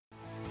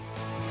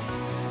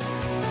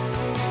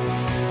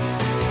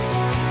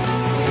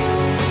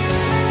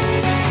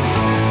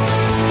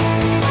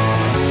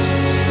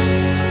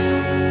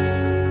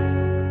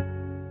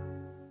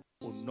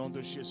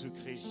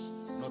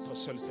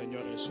seul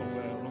Seigneur et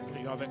Sauveur. Nous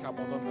prions avec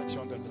abondante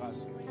action de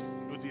grâce.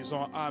 Nous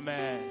disons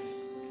Amen.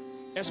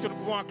 Est-ce que nous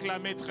pouvons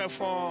acclamer très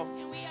fort?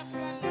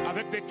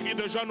 Avec des cris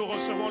de joie, nous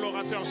recevons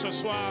l'orateur ce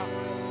soir.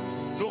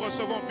 Nous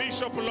recevons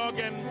Bishop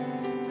Logan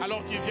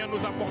alors qu'il vient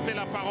nous apporter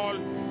la parole.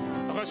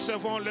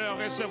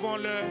 Recevons-le,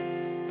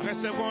 recevons-le,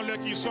 recevons-le,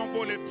 qui sont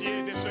beaux les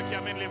pieds de ceux qui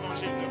amènent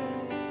l'évangile de Dieu.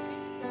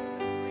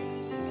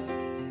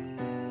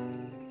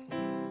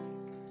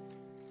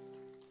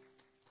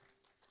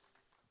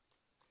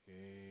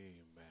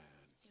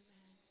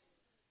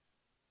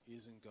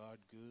 Isn't God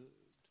good?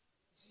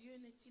 Dieu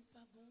n'est-il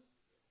pas bon?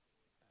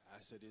 I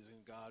said,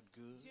 isn't God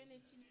good? Dieu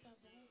n'est-il pas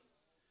bon?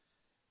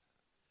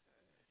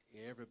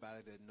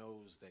 Everybody that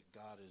knows that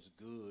God is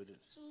good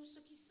Tous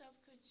ceux qui savent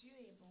que Dieu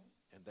est bon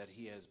and that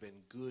he has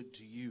been good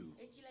to you,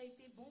 et qu'il a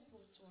été bon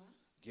pour toi,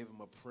 give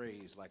him a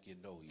praise like you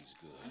know he's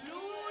good.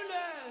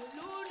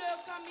 loue-le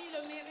comme il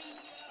le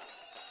mérite.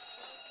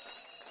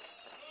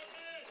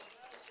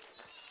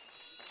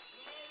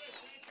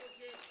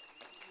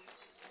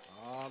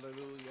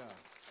 Hallelujah.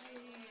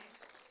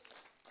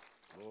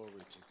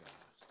 Glory to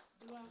God.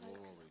 Gloire à Dieu.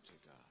 Glory to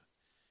God.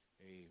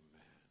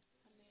 Amen.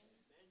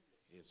 Amen.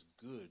 It's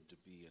good to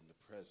be in the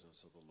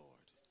presence of the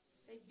Lord.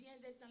 C'est bien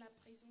d'être dans la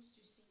présence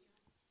du Seigneur.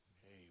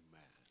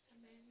 Amen.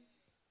 Amen.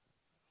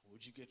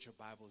 Would you get your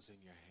Bibles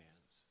in your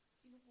hands?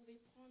 Si vous pouvez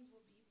prendre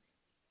vos Bibles.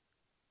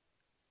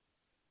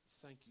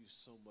 Thank you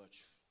so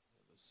much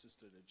for the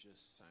sister that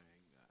just sang.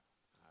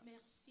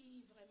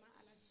 Merci vraiment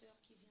à la sœur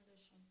qui vient de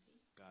chanter.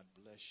 God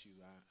bless you.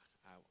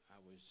 I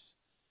was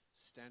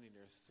standing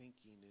there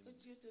thinking Que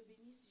Dieu te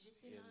bénisse.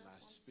 J'étais in là my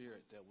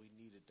spirit that we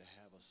needed to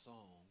have a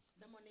song.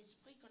 dans mon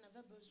esprit qu'on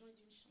avait besoin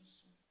d'une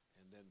chanson.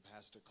 And then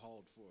Pastor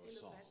called for a Et le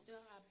song.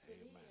 pasteur a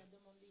appelé Amen. et a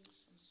demandé une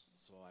chanson.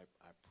 So I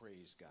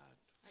praise God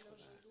for Alors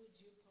je that. loue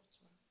Dieu pour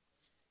toi.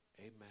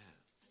 Amen.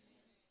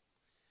 Amen.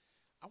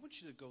 I want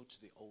you to go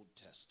to the Old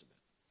Testament,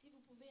 Si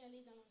vous pouvez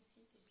aller dans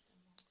l'Ancien Testament,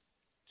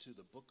 to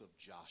the book of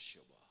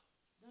Joshua,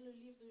 dans le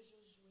livre de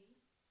Josué,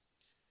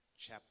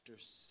 chapter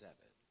 7.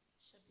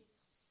 chapitre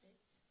 7,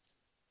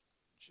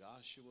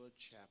 Joshua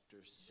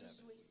chapter 7.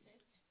 Josué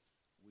 7,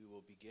 We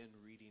will begin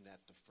reading at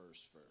the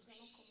first nous allons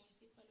verse.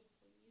 commencer par le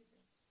premier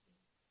verset.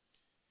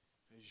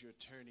 As you're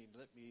turning,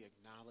 let me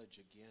acknowledge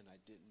again. I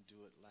didn't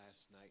do it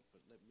last night,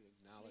 but let me Je l'ai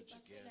acknowledge pas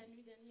fait la again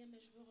nuit dernière,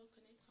 mais je veux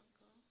reconnaître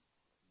encore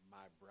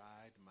my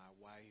bride, my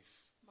wife.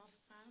 ma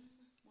femme,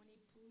 mon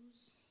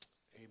épouse.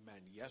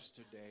 Amen.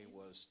 Yesterday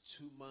was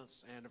 2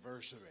 months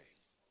anniversary.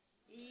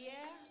 Hier,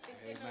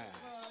 c'était Amen.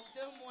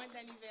 notre 2 mois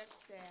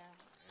d'anniversaire.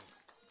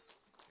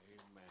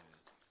 Amen.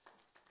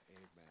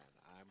 Amen.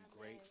 I'm Amen.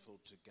 grateful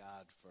to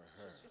God for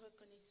Je her. suis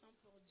reconnaissant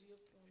pour Dieu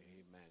pour nous.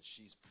 Amen.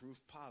 She's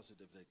proof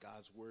positive that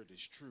God's word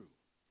is true.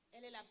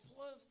 Elle est la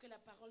preuve que la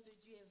parole de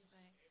Dieu est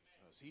vraie.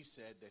 Because he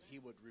said that he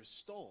would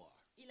restore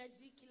Il a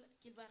dit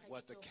qu'il va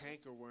what the restaurer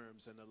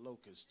cankerworms and the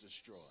locusts ce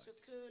destroyed.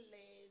 que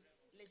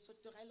les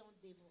sauterelles ont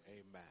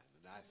dévoré. Amen.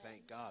 And I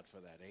thank God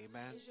for that.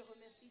 Amen. Et je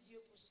remercie Dieu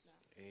pour cela.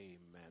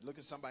 Amen. Look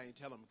at somebody and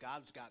tell them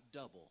God's got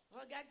double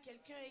Regarde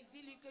quelqu'un et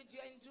dis-lui que Dieu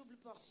a une double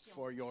portion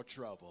for your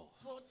trouble.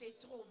 pour tes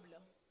troubles.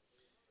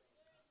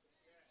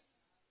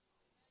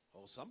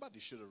 Oh, somebody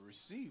should have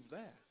received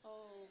that.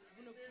 Oh,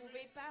 vous ne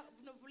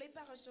voulez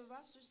pas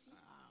recevoir ceci?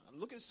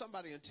 Look at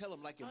somebody and tell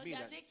them like you mean it.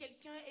 Regardez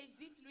quelqu'un et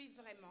dites-lui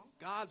vraiment,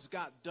 God's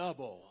got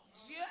double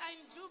Dieu a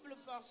une double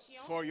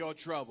portion for your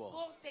trouble.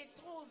 pour tes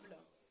troubles.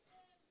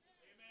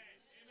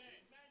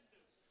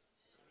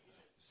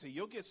 See,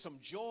 you'll get some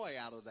joy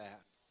out of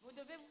that Vous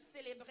devez vous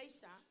célébrer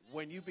ça.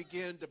 when you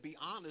begin to be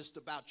honest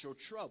about your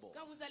trouble.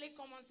 Quand vous allez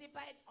commencer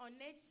par être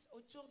honnête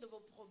autour de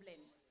vos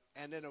problèmes.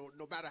 And then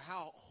no matter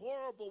how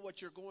horrible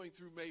what you're going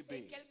through may Et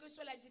be, quelle que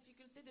soit la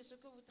difficulté de ce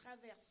que vous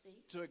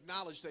traversez, to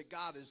acknowledge that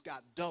God has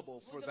got double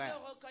vous for devez that.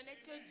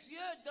 reconnaître que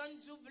Dieu donne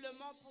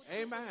doublement pour tous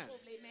Amen. vos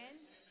problèmes. Amen.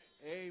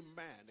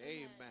 Amen.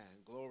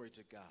 Amen. Glory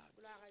to God.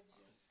 Gloire à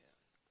Dieu.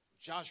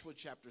 Joshua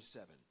chapter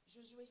 7.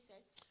 Josué 7.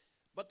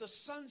 But the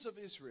sons of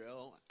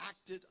Israel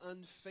acted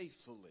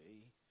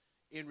unfaithfully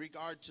in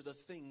regard to the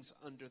things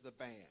under the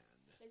ban.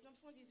 Les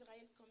enfants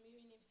d'Israël commirent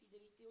une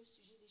infidélité au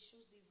sujet des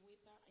choses dévouées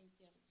par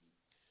interdit.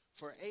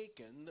 For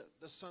Achan,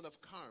 the son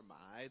of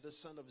Carmi, the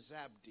son of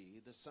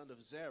Zabdi, the son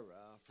of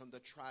Zerah, from the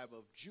tribe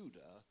of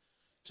Judah,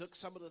 took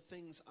some of the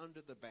things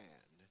under the ban.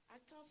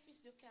 Akan,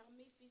 fils de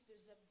Carmé, fils de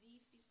Zabdi,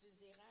 fils de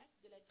Zérak,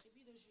 de la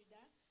tribu de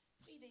Juda,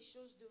 prit des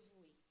choses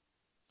dévouées.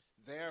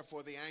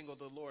 Therefore the anger of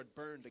the Lord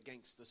burned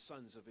against the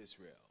sons of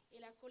Israel. Et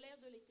la colère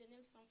de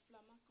l'Éternel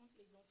s'enflamma contre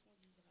les enfants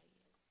d'Israël.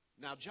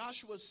 Now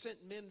Joshua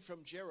sent men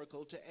from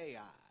Jericho to Ai,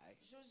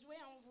 Josué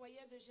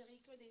envoya de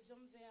Jéricho des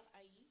hommes vers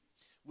Haï,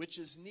 which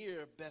is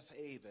near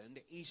Bethaven,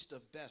 east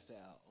of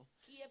Bethel,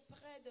 qui est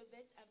près de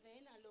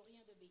Beth-Aven, à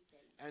l'orient de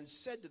Bethel. and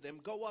said to them,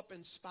 Go up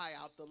and spy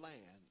out the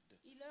land.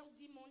 Il leur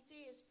dit,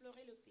 montez et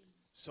explorez le pays.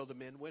 So the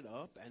men went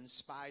up and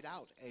spied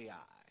out Ai.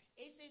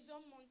 Et ces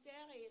hommes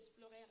montèrent et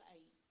explorèrent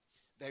Haï.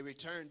 They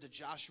returned to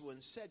Joshua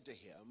and said to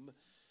him,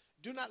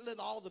 Do not let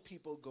all the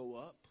people go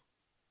up.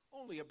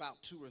 Only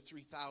about 2,000 or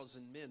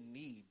 3,000 men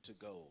need to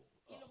go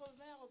Ils up.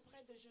 revinrent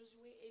auprès de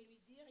Josué et lui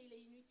dirent, il est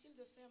inutile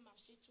de faire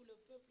marcher tout le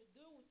peuple.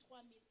 2 ou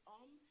 3 000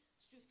 hommes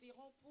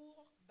suffiront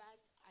pour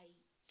battre Haï.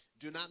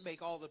 Do not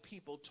make all the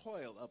people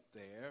toil up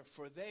there,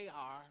 for they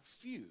are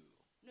few.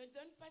 Ne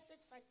donne pas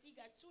cette fatigue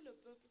à tout le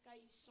peuple, car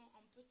ils sont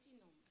en petit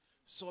nombre.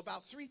 So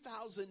about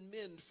 3,000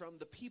 men from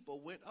the people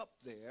went up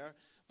there,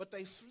 but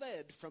they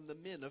fled from the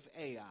men of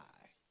Ai.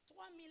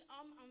 3000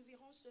 hommes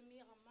environ se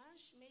mirent en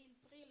marche, mais ils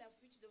prirent la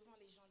fuite devant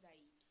les gens d'Haï.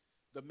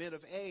 The men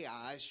of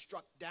Ai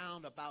struck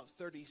down about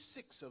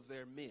 36 of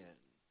their men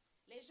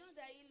Les gens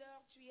d'Haï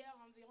leur tuèrent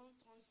environ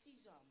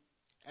 36 hommes.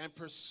 and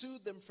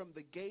pursued them from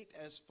the gate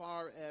as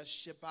far as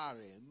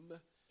Shebarim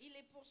Ils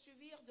les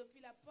poursuivirent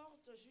depuis la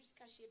porte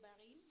jusqu'à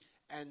Shebarim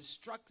and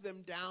struck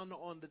them down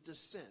on the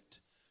descent.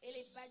 et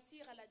les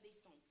battirent à la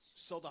descente.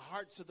 So the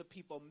hearts of the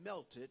people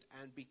melted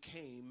and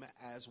became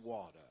as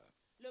water.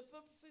 Le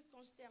peuple fut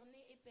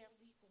consterné et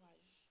perdit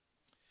courage.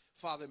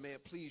 Father, may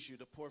it please you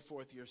to pour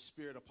forth your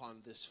spirit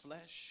upon this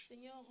flesh.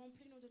 Seigneur,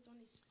 remplis-nous de ton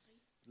esprit,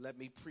 Let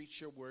me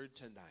preach your word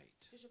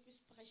tonight. que je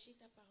puisse prêcher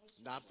ta parole.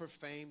 ce Not for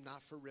soir. fame,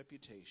 not for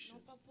reputation.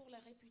 Non pas pour la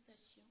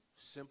réputation,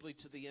 Simply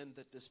to the end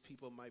that this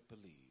people might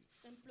believe.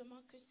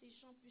 simplement que ces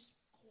gens puissent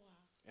croire.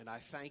 And I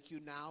thank you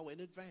now in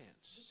Je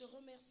advance te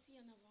remercie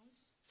en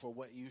avance for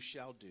what you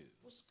shall do.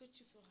 pour ce que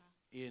tu feras.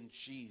 In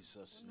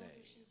Jesus' Au nom de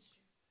name, Jésus.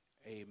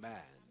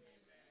 amen.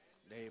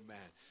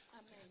 Amen.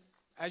 Amen.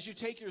 As you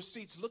take your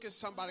seats, look at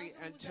somebody Pendant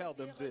que and vous tell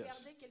them asseyez,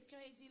 this. regardez quelqu'un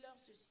et dis-leur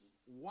ceci.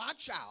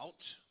 Watch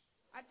out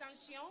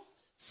Attention,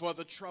 for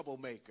the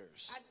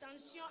troublemakers.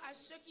 attention à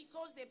ceux qui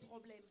causent des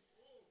problèmes.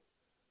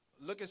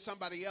 Look at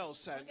somebody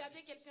else and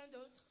Regardez quelqu'un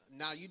d'autre.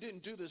 now you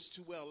didn't do this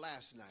too well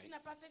last Vous night,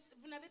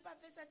 n'avez pas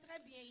fait ça très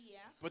bien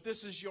hier, but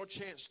this is your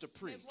chance to mais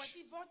preach.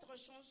 voici votre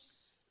chance.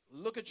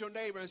 Look at your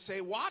neighbor and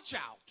say, watch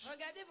out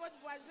Regardez votre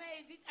voisin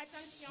et dites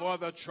attention for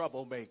the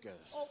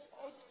troublemakers.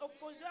 aux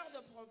causeurs de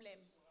problèmes.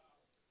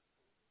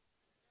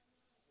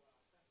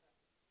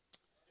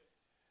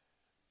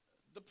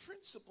 The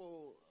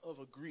principle of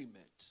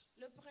agreement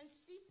Le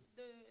principe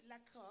de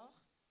l'accord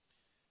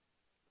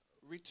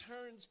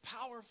returns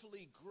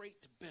powerfully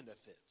great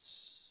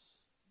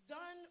benefits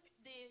donne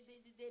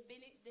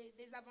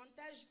des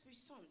avantages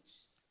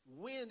puissants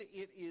when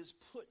it is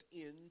put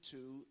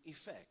into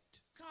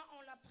effect. quand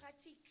on la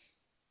pratique.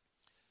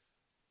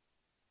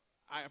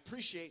 I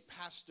appreciate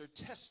Pastor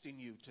testing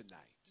you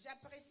tonight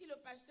J'apprécie le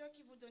pasteur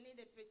qui vous donnait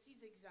des petits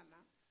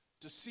examens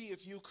to see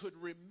if you could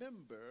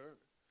remember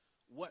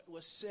what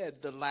was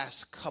said the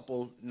last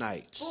couple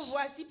nights. pour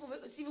voir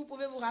si vous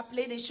pouvez vous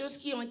rappeler des choses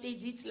qui ont été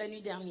dites la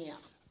nuit dernière.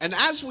 And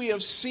as we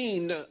have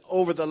seen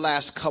over the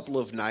last couple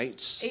of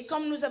nights, Et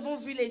comme nous avons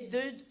vu les 2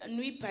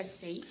 nuits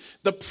passées,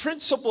 the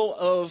principle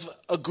of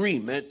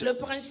agreement le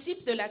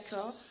principe de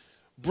l'accord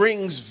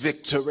brings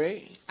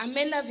victory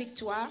amène la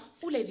victoire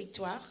ou les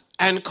victoires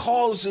and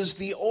causes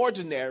the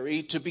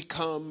ordinary to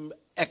become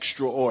et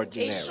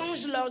extraordinary.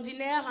 change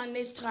l'ordinaire en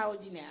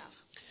extraordinaire.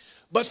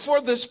 But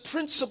for this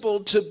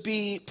principle to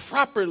be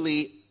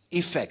properly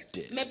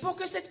effected, Mais pour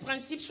que ce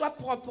principe soit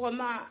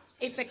proprement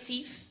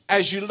effectif,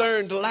 as you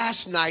learned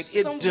last night,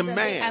 comme vous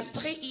avez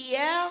appris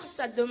hier,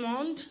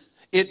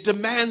 it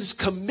demands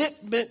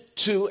commitment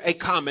to a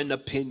common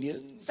opinion,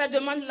 ça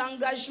demande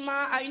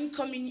l'engagement à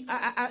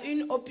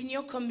une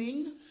opinion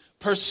commune,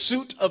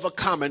 pursuit of a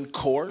common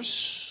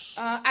course,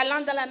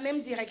 allant dans la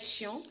même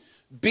direction,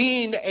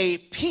 being a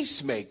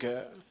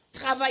peacemaker,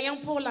 travaillant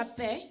pour la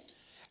paix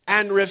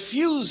and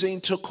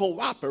refusing to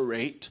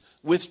cooperate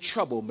with et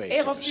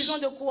troublemakers. refusant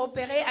de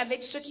coopérer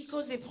avec ceux qui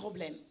causent des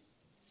problèmes.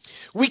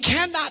 We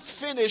cannot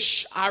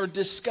finish our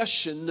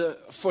discussion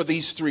for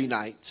these 3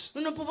 nights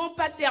Nous ne pouvons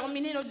pas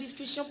terminer nos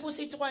discussions pour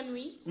ces 3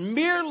 nuits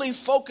merely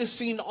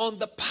focusing on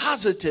the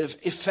positive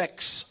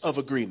effects of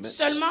agreement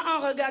seulement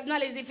en regardant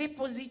les effets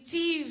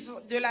positifs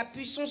de la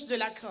puissance de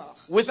l'accord,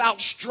 without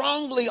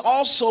strongly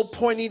also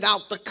pointing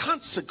out the sans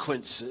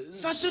consequences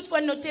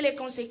toutefois noter les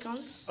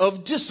conséquences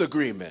of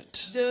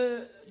disagreement.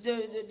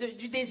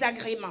 du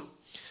désagrément.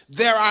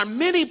 There are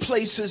many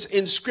places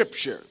in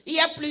Scripture Il y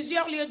a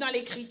plusieurs lieux dans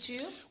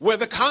l'Écriture where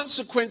the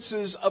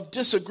consequences of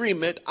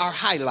disagreement are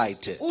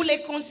highlighted. où les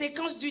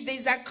conséquences du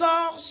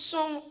désaccord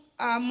sont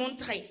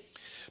montrées.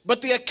 But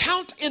the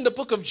account in the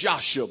book of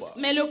Joshua,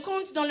 Mais le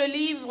conte dans le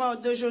livre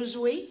de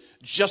Josué,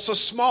 just a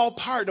small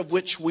part of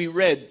which we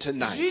read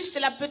tonight, juste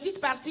la petite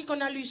partie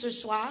qu'on a lue ce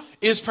soir,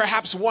 is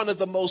perhaps one of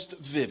the most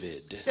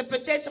vivid. c'est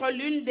peut-être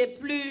l'une des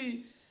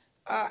plus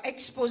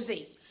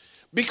exposées.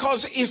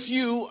 Because if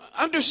you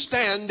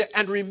understand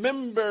and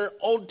remember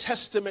Old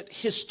Testament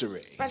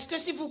history, Parce que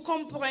si vous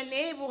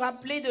comprenez, vous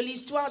rappelez de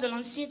l'histoire de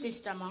l'Ancien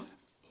Testament,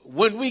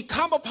 when we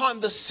come upon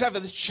the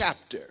 7th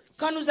chapter,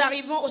 quand nous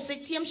arrivons au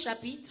 7e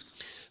chapitre,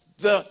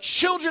 the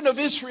children of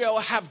Israel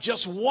have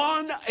just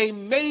won a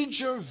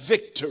major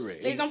victory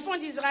les enfants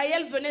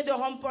d'Israël venaient de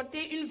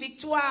remporter une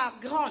victoire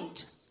grande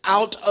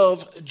out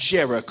of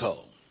Jericho.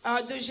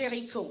 De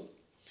Jéricho.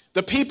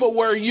 The people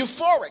were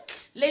euphoric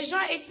Les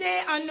gens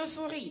étaient en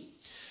euphorie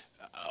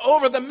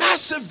over the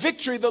massive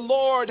victory the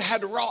Lord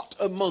had wrought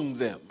among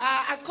them.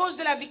 à cause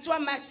de la victoire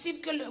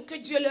massive que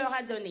Dieu leur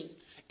a donnée.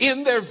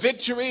 In their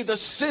victory, the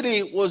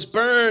city was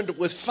burned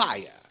with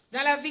fire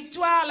Dans la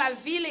victoire, la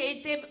ville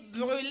était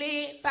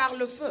brûlée par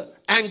le feu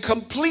and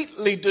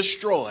completely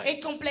destroyed. et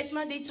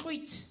complètement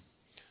détruite.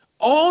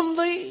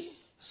 Only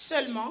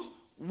Seulement,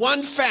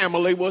 one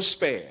family was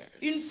spared.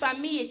 une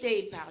famille était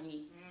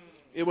épargnée.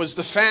 It was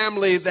the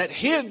family that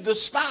hid the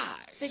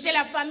spies. C'était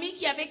la famille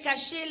qui avait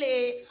caché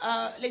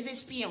les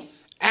espions.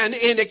 And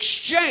in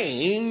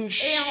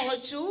exchange, Et en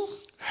retour,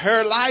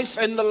 her life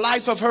and the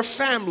life of her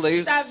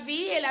family sa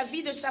vie et la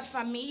vie de sa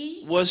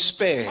famille was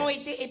spared. ont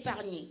été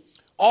épargnés.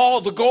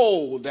 All the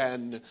gold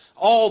and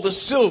all the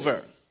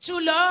silver, Tout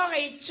l'or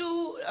et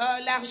tout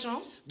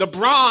l'argent, the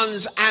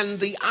bronze and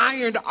the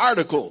iron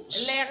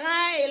articles les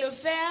reins et le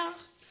fer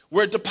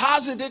were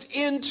deposited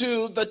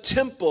into the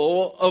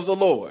temple of the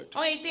Lord,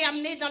 ont été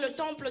amenés dans le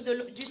temple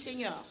du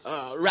Seigneur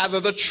rather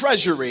the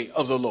treasury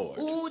of the Lord.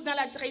 ou dans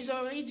la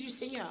trésorerie du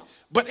Seigneur.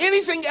 But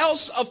anything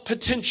else of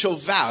potential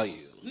value,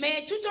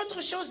 Mais toute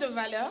autre chose de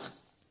valeur,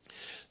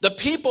 the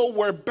people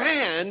were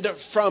banned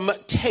from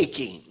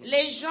taking.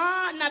 les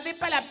gens n'avaient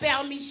pas la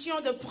permission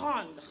de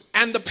prendre.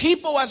 And the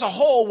people as a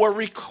whole were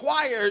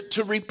required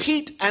to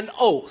repeat an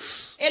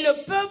oath. Et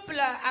le peuple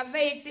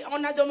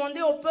on a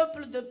demandé au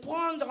peuple de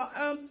prendre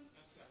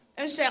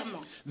un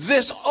serment.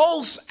 This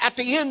oath at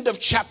the end of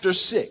chapter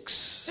 6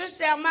 Ce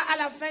serment à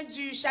la fin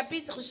du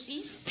chapitre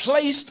 6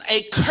 placed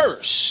a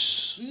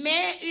curse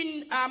met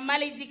une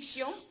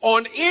malédiction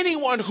on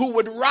anyone who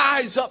would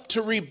rise up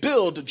to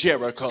rebuild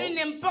Jericho sur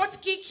n'importe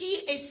qui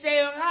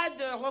essaiera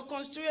de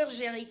reconstruire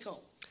Jéricho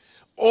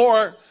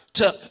or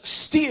to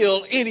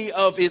steal any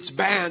of its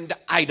banned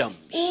items.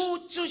 ou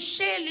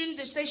toucher l'une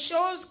de ces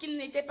choses qu'il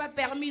n'était pas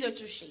permis de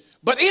toucher.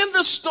 But in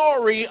the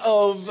story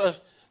of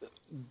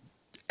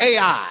Ai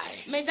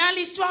Mais dans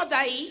l'histoire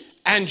d'Aï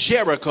and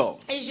Jericho,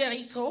 et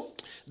Jéricho,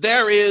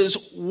 there is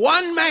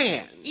one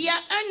man, il y a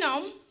un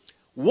homme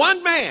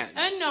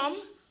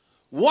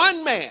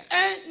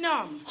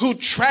who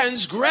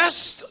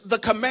transgressed the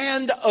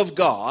command of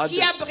God,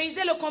 qui a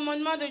brisé le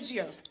commandement de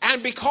Dieu.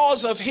 and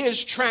because of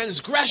his Et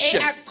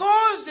transgression, à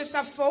cause de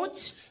sa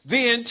faute,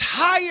 the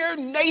entire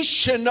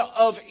nation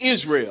of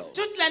Israel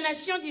toute la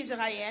nation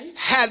d'Israël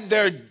had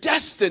their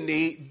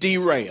destiny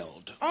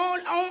derailed.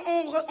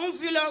 ont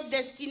vu leur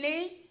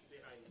destinée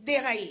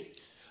déraillée.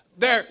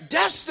 Their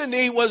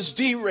destiny was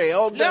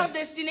derailed, Leur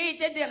destinée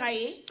était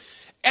déraillée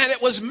and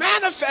it was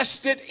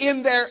manifested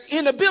in their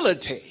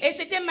inability et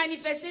s'était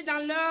manifesté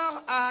dans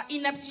leur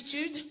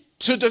inaptitude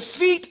to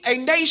defeat a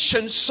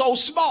nation so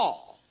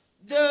small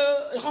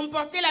de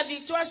remporter la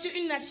victoire sur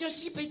une nation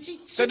si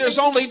petite. that there's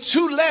only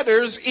 2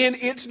 letters in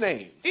its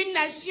name. Une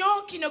nation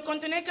qui ne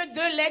contenait que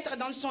 2 lettres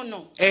dans son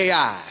nom. Ai.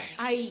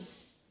 Aïe.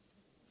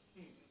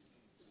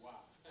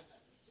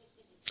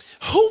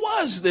 Who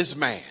was this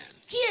man?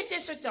 Qui était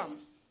cet homme?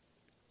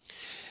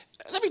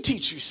 Let me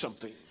teach you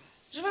something.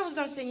 Je vais vous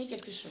enseigner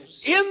quelque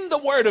chose. In the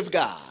Word of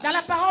God, Dans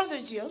la parole de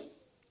Dieu,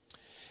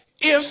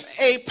 if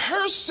a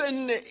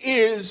person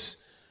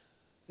is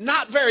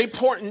not very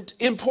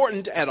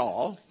important at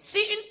all, si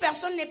une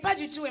personne n'est pas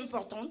du tout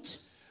importante,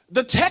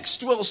 the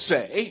text will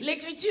say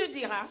l'Écriture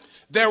dira,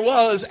 there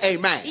was a il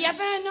man y avait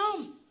un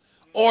homme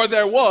or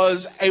there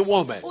was a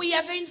woman. ou il y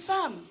avait une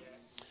femme.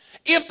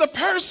 If the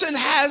person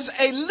has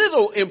a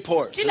little Si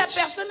la importance,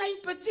 personne a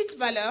une petite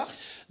valeur,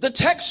 the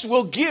text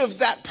will give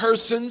that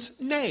person's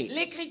name.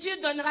 l'Écriture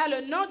donnera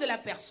le nom de la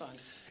personne.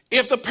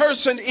 If the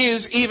person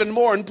is even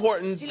more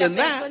important Si la than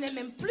personne that, est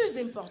même plus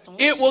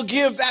importante, it will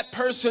give that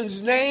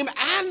person's name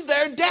and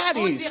their on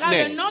daddy's dira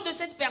le name. nom de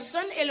cette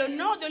personne et le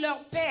nom de leur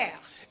père.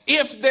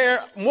 If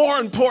they're more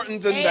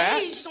important than Et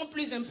that, ils sont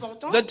plus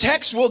importants, the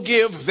text will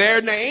give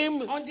their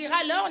name, on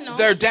dira leur nom,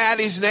 their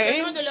daddy's le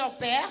name, nom de leur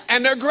père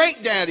and their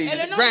great daddy's, et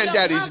le nom de leur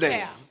granddaddy's name.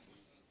 grand-père.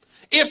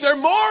 If they're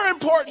more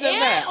important than Et,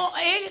 that,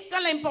 et quand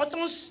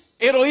l'importance,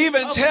 it'll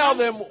even Oh, tell God.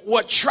 them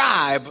what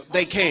tribe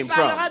they on came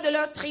parlera from. de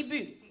leur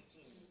tribu.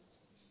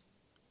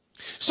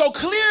 So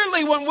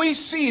clearly, when we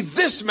see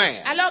this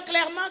man, Alors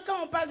clairement,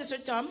 quand on parle de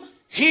cet homme,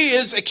 he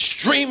is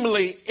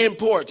extremely il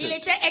important.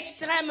 était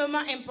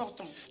extrêmement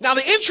important. Now,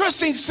 the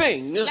interesting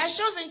thing La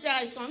chose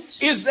intéressante,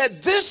 is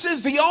that this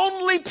is the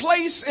only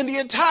place in the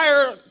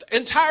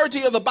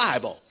entirety of the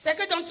Bible c'est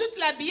que dans toute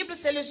la Bible,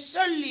 c'est le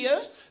seul lieu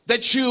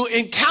that you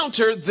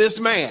encounter this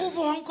où man.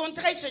 vous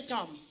rencontrez cet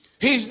homme.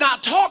 He's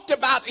not talked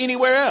about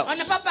anywhere On n'a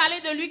else. pas parlé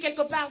de lui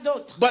quelque part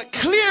d'autre. But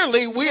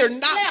clearly, we are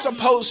not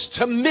supposed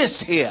to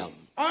miss him.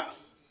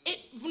 Et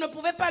vous ne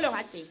pouvez pas le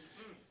rater.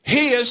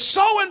 He is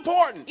so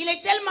important Il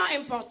est tellement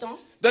important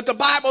that the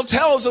Bible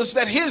tells us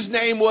that his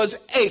name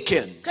was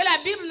Achan. que la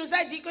Bible nous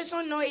a dit que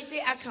son nom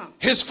était Achan.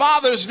 His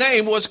father's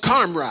name was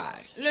Carmi.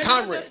 Le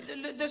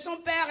nom de son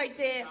père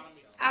était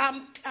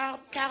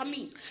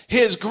Carmi.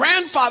 His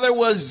grandfather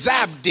was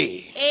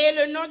Zabdi. Et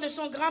le nom de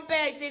son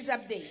grand-père était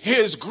Zabdi.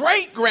 His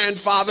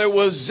great-grandfather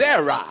was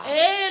Zerah.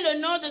 Et le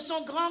nom de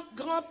son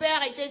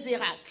grand-père était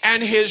Zérak.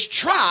 And his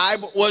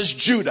tribe was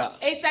Judah.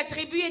 Et sa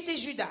tribu était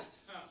Juda.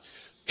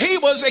 He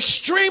was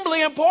extremely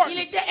Il important.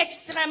 était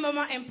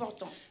extrêmement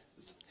important.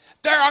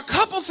 There are a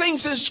couple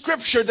things in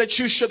Scripture that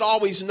you should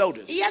always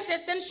notice. Il y a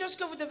certaines choses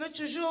que vous devez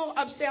toujours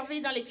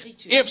observer dans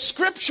l'Écriture. If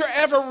Scripture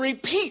ever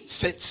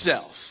repeats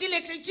itself, Si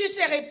l'Écriture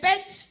se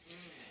répète,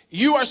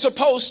 you are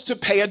supposed to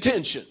pay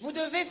attention. vous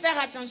devez faire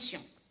attention.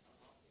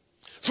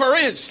 For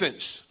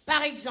instance,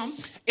 Par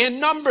exemple, in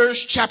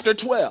Numbers chapter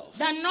 12,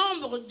 dans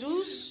Nombre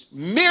 12,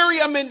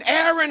 Miriam and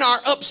Aaron are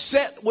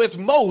upset with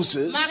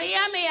Moses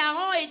Mariam et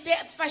Aaron étaient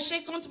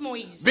fâchés contre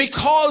Moïse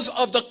because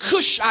of the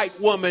Cushite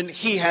woman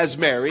he has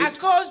married, à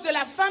cause de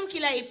la femme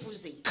qu'il a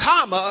épousée.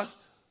 comma,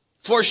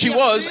 for she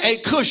was a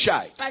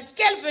Cushite. Parce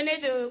qu'elle venait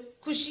de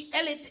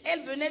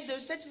elle venait de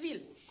cette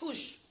ville,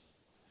 Cush.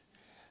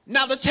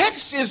 Now the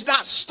text is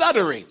not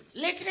stuttering.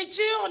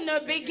 L'Écriture ne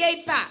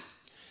bégaye pas.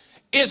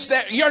 It's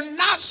that you're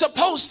not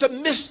supposed to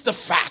miss the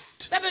fact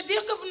Ça veut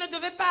dire que vous ne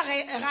devez pas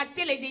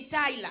rater les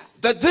détails là.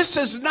 that this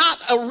is not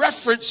a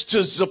reference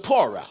to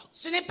Zipporah,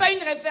 Ce n'est pas une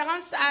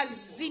référence à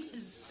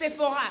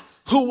Séphora,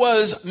 who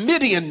was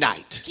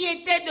Midianite, qui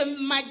était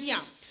de Madian.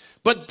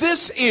 but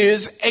this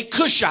is a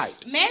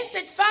Cushite. Mais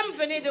cette femme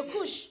venait de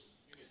Cush,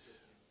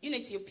 une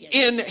Éthiopienne.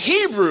 In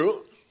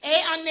Hebrew,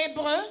 Et en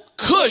hébreu,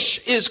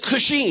 Cush is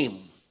Cushim.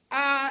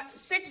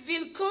 cette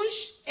ville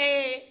Cush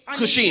est en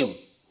Cushim.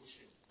 Éthiopie.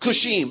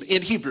 Cushim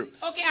in Hebrew.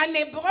 Ok, en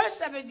hébreu,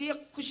 ça veut dire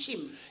Cushim.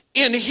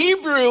 In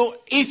Hebrew,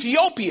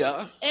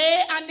 Ethiopia Et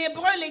en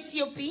hébreu,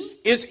 l'Éthiopie,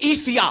 is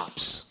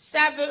Ethiops.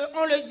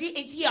 on le dit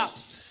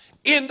Éthiops.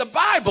 In the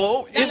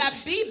Bible, Dans la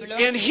Bible,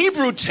 in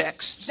Hebrew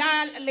texts,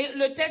 dans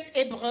le texte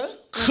hébreu,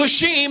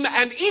 Cushim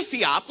and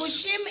Ethiops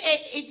Cushim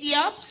et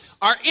Éthiops,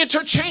 are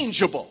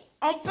interchangeable.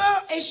 on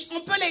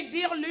peut les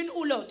dire l'une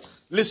ou l'autre.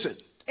 Listen,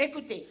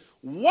 Écoutez,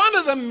 one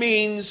of them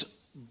means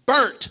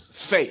burnt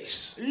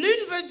face.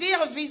 l'une veut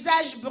dire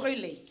visage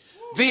brûlé.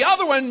 The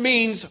other one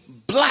means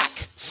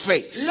black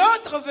face.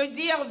 L'autre veut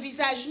dire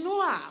visage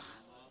noir.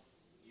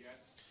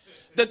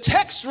 The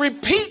text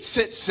repeats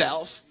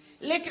itself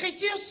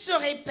L'écriture se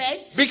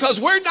répète because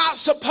we're not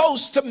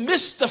supposed to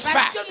miss the parce que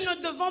fact nous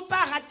ne devons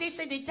pas rater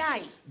ces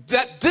détails.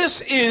 that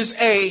this is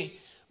a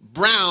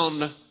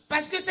brown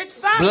Parce que cette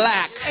femme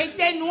Black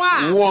était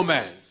noire.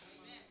 woman.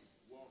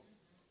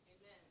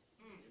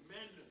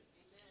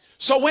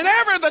 So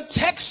whenever the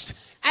text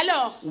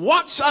Alors,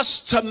 wants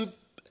us to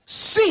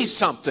see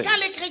something, quand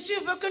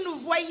l'écriture veut que nous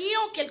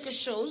voyions quelque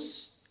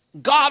chose,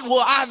 God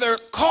will either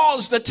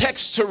cause the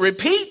text to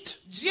repeat,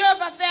 Dieu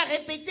va faire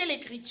répéter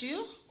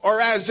l'écriture, or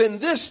as in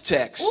this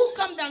text, ou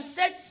comme dans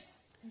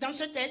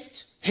ce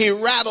texte, he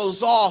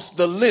rattles off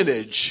the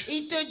lineage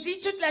il te dit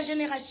toute la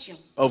génération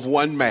of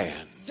one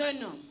man.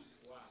 d'un homme,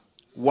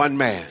 One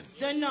man.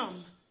 d'un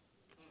homme,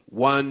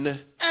 One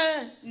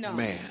un homme.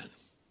 man.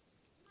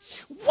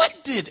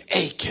 What did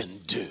Achan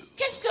do?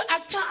 Qu'est-ce que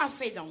Achan a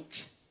fait donc?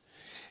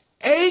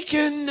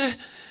 Achan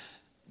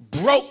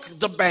broke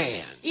the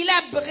ban. Il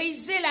a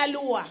brisé la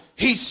loi.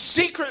 He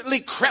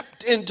secretly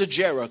crept into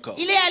Jericho.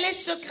 Il est allé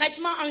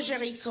secrètement en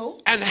Jéricho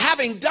And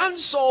having done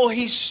so,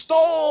 he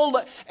stole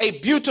a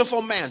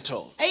beautiful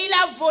mantle. et il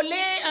a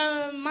volé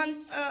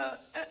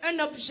un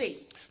objet.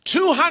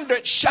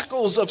 200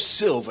 shekels of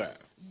silver.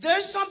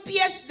 200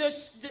 pièces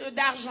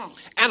d'argent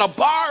And a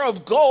bar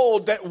of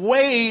gold that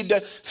weighed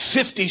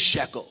 50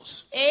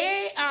 shekels.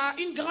 et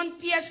une grande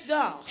pièce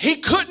d'or.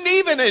 He couldn't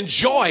even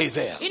enjoy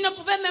them. Il ne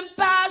pouvait même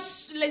pas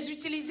les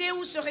utiliser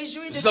ou se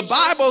réjouir de ces The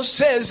Bible choses.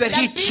 says that La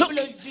he took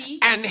Bible dit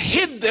and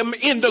hid them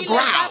in the Il les a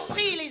ground.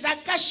 pris, il les a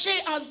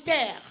cachés en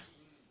terre.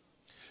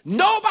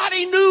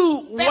 Nobody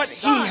knew what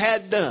he Personne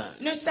had done.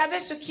 ne savait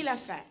ce qu'il a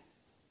fait.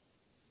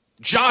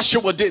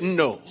 Joshua didn't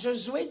know.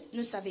 Josué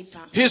ne savait pas.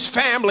 His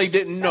family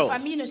didn't Sa know.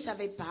 famille ne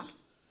savait pas.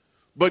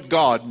 But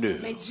God knew.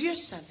 Mais Dieu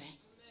savait.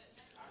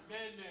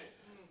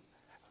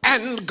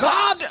 And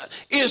God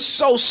is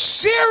so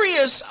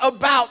serious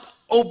about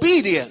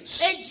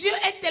obedience Et Dieu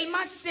est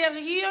tellement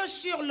sérieux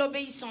sur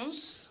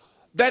l'obéissance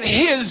that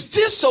his que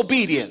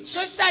disobedience,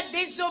 sa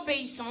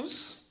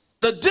désobéissance,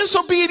 the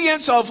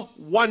disobedience of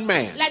one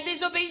man, la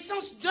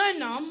désobéissance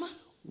d'un homme,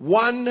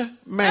 one un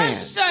man,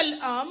 seul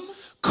homme,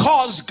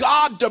 caused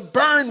God to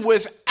burn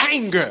with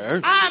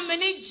anger, a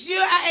amené Dieu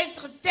à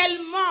être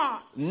tellement,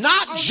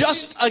 not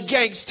just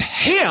against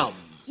him,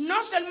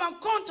 non seulement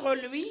contre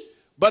lui,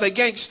 but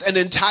against an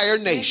entire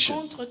mais nation.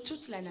 contre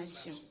toute la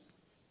nation.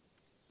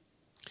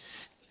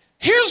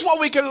 Here's what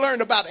we can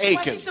learn about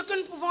Achan. Voici ce que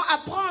nous pouvons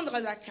apprendre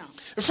d'Achan.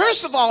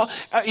 First of all,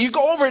 you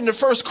go over in the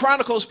First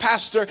Chronicles,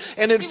 Pastor,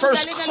 and in Si vous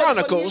First allez dans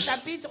le premier Chronicles,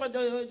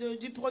 chapitre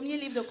du premier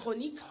livre de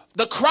Chroniques,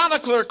 the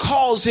chronicler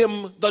calls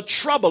him the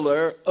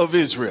troubler of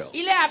Israel.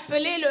 il est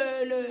appelé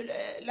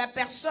la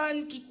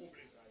personne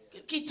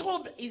qui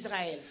trouble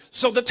Israël.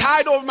 So the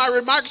title of my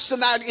remarks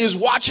tonight is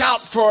Watch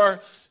Out for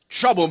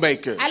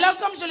Troublemakers. Alors,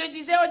 comme je le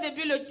disais au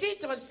début, le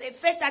titre, c'est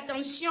Faites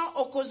attention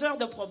aux causeurs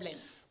de problèmes.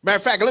 Matter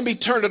of fact, let me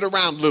turn it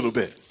around a little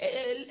bit.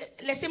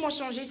 Laissez-moi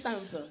changer ça un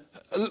peu.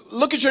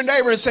 Look at your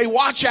neighbor and say,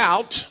 watch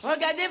out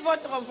Regardez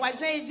votre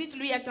voisin et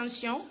dites-lui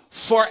attention.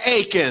 for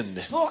Achan.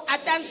 Pour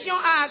attention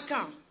à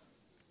Achan.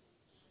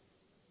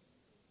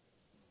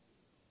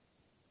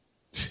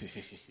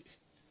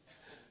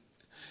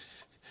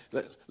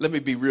 Let me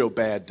be real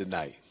bad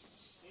tonight.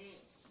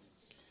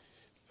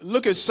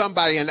 Look at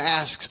somebody and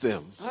ask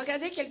them,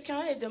 Regardez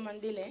quelqu'un et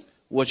demandez-les,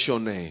 what's your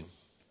name?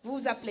 vous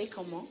vous appelez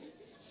comment?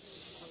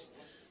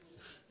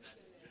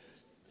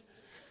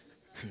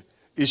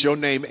 Is your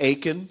name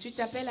Achan? Tu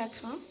t'appelles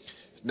Achan?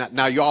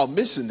 Now y'all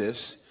missing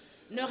this.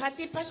 Ne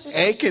ratez pas ceci.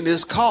 Achan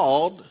is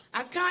called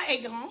Achan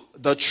est grand.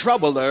 the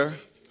troubler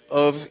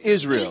of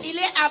Israel. Il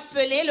est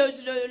appelé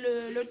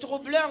le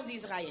troubleur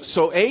d'Israël.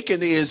 So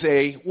Achan is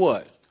a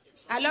what?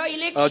 Alors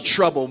il est A qui? Il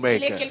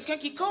troublemaker. est quelqu'un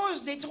qui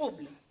cause des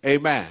troubles.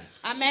 Amen.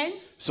 Amen.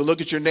 So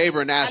look at your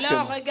neighbor and ask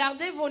Alors him,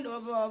 regardez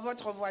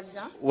votre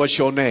voisin. what's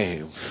your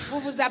name? Vous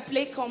vous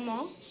appelez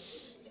comment?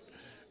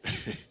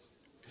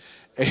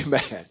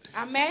 Amen.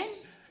 Amen.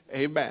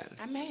 Amen.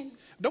 Amen.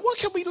 Now what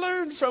can we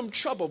learn from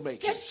troublemakers?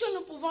 Qu'est-ce que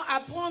nous pouvons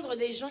apprendre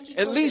des gens qui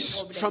At causent des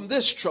least from problèmes?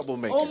 this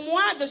troublemaker. Au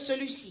moins de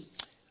celui-ci.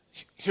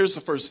 Here's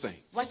the first thing.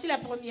 Voici la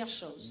première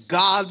chose.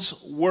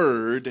 God's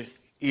word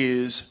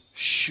is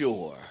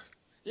sure.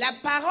 La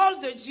parole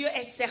de Dieu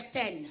est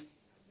certaine.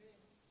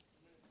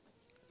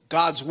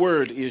 God's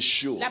word is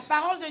sure. La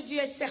parole de Dieu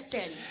est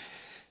certaine.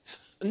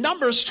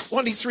 Numbers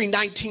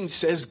 23:19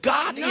 says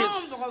God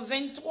Nombre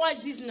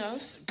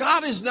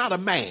 23:19. is not a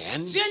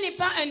man Dieu n'est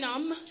pas un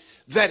homme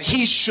that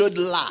he should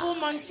pour lie,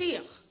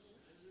 mentir,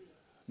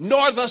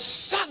 nor the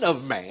son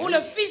of ou man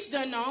le fils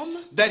d'un homme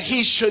that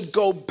he should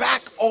go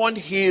back on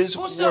his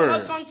pour se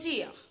word.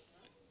 repentir.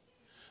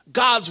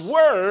 God's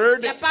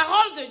word La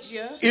parole de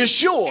Dieu is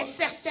sure. est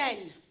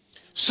certaine.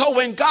 So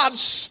when God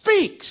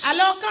speaks,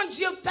 Alors quand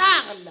Dieu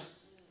parle,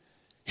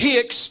 he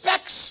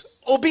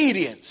expects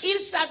obedience. il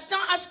s'attend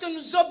à ce que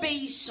nous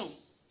obéissons.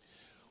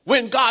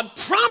 When God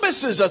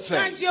promises a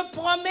Quand thing, Dieu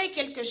promet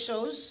quelque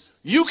chose,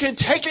 you can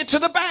take it to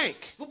the bank.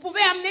 vous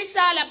pouvez amener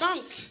ça à la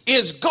banque.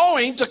 It's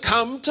going to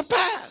come to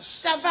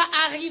pass. Ça va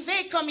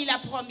arriver comme il a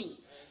promis.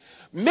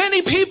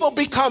 Many people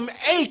become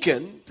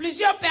Achan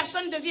Plusieurs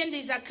personnes deviennent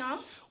des Achans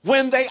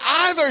when they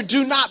either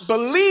do not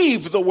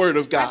believe the word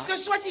of parce God que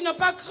soit ils n'ont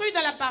pas cru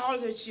dans la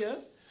parole de Dieu,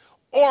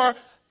 or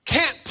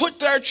can't put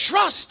their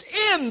trust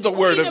in the ou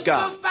word ils ne of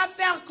God. peuvent pas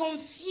faire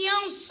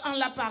confiance en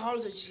la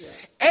parole de Dieu.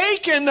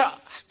 Achan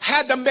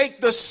had to make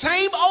the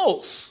same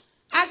oath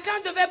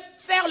Achan devait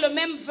faire le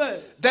même vœu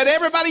that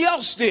everybody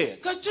else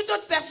did. que toute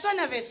autre personne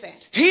avait fait.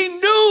 He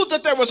knew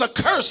that there was a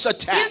curse Il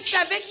attached,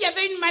 savait qu'il y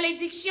avait une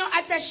malédiction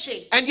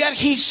attachée. and yet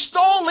he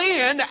stole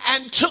in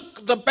and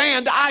took the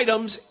banned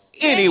items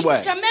Mais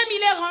anyway. quand même,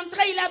 il est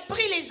rentré, il a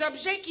pris les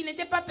objets qui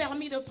n'étaient pas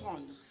permis de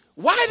prendre.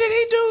 Why did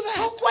he do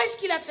that? Pourquoi est-ce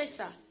qu'il a fait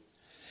ça?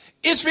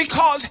 It's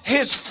because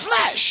his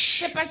flesh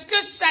C'est parce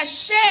que sa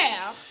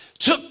chair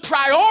took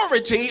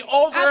priority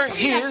over a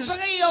pris la his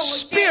priorité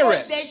spirit.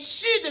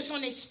 au-dessus de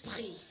son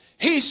esprit.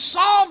 He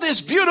saw this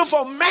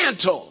beautiful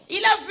mantle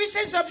Il a vu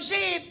ces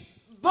objets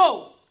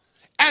beaux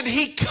and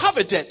he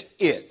coveted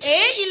it.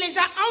 et il les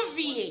a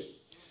enviés.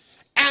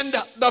 And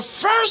the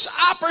first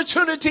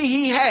opportunity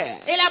he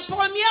had, Et la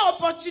première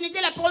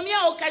opportunité, la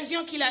première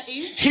occasion qu'il a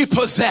eue, he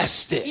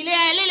possessed it. il est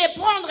allé les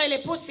prendre et les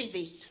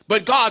posséder.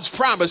 But God's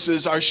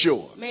promises are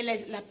sure. Mais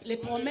les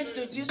promesses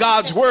de Dieu sont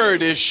God's certaines.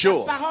 word is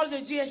sure. La parole de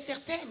Dieu est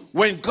certaine.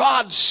 When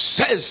God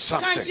says Quand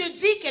something, Dieu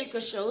dit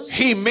quelque chose,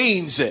 he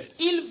means it.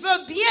 il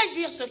veut bien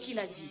dire ce qu'il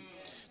a dit.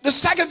 The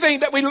second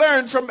thing that we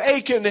learn from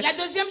Achan La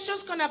deuxième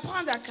chose qu'on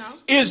apprend d'Achan,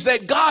 is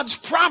that God's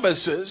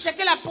promises c'est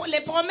que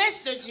les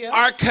promesses de Dieu,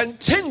 are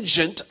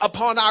contingent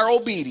upon our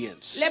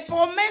obedience. les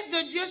promesses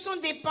de Dieu sont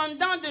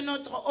dépendantes de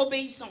notre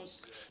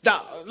obéissance. Now,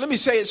 let me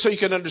say it so you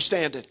can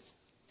understand it.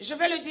 Je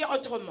vais le dire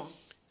autrement.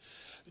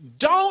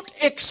 Don't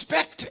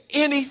expect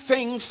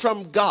anything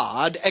from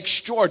God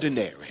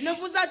extraordinary Ne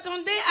vous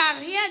attendez à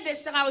rien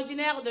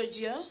d'extraordinaire de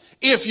Dieu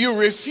if you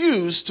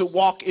refuse to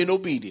walk in si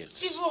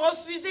obedience. vous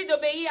refusez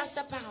d'obéir à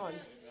sa parole.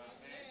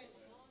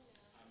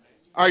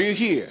 Are you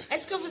here?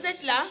 Est-ce que vous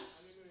êtes là?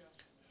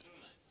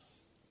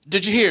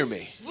 Did you hear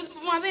me? Vous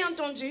m'avez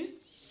entendu?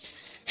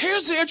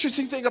 Here's the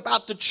interesting thing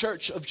about the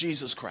Church of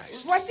Jesus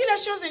Christ. Voici la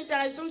chose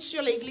intéressante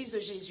sur l'Église de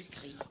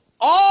Jésus-Christ.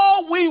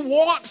 All we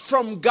want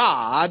from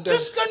God Tout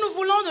ce que nous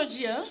voulons de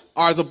Dieu,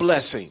 are the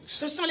blessings.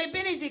 ce sont les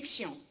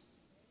bénédictions.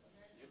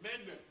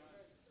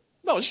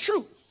 No, it's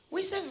true.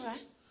 Oui, c'est vrai.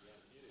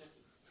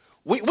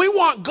 We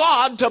want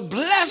God to Nous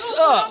bless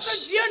voulons que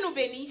us. Dieu nous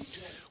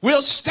bénisse.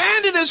 We'll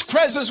stand in His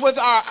presence with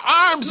our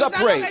arms Nous allons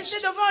upraised. rester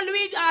devant lui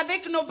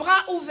avec nos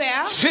bras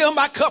ouverts. Fill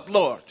my cup,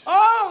 Lord.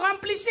 Oh,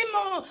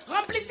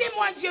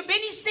 remplissez-moi, Dieu,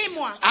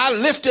 bénissez-moi. I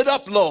lift it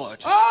up, Lord.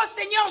 Oh,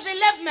 Seigneur,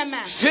 j'élève mes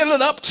mains. Fill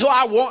it up till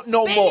I want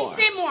no more.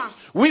 Bénissez-moi.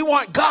 We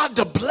want God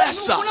to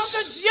bless Nous voulons que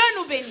us. Dieu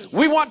nous bénisse.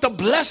 We want the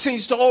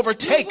blessings to Nous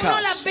overtake voulons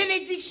la us.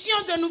 bénédiction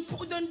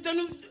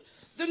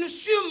de nous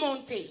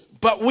surmonter.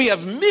 But we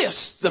have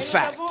missed the Mais nous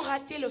fact avons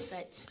raté le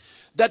fait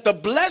that the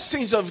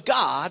blessings of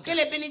God que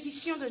les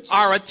bénédictions de Dieu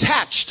are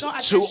attached sont to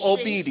attachées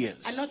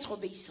obedience. à notre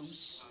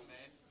obéissance.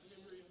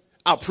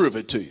 I'll prove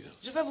it to you.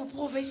 Je vais vous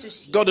prouver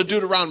ceci. Go to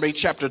Deuteronomy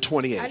chapter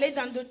 28. Allez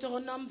dans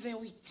Deutéronome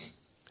 28.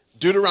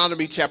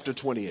 Deuteronomy chapter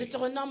 28.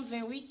 Deutéronome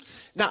 28.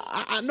 Now,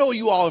 I know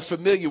you all are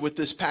familiar with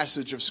this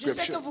passage of Je sais que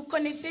Scripture. vous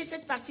connaissez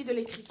cette partie de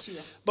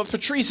l'Écriture. But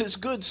Patrice, it's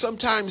good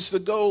sometimes to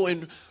go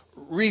and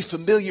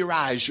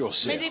refamiliarize Mais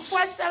yourself des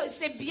fois,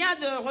 c'est bien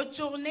de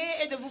retourner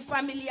et de vous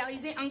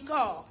familiariser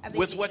encore avec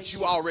with what you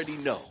l'Écriture, already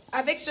know.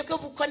 avec ce que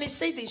vous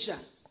connaissez déjà.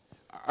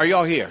 Are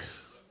y'all here?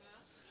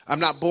 I'm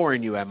not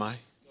boring you, am I?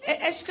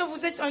 Est-ce que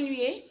vous êtes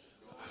ennuyé?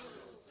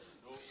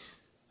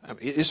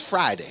 It's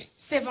Friday.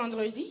 C'est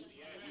vendredi.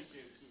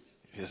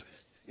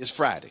 It's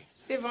Friday.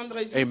 C'est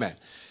vendredi. Amen.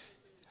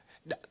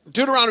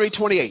 Deuteronomy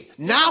 28.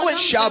 Now it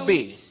shall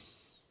be.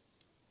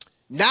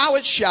 Now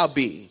it shall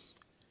be.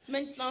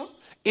 Maintenant,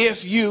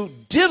 If you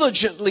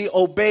diligently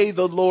obey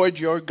the Lord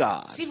your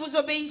God, si vous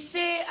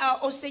obéissez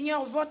au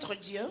Seigneur votre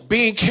Dieu,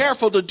 being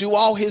careful to do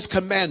all his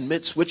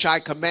commandments, which I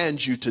command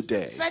you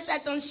today, faites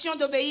attention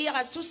d'obéir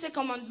à tous ses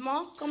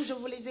commandements comme je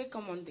vous les ai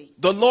commandés.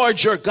 the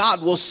Lord your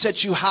God will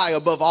set you high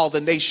above all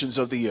the nations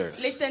of the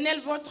earth. L'Éternel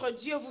votre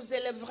Dieu vous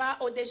élèvera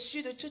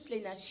au-dessus de toutes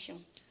les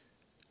nations.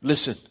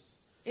 Listen,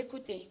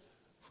 Écoutez,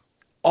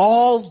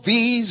 all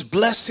these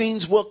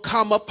blessings will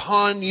come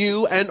upon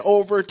you and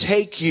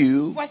overtake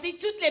you. voici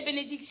toutes les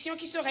bénédictions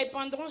qui se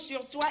répandront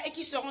sur toi et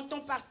qui seront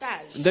ton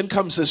partage. And then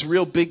comes this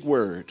real big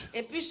word.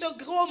 Et puis ce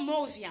gros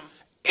mot vient.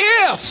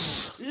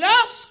 If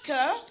Lorsque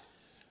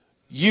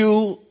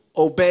you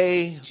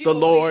obey tu the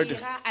Lord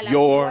obéiras à la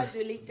your voix de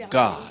l'Éternel,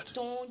 God.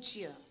 ton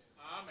Dieu.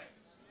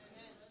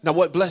 Now,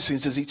 what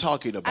blessings is he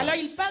talking about? Alors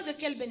il parle de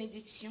quelle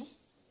bénédiction?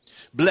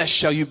 Blessed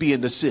shall you be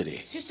in the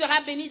city, Tu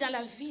seras béni dans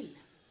la ville.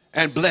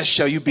 and blessed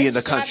shall you be Et in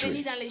the tu seras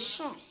béni country. dans les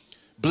champs.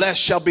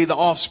 Blessed shall be the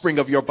offspring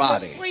of your Le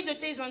body, fruit de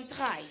tes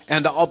entrailles.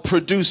 and the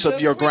produce Le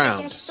of your fruit de ton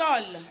ground,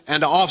 sol.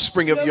 and the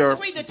offspring of Le your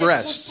fruit de tes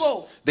breasts,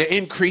 troupeaux. the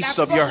increase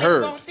La of your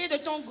herd, portée de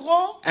ton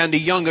gros and the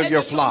young et of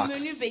your de ton flock.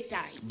 menu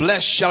bétail.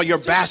 Blessed shall your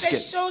Toutes basket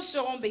ces choses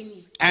seront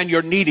bénies. and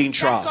your kneading Ta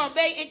trough.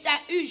 corbeille et ta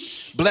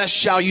huche Blessed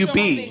shall you seront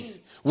be bénies.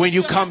 when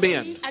you Tu seras come béni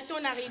in, à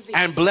ton arrivée.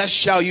 and blessed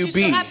shall you Tu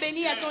be seras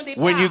béni à ton départ.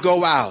 when you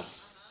go out.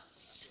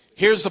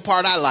 Here's the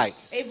part I like.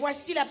 Et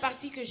voici la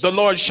partie que The j'aime.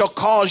 Lord shall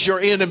cause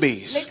your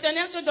enemies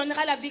L'Éternel te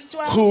donnera la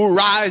victoire. who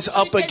rise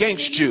up Sur tes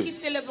against ennemis you qui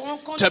s'élèveront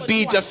contre to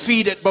be toi.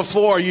 defeated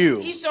before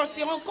you, Ils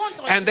sortiront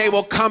contre and toi they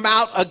will come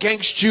out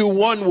against you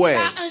one way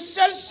par un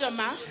seul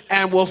chemin.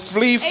 and will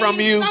flee Et from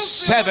ils you s'enfuiront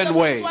 7 devant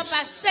ways. toi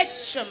par 7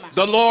 chemins.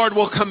 The Lord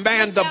will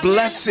command the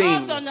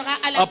blessing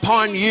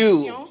upon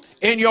you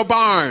in your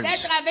barns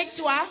D'être avec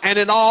toi and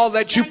in all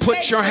that you dans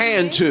put tes your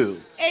hand to,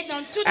 et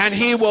dans toute and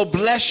he will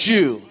bless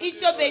you il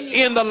te bénit.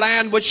 in the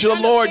land which the Dans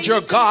le Lord pays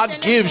your que God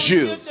l'Éternel, gives ton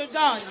you. Dieu te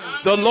donne.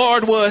 The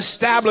Lord will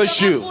establish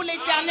Tu seras you pour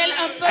l'Éternel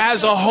un peuple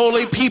as a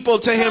holy people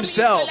to comme il te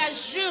himself, l'a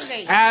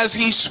juré. as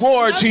he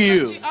swore to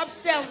you.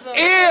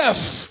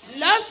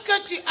 Lorsque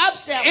tu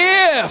observes,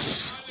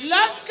 If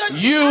lorsque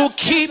tu you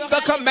keep observeras the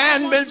les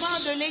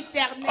commandments commandements de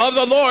l'Éternel, of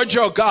the Lord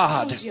your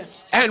God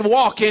and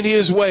walk in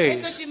his et que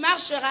ways, tu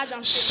marcheras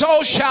dans ses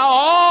so shall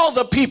all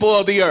the people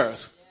of the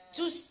earth,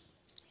 tous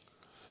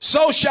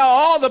so shall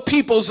all the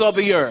peoples of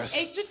the earth.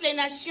 et toutes les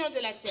nations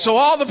de la terre. So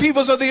all the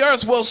peoples of the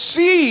earth will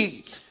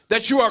see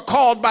that you are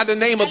called by the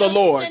name of the Alors,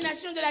 Lord, toutes les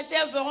nations de la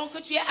terre verront que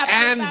tu es appelé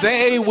and par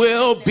they le nom de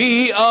will l'Éternel.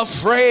 be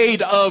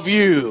afraid of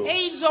you. Et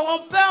ils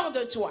auront peur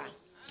de toi.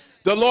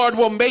 The Lord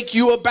will make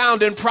you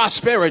abound in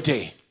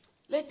prosperity,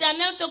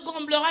 L'Éternel te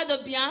comblera de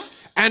bien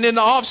and in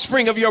the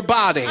offspring of your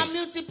body, en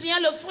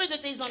multipliant le fruit de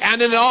tes enfants,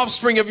 and in the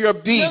offspring of your le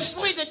beasts,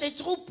 fruit de tes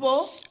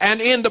troupeaux,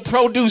 and in the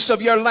produce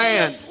of your et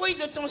land, le fruit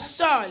de ton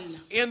sol.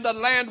 in the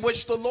land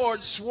which the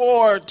Lord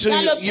swore to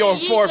Dans le your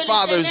pays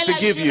forefathers que to l'Éternel a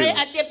give juré you.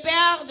 à tes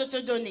pères de te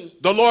donner.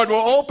 The Lord will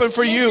open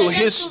for you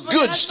L'Éternel his t'ouvrira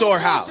good son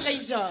storehouse,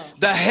 trésor,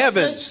 the le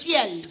heavens,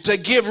 ciel, to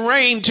give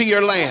rain to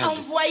your land,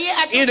 envoyer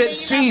à ton in pays its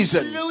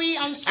season, la pluie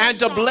en son and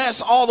to temps,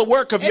 bless all the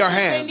work of et your pour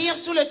bénir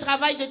hands. tout le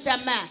travail de ta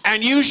main.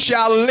 And you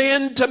shall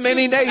lend to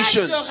many Tu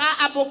nations,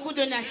 prêteras à beaucoup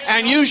de nations.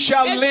 and you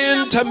shall Et tu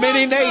lend to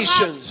many n'emprunteras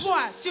nations,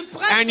 point. Tu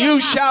prêteras. and you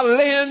shall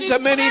lend Tu to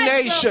many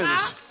prêteras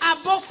nations, à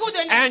beaucoup de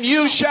nations. and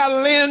you shall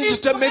lend Tu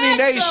to many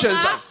prêteras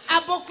nations,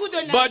 à beaucoup de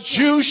nations. but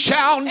you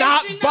shall Et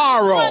not tu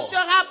borrow.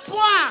 n'emprunteras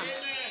point.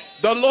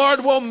 The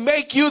Lord will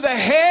make you the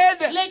head,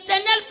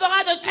 L'Éternel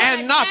fera de toi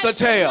and la not the tête,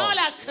 tail. non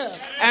la queue.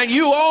 and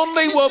you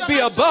only Tu will seras be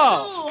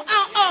above, toujours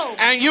en haut.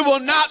 and you will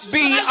not Tu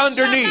be seras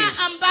underneath.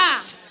 jamais en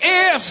bas.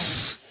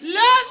 If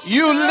Lorsque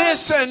you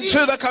listen tu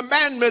to the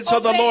commandments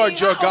of the Lord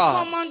your obéiras aux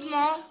God,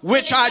 commandements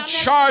which I de l'Éternel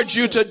charge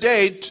you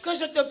today que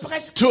je te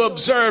prescris to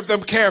observe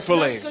them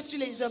carefully, lorsque tu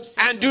les observes,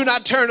 and do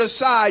not turn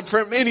aside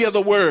from any of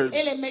the words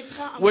et les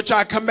mettras en which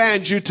I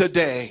command you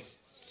today,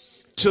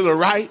 to the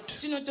right,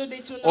 Tu ne te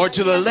détourneras or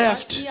to ni à the droite,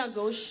 left, ni à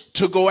gauche.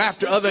 to go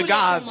after Et other tous les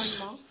gods,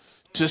 commandements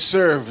to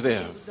serve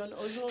them. que je vous donne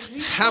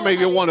aujourd'hui, How many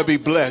of you want to be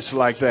blessed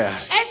like that?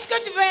 Est-ce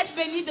que tu veux être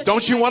béni de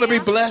Don't cette you want to be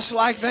manière? blessed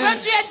like that?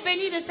 Veux-tu être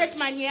béni de cette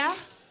manière?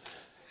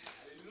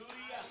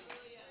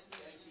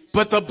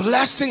 But the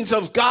blessings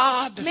of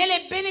God Mais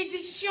les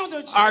bénédictions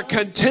de Dieu are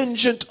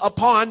contingent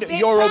upon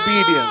your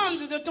obedience.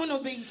 dépendent de ton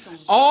obéissance.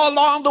 All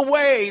along the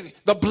way,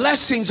 the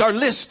blessings are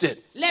listed.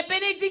 Les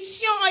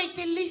bénédictions ont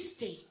été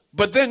listées.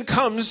 But then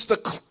comes the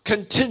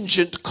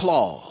contingent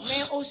clause.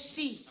 Mais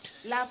aussi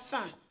la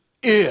fin.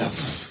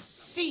 If.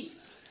 Si.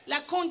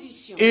 La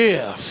condition.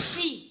 If.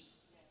 Si.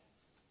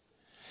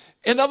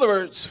 In other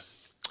words,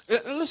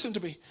 listen to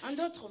me. En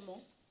d'autres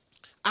mots,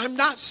 I'm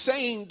not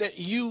saying that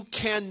you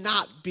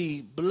cannot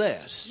be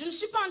blessed. je ne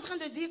suis pas en train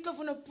de dire que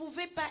vous ne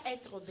pouvez pas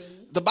être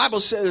béni. The Bible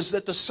says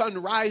that the sun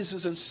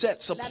rises and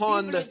sets La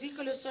upon Bible dit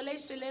que le soleil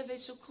se lève et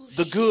se couche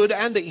the good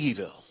and the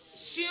evil.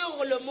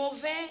 sur le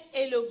mauvais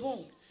et le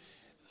bon.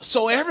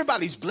 So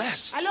everybody's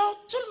blessed. Alors,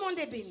 tout le monde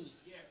est béni.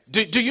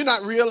 Do you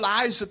not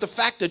realize that the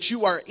fact that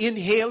you are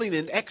inhaling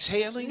and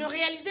exhaling Ne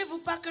réalisez-vous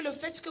pas que le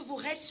fait que vous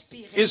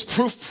respirez, is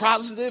proof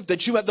positive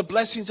that you have the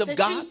blessings of c'est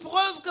God? une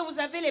preuve que vous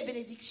avez les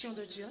bénédictions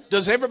de Dieu?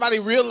 Does everybody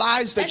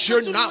realize that Est-ce que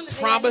you're tout le not monde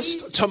promised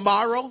réalise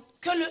tomorrow?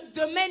 Que le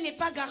demain n'est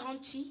pas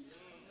garanti.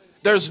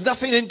 There's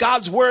nothing in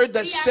God's word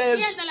that Il n'y a rien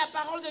says dans la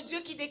parole de Dieu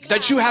qui déclare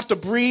that you have to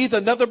breathe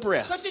another que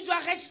breath. tu dois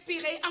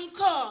respirer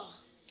encore.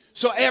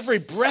 So every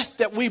breath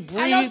that we Alors,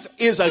 breathe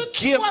is a toute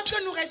fois gift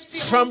que nous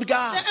respirons, from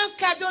God. c'est un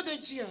cadeau de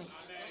Dieu.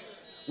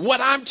 What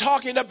I'm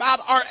talking about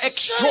are Ce dont je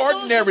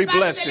extraordinary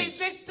parle, c'est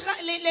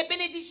blessings. les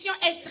bénédictions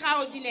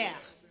extraordinaires.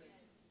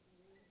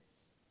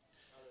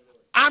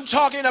 I'm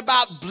talking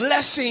about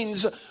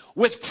blessings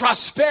with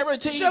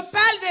prosperity Je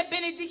parle des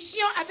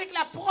bénédictions avec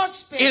la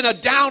prospérité. in a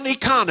down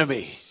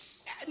economy.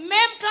 Même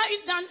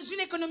quand dans une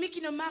économie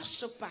qui ne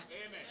marche pas.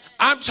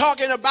 I'm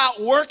talking about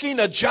working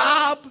a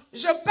job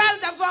Je parle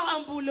d'avoir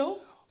un boulot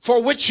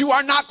for which you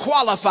are not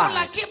qualified,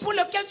 pour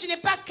lequel tu n'es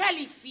pas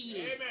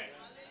qualifié.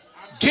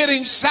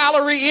 getting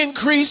salary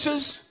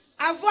increases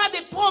Avoir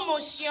des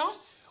promotions.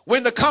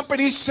 when the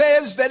company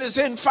says that it's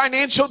in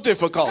financial Quand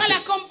difficulty. la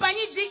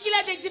compagnie dit qu'il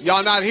a des difficultés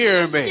Y'all not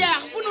hearing me.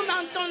 financières, vous ne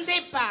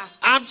m'entendez pas.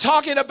 I'm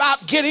talking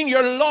about getting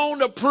your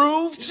loan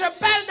approved Je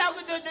parle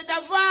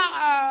d'avoir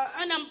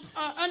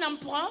un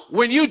emprunt.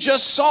 when you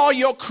just saw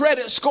your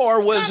credit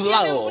score was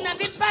Quand low. vous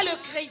n'avez pas le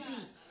crédit.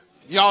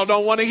 Y'all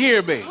don't want to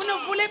hear me. Vous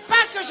ne voulez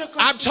pas que je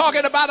I'm continue.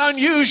 talking about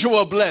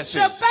unusual Je blessings.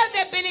 parle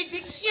des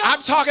bénédictions.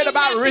 I'm talking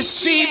about inhabituelles.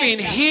 receiving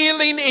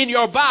healing in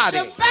your body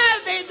Je parle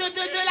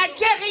de la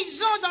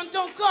guérison dans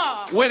ton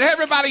corps. when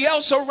everybody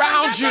else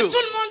around Quand you tout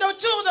le monde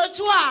autour de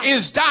toi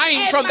is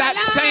dying est from that malade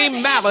same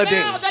et malady.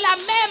 meurt de la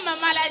même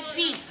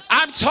maladie.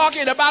 I'm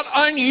talking about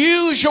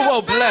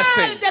unusual Je parle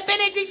blessings. de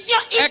bénédictions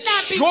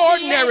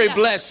Extraordinary inhabituelles.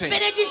 blessings.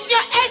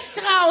 Bénédictions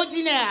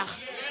extraordinaires.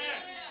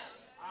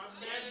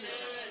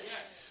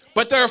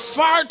 But there are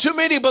far too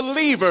many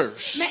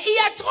believers Mais il y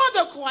a trop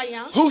de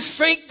croyants who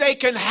think they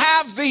can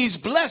have these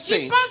qui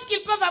blessings pensent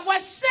qu'ils peuvent avoir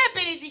ces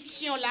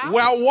bénédictions-là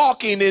while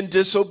walking in pendant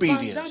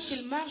disobedience.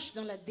 qu'ils marchent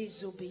dans la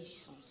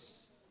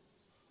désobéissance.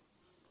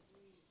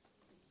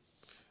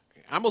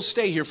 I'm going to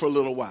stay here for a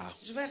little while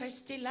Je vais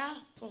rester là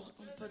pour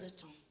un peu de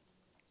temps.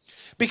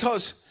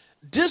 because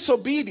Parce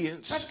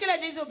disobedience que la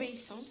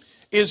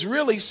désobéissance, is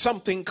really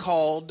something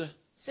called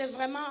c'est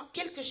vraiment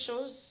quelque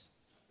chose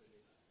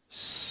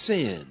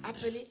sin.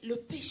 appelé le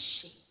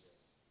péché.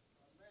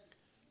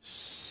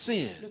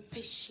 Sin. Le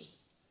péché.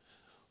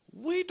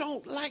 We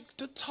don't like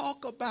to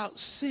talk about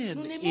sin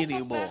Nous n'aimons pas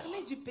anymore.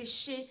 parler du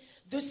péché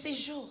de ces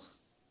jours,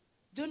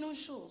 de nos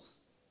jours.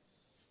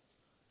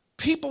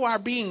 People are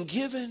being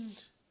given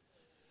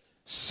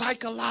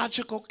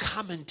psychological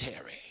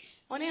commentary.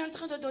 On est en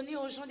train de donner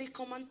aux gens des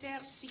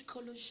commentaires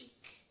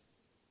psychologiques.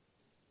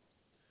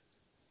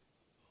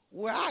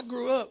 Where I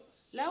grew up,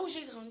 Là où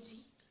j'ai grandi,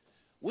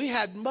 we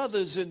had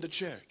mothers in the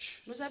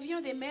church. nous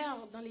avions des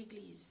mères dans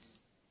l'église.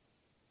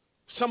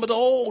 Some of the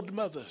old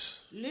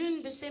mothers,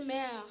 L'une de ces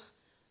mères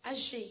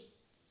âgées,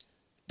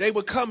 they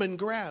would come and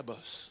grab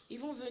us. ils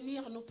vont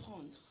venir nous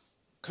prendre.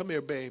 Come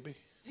here, baby.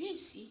 Viens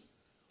ici.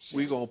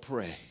 We're Chérie, going to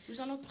pray. nous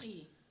allons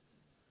prier.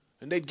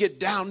 And they'd get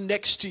down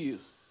next to you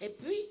Et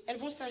puis, elles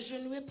vont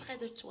s'agenouiller près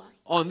de toi,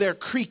 on their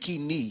creaky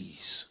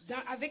knees.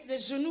 avec des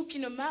genoux qui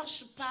ne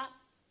marchent pas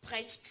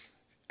presque.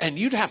 And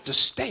you'd have to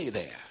stay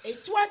there Et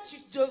toi, tu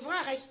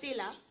devras rester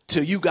là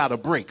till you got a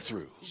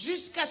breakthrough.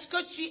 jusqu'à ce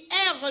que tu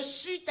aies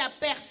reçu ta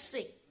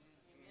percée.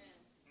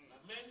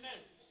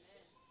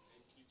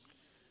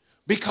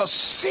 Because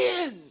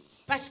sin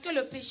Parce que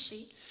le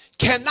péché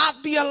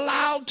cannot be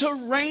allowed to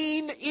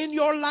reign in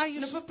your ne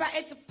life. peut pas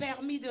être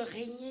permis de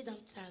régner dans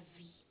ta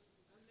vie.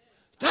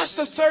 That's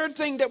the third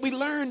thing that we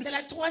learned C'est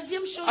la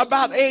troisième chose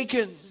about que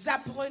Achan. nous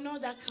apprenons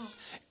d'Achan.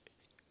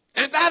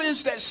 And that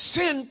is that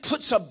sin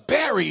puts a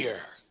barrier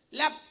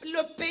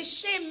Le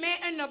péché met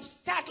un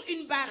obstacle,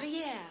 une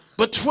barrière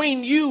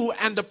between you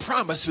and the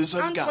promises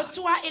of entre God.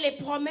 toi et les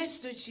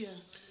promesses de Dieu.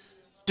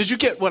 Did you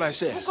get what I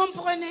said? Vous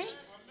comprenez?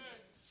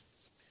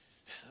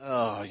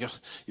 Oh,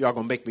 y'all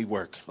gonna make me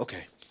work.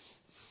 Okay.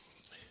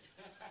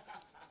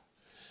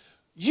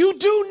 You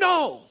do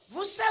know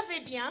Vous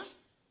savez bien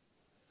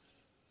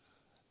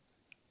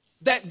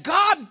that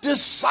God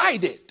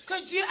decided que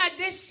Dieu a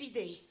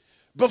décidé,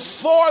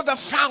 before the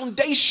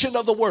foundation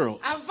of the world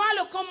avant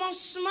le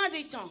commencement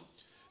des temps,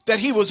 that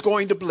he was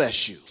going to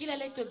bless you. qu'il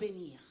allait te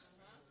bénir.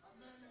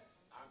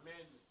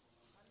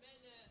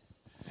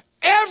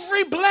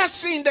 Every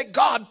blessing that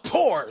God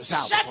pours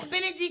out Chaque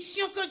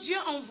bénédiction que Dieu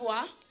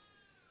envoie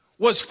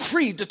was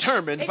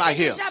predetermined by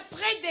était him déjà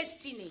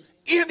prédestinée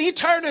in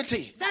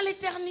eternity. dans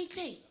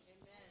l'éternité.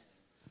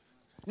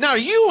 Now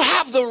you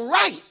have the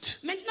right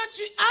Maintenant,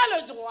 tu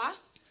as le droit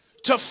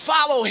to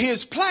follow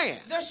his plan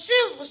de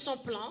suivre son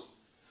plan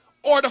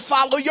or to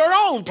follow your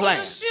own ou plan.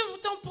 de suivre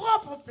ton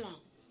propre plan.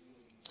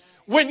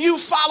 When you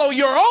follow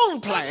your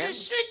own Quand plan, tu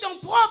suis ton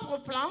propre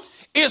plan,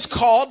 it's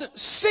called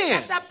sin.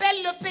 ça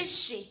s'appelle le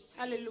péché.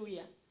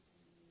 Alléluia.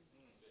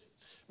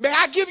 May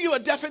I give you a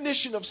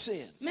definition of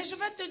sin? Mais je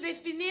vais te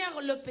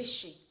définir le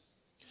péché.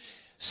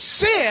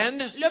 Sin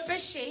Le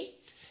péché,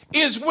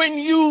 is when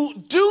you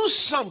do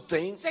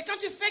something c'est quand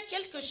tu fais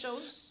quelque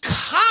chose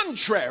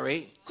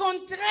contrary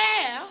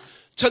contraire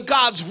to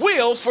God's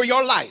will for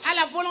your life. à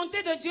la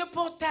volonté de Dieu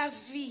pour ta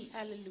vie.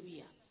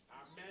 Alléluia.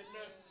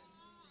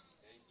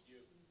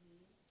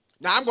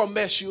 Now I'm going to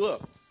mess you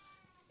up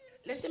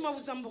Laissez-moi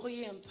vous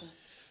embrouiller un peu.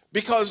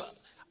 because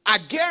I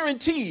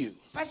guarantee you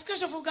Parce que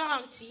je vous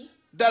garantis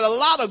that a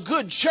lot of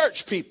good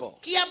church people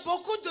qu'il y a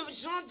beaucoup de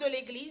gens de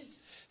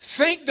l'église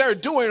think they're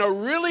doing a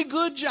really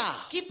good job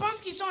qui pensent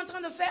qu'ils sont en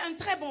train de faire un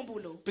très bon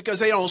boulot because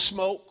they don't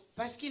smoke,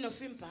 parce qu'ils ne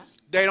fument pas,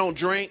 they don't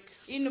drink,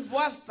 ils ne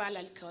boivent pas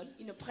l'alcool,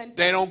 ils ne prennent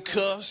they pas, don't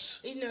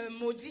cuss, ils ne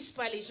maudissent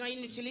pas les gens, ils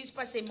n'utilisent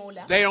pas ces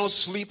mots-là, they don't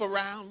sleep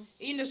around.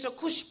 ils ne se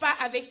couchent pas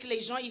avec les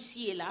gens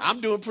ici et là.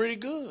 I'm doing pretty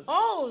good.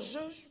 Oh,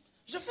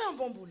 je fais un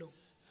bon boulot.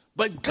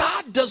 But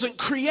God doesn't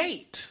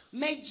create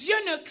Mais Dieu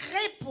ne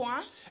crée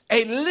point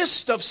a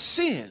list of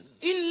sin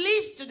une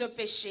liste de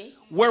péchés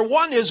where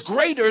one is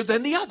greater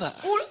than the other.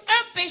 où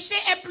un péché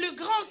est plus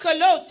grand que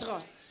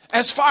l'autre.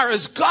 As far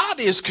as God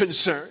is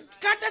concerned,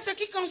 Quant à ce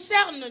qui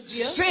concerne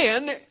Dieu,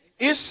 sin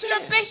is sin.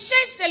 le péché,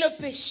 c'est le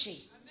péché.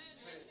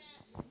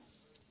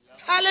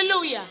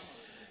 Alléluia.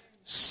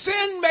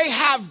 Sin may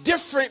have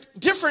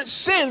different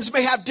sins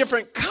may have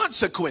different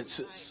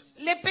consequences,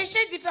 Les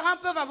péchés différents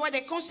peuvent avoir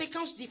des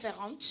conséquences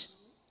différentes,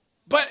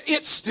 but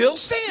it's still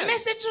sin. mais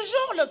c'est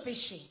toujours le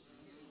péché.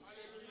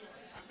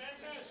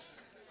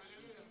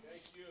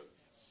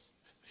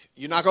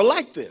 You're not going to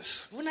like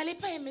this. Vous n'allez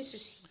pas aimer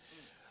ceci.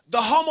 The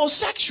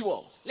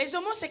homosexual Les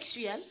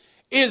homosexuels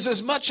is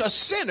as much a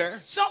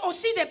sinner sont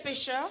aussi des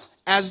pécheurs,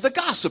 as the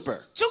gossiper.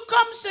 tout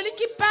comme celui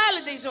qui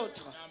parle des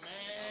autres.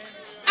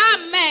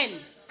 Amen.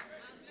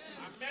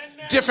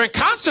 Different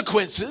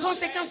consequences,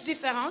 Conséquences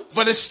différentes,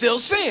 but it's still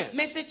sin.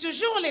 mais c'est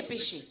toujours les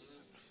péchés.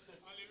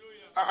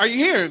 Are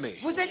you hearing me?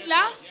 Vous êtes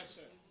là?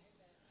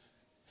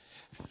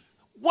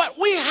 What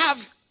we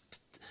have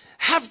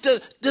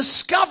to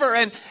discover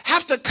and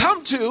have to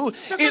come to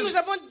Ce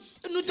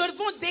que nous is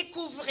devons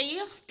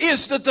découvrir,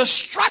 the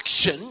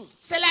destruction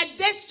c'est la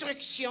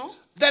destruction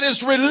that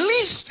is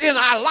released in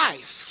our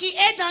life qui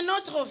est dans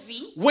notre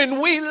vie when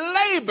we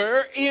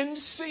labor in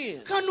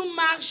sin. quand nous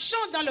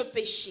marchons dans le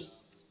péché.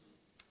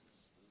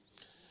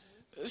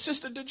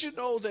 Sister, did you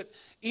know that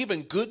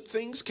even good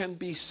things can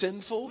be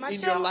sinful Ma in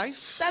soeur, your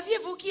life?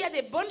 saviez-vous qu'il y a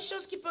des bonnes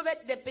choses qui peuvent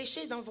être des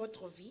péchés dans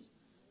votre vie?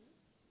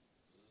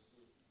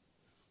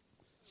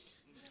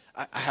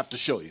 I have to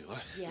show you.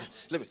 Yeah.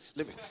 Let me.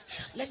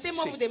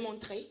 Laissez-moi See. vous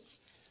démontrer.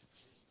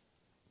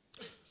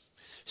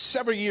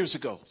 Several years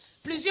ago,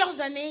 Plusieurs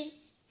années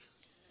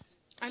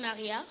en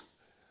arrière,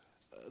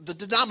 the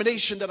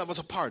denomination that I was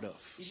a part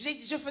of.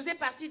 je faisais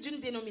partie d'une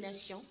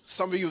dénomination.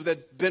 Some of you that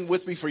have been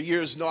with me for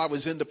years know I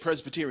was in the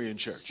Presbyterian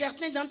church.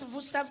 Certains d'entre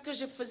vous savent que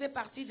je faisais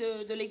partie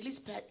de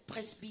l'église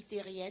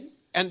presbytérienne.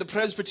 And the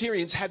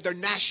Presbyterians had their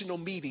national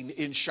meeting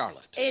in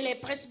Charlotte. Et les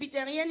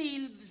presbytériennes,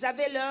 ils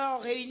avaient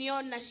leur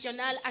réunion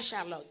nationale à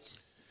Charlotte.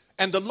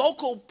 And the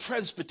local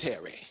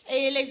presbytery,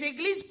 Et les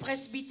églises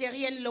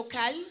presbytériennes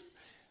locales,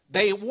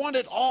 they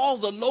wanted all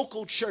the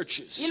local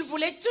churches ils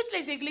voulaient toutes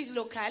les églises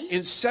locales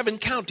in 7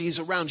 counties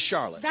around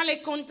Charlotte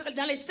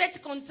dans les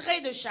 7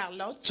 contrées de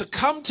Charlotte to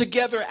come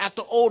together at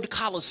the old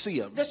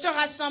Coliseum, de se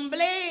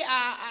rassembler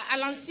à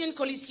l'ancienne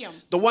Coliseum.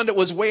 the one that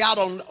was way out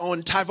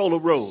on Tyvola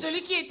Road,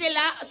 Celui qui était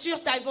là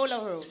sur Tyvola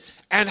Road.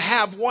 and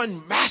have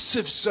one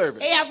massive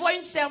service. Et avoir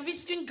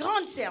une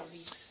grande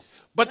service.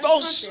 But Un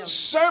those grand service.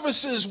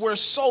 services were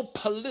so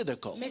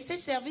political. Mais ces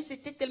services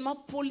étaient tellement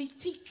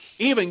politiques.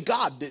 Even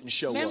God didn't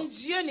show Même up.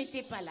 Dieu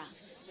n'était pas là.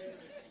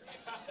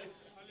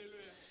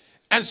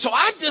 And so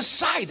I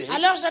decided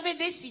Alors j'avais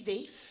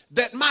décidé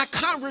that my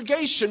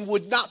congregation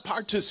would not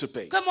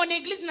participate. que mon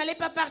église n'allait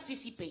pas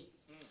participer.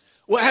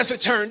 Well, as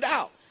it turned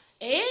out,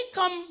 Et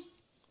comme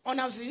on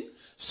a vu,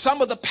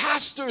 some of the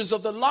pastors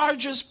of the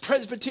largest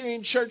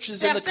Presbyterian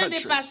churches in the certains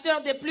des country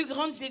pasteurs des plus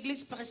grandes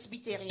églises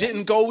presbytériennes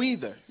didn't go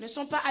either. ne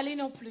sont pas allés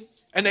non plus.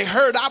 And they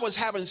heard I was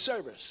having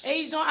service.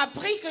 Et ils ont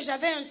appris que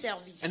j'avais un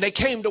service. And they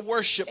came to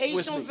worship Et ils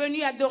with sont me.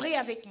 venus adorer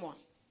avec moi.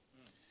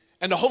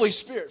 And the Holy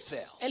Spirit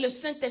fell. Et le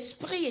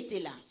Saint-Esprit était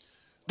là.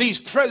 these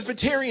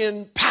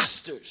Presbyterian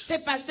pastors ces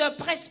pasteurs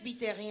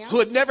presbytériens who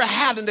had never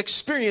had an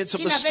experience of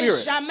qui the n'avaient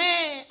Spirit.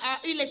 jamais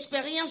eu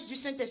l'expérience du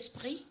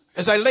Saint-Esprit,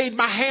 As I laid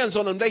my hands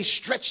on them, they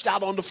stretched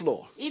out on the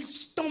floor. ils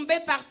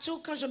tombaient partout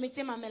quand je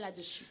mettais ma main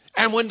là-dessus.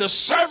 And when the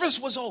service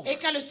was over, Et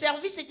quand le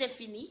service était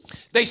fini,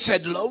 they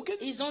said, Logan,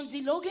 ils ont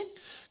dit, Logan,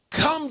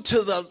 come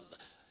to the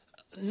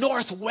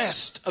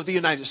northwest of the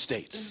United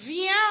States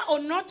viens au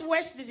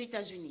nord-ouest des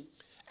États-Unis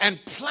and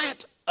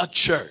plant a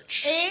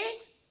church. et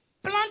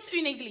plante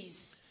une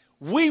église.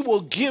 We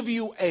will give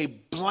you a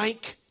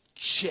blank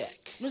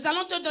check. Nous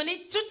allons te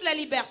donner toute la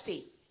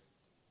liberté.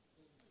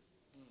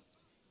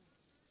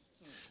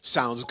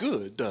 Sounds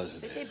good,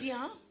 doesn't it? C'était bien,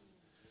 hein?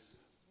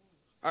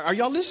 Are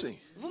y'all listening?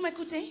 Vous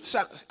m'écoutez?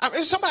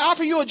 If somebody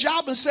offer you a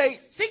job and say,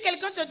 Si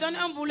quelqu'un te donne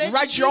un boulet,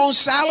 Write your own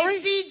salary?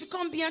 décide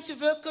combien tu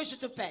veux que je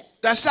te paie.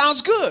 that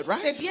sounds good,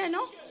 right? C'est bien,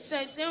 non?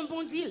 C'est un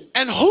bon deal.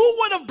 And who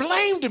would have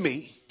blamed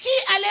me Qui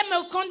allait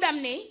me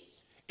condamner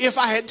if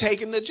I had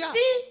taken the job?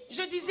 si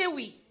je disais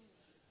oui?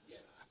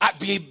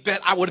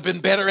 I would have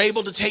been better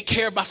able to take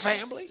care of my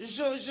family.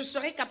 Je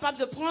serais capable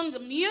de prendre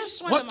mieux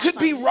soin de What ma could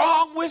be famille.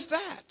 wrong with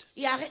that?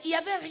 Il y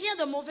avait rien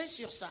de mauvais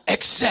sur ça.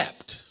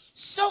 Except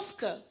Sauf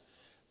que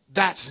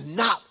that's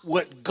not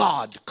what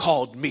God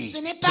called me ce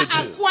n'est pas to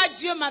à do. quoi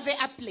Dieu m'avait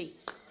appelé.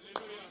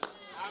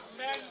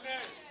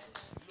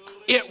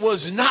 It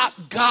was not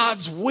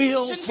God's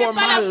will Ce n'était for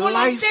pas my la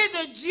volonté life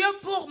de Dieu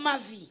pour ma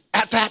vie.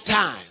 at that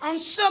time. En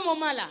ce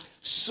moment-là.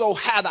 So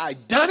had I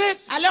done it,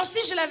 Alors si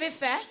je l'avais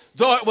fait,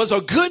 though it was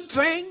a good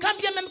thing, quand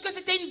bien même que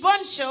c'était une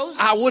bonne chose,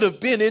 I would have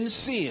been in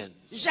sin.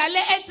 j'allais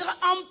être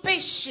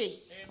empêché.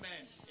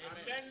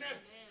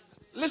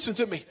 Listen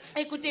to me.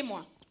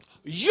 Écoutez-moi.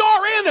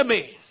 Your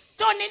enemy,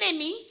 Ton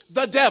ennemi,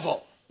 the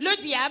devil. le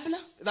diable,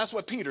 That's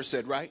what Peter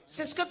said, right?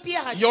 c'est ce que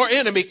Pierre a dit. Your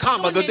enemy,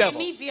 comma, Ton the devil.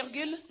 ennemi,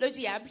 virgule, le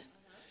diable.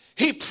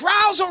 He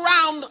prowls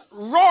around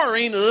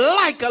roaring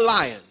like a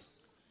lion.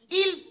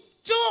 Il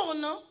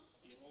tourne,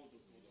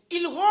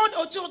 il rôde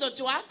autour de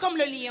toi comme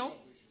le lion.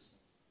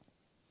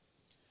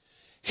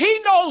 He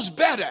knows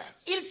better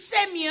Il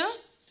sait mieux,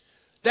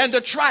 than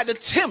to try to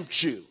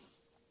tempt you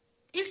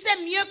il sait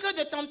mieux que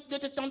de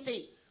te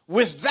tenter.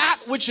 with that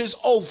which is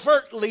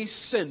overtly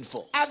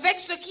sinful. Avec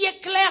ce qui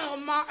est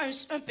clairement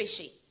un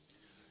péché.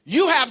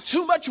 You have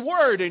too much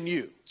word in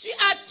you. Tu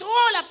as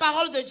trop la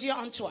parole de Dieu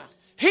en toi.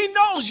 He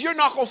knows you're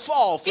not going to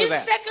fall for Il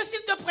that. sait que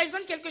s'il te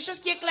présente quelque chose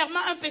qui est clairement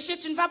un péché,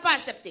 tu ne vas pas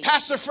accepter.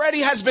 Pastor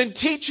Freddie has been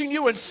teaching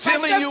you and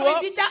filling Pasteur you up.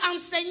 Freddy t'a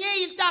enseigné,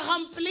 il t'a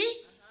rempli,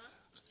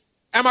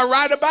 Am I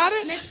right about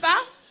it? n'est-ce pas?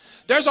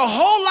 There's a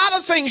whole lot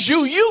of things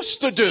you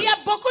used to do Il y a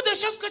beaucoup de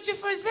choses que tu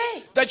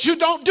faisais, that you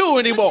don't do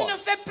que tu anymore. ne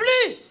fais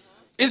plus.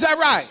 Is that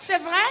right? C'est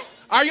vrai?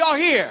 Are y'all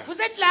here? Vous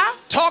êtes là?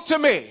 Talk to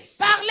me.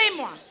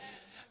 Parlez-moi.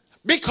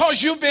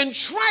 Because you've been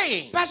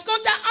trained Parce qu'on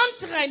t'a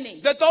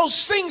entraîné that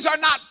those things are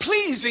not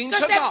pleasing que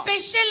to ces God.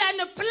 péchés-là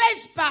ne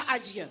plaisent pas à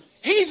Dieu.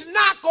 He's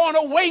not going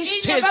to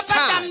waste Il ne his va pas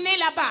time t'amener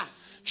là-bas,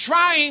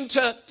 trying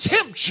to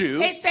tempt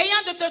you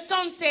essayant de te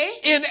tenter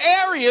in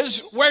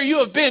areas where you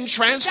have been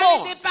dans les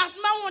transformed.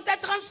 départements où on t'a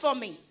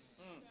transformé.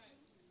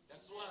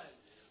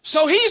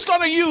 So he's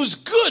going to use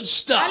good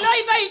stuff Alors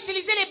il va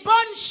utiliser les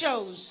bonnes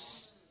choses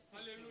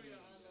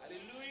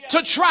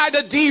to try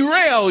to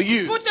derail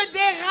you. pour te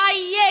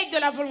dérailler de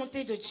la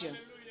volonté de Dieu.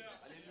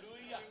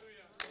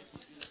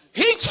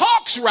 He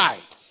talks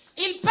right.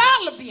 Il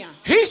parle bien,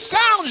 He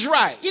sounds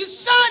right. il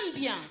sonne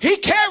bien, He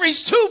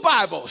carries 2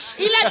 Bibles.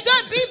 il a 2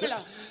 Bibles.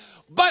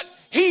 But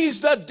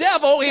he's the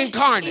devil Il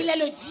incarnate. est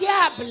le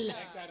diable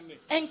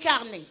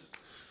incarné.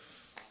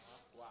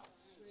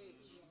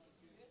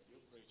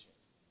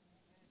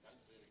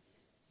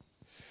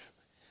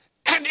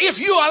 And if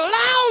you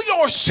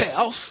allow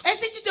yourself Et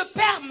si tu te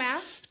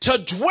permets to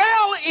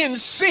dwell in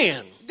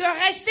sin, de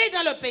rester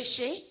dans le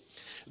péché,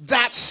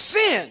 that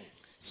sin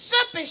ce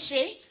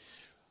péché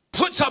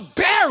puts a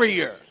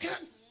barrier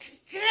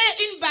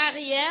crée une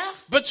barrière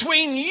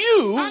between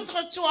you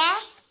entre toi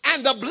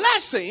and the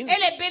blessings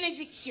et les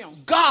bénédictions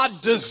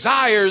God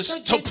desires que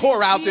to Dieu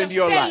pour out désire into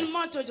your life.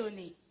 tellement te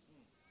donner.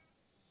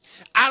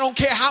 I don't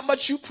care how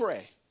much you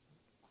pray.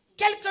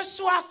 Quel que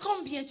soit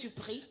combien tu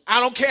pries, I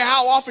don't care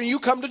how often you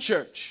come to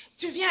church.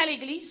 tu viens à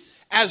l'église,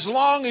 As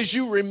long as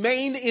you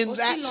remain in aussi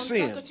that longtemps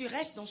sin, que tu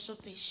restes dans ce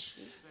péché,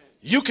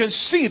 you can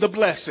see the tu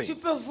blessing.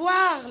 peux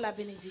voir la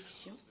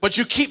bénédiction. But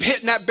you keep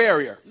hitting that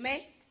barrier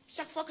Mais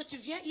chaque fois que tu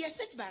viens, il y a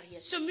cette barrière,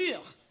 ce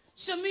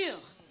mur,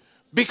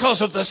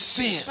 because of the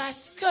sin.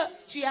 parce que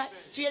tu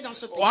es dans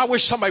ce péché. Oh, I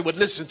wish somebody would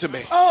listen to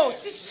me. Oh,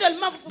 si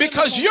seulement vous pouvez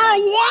Because me you're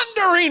comprendre.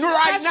 wondering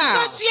right Parce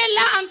now, que tu es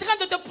là en train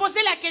de te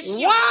poser la question.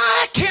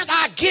 why can't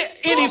I get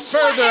any Pourquoi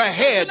further est-ce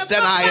que ahead je ne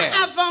than peux I pas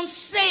am?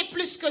 avancer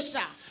plus que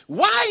ça?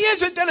 Why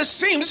is it that it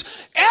seems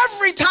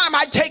every time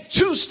I take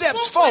 2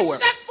 steps Pourquoi forward,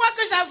 chaque fois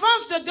que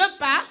j'avance de 2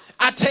 pas,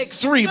 I take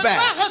 3 je dois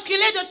back?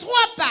 reculer de 3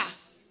 pas?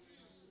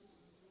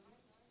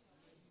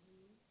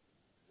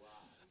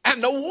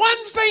 And the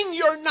one thing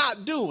you're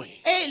not doing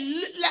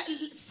Et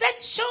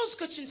cette chose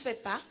que tu ne fais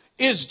pas,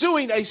 is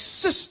doing a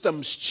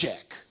systems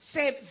check.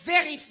 c'est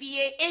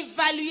vérifier,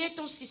 évaluer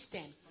ton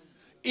système.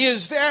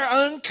 Is there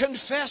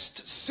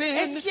unconfessed sin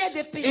Est-ce qu'il y a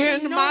des péchés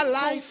in non my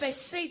life?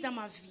 confessés dans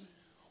ma vie?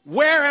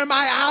 Where am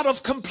I out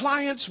of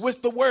compliance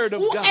with the word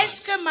of Ou God?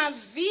 est-ce que ma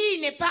vie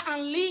n'est pas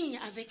en ligne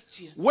avec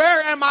Dieu?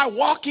 Where am I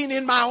walking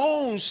in my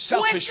own Ou est-ce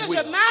selfish que je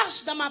will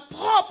marche dans ma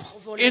propre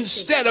volonté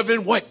instead of in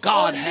what au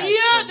God has lieu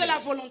for de me? la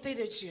volonté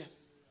de Dieu?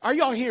 Are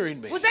y'all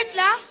hearing me? Vous êtes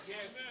là?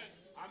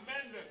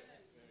 Amen.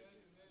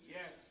 Yes.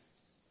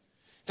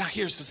 Now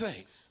here's the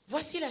thing.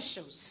 Voici la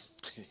chose.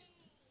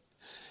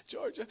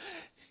 Georgia,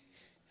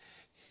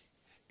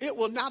 it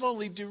will not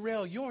only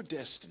derail your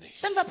destiny,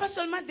 Ça ne va pas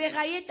seulement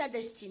dérailler ta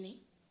destinée,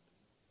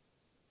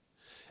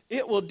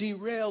 it will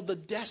derail the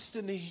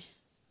destiny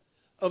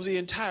of the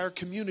entire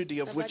community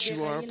ça of va which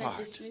you are a dérailler la part.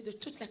 destinée de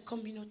toute la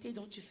communauté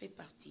dont tu fais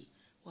partie.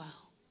 Wow.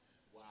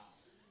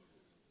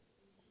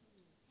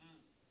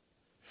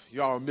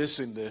 Y'all are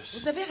missing this.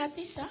 Vous avez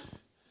raté ça?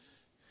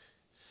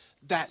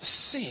 That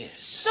sin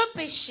Ce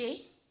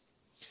péché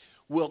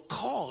will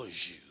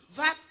cause you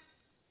va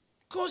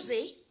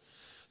causer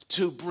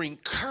to bring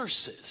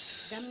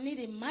curses, d'amener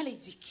des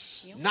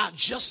malédictions, not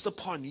just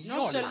upon non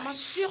your seulement life,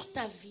 sur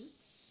ta vie,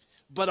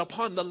 but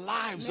upon the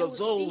lives mais of aussi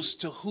those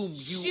to whom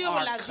you sur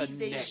are la vie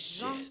des connected.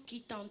 gens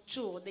qui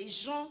t'entourent, des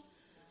gens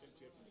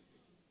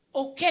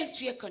auxquels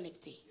tu es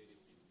connecté.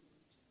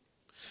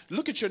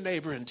 Look at your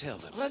neighbor and tell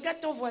them,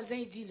 Regarde ton voisin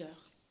et dis-leur,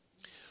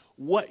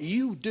 what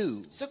you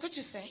do ce que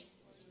tu fais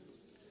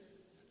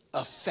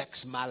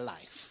affects my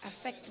life.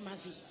 affecte ma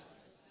vie.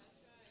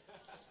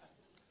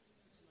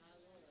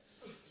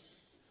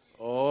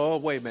 Oh,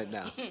 wait a minute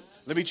now.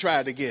 Let me try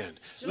it again.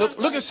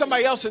 Look at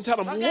somebody else and tell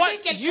them, Regardez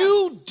what quelqu'un.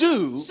 you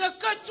do Ce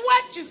que toi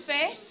tu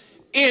fais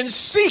in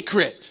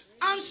secret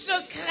en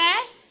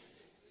secret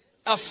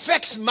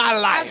affects my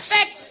life.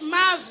 affecte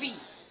ma vie.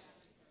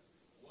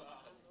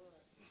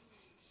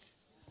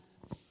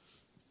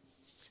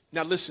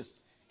 Now listen,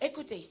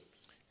 Écoutez,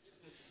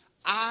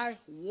 I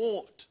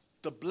want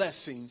the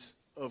blessings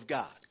of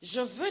God. je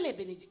veux les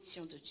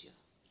bénédictions de Dieu.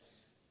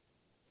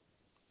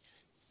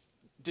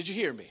 Did you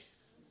hear me?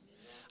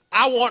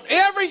 I want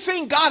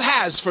everything God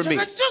has for Je me.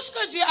 veux tout ce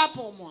que Dieu a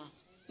pour moi,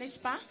 n'est-ce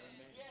pas?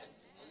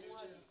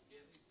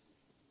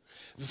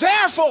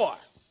 Therefore,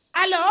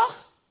 Alors,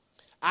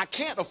 I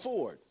can't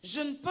afford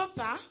je ne peux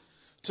pas,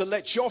 to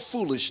let your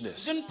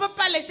foolishness je ne peux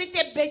pas laisser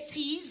tes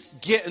bêtises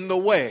get in the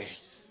way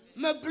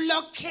me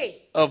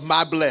bloquer, of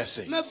my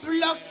blessing. me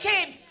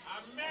bloquer.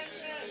 Amen.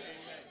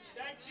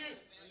 Thank you.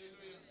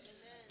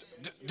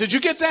 Did you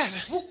get that?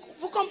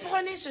 Vous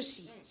comprenez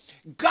ceci?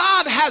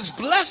 God has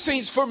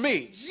blessings for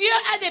me. Dieu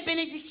a des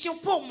bénédictions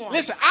pour moi.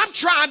 Listen, I'm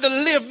trying to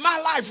live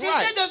my life J'essaie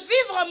right. de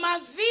vivre ma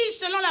vie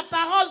selon la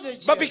parole de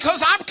Dieu. But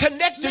because I'm Mais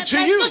connected parce to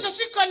que you, je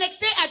suis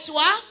connecté à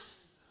toi,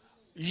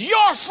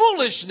 your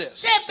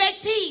foolishness tes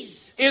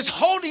bêtises is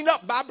holding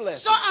up my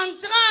blessing. sont en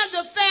train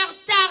de faire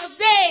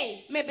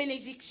tarder mes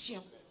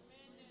bénédictions.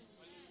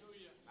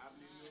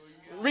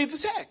 Read the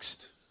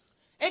text.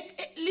 Et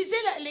lisez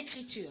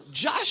l'écriture.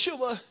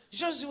 Joshua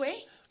Josué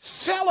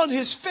fell on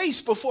his face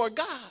before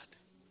God.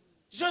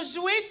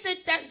 Josué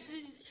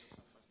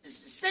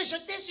s'est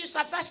jeté sur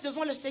sa face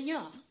devant le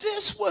Seigneur.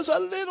 This was a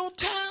little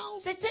town.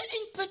 C'était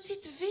une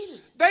petite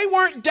ville. They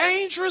weren't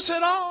dangerous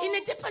at all. Il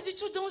n'était pas du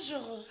tout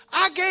dangereux.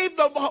 I gave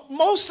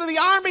most of the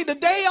army the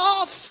day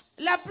off.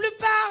 La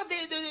plupart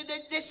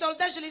des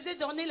soldats, je les ai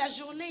donné la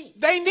journée.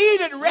 They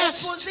needed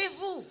rest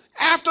Reposez-vous.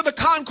 after the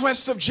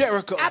conquest of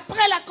Jericho.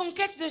 Après la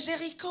conquête de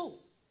Jéricho.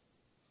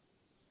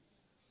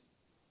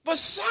 But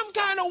some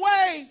kind of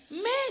way,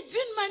 Mais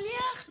d'une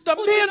manière the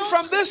ou men d'une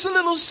from autre, this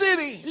little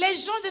city les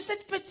gens de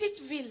cette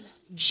petite ville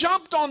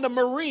jumped on the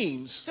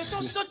Marines, se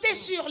sont sautés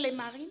sur les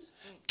marines.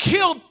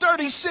 killed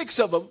 36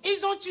 of them,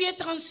 Ils ont tué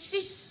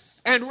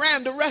 36. and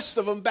ran the rest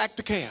of them back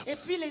to camp. Et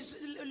puis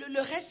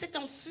le reste s'est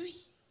enfui.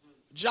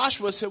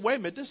 Joshua said, wait a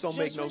minute, this don't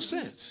make no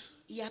Josué dit, sense.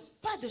 il n'y a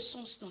pas de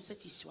sens dans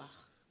cette histoire.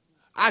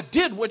 I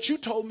did what you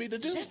told me to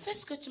do. J'ai fait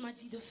ce que tu m'as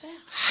dit de faire.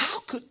 How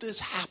could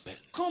this happen?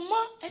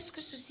 Comment est-ce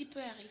que ceci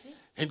peut arriver?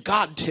 And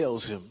God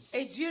tells him,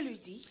 Et Dieu lui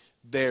dit,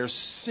 there's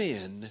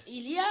sin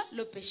il y a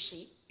le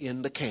péché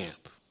in the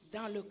camp.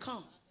 dans le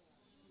camp.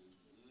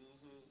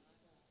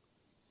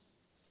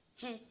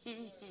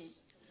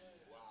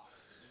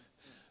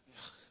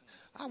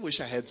 I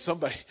wish I had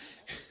somebody.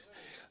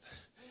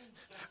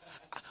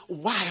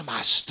 Why am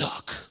I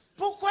stuck?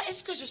 Pourquoi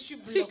est-ce que je suis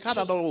bloqué?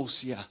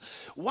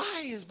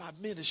 Why is my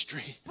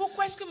ministry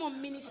Pourquoi est-ce que mon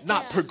ministère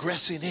not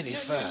progressing any ne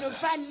further?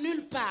 va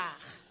nulle part?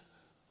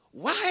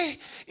 Why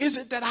is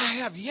it that I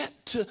have yet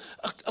to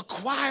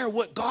acquire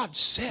what God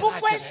said I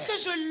Pourquoi could est-ce que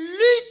have? je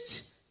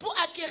lutte pour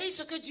acquérir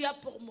ce que Dieu a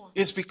pour moi?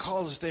 It's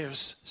because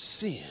there's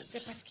sin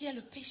C'est parce qu'il y a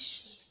le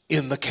péché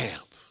in the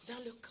camp.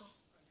 dans le camp.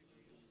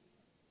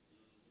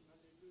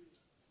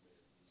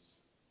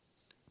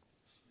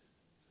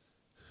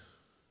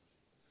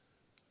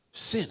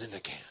 Sin in the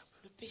camp.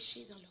 Le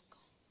péché dans le camp.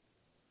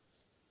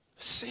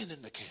 Sin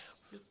in the camp.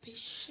 Le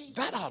péché.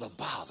 That ought to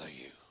bother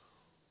you.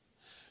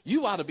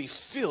 You ought to be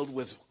filled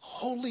with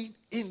holy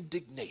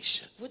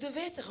indignation Vous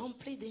devez être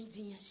rempli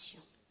d'indignation.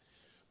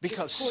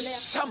 because colère.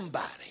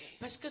 somebody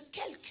Parce que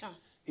quelqu'un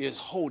is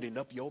holding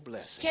up your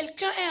blessing.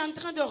 Quelqu'un est en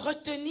train de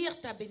retenir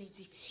ta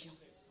bénédiction.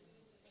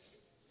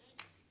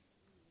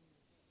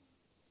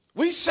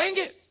 We sing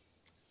it.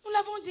 Nous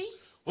l'avons dit.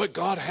 What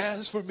God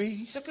has for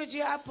me, Ce que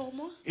Dieu a pour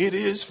moi, it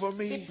is for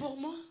c'est me. pour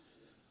moi.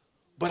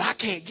 But I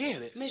can't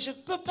get it Mais je ne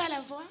peux pas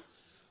l'avoir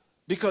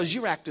because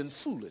you're acting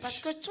parce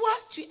foolish. que toi,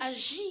 tu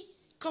agis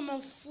comme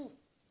un fou.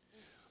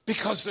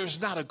 Because there's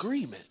not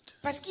agreement.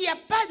 Parce qu'il n'y a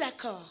pas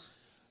d'accord.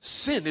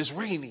 Sin is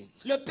reigning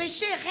Le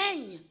péché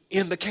règne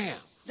in the camp.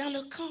 dans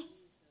le camp.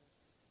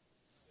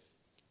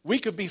 We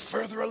could be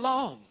further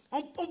along,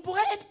 On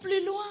pourrait être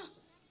plus loin.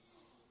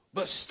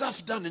 but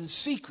stuff done in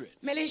secret.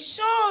 Mais les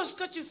choses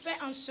que tu fais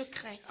en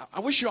secret. I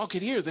wish you all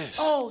could hear this.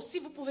 Oh, si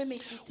vous pouvez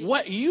m'écouter.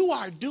 What you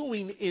are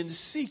doing in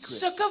secret,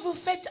 Ce que vous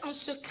faites en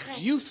secret.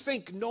 you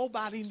think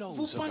nobody Vous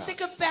knows pensez about.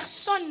 que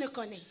personne ne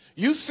connaît.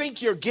 You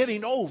think you're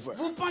getting over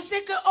Vous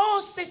pensez que, oh,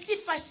 c'est si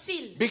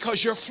facile.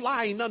 because you're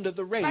flying under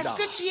the Parce radar.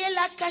 que tu es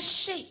là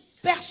caché.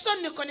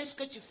 Personne ne connaît ce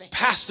que tu fais.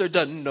 Pastor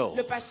doesn't know.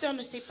 Le pasteur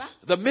ne sait pas.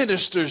 The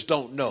ministers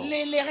don't know.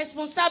 Les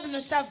responsables ne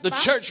savent The pas.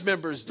 church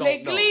members don't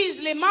know.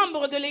 L'église, les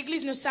membres de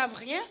l'église ne savent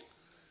rien.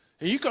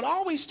 And you can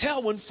always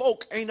tell when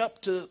folk ain't up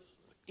to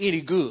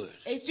any good.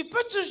 Et tu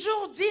peux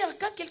toujours dire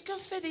quand quelqu'un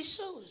fait des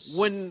choses.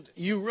 When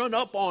you run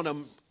up on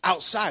them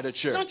outside of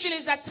Quand church tu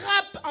les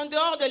attrapes en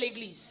dehors de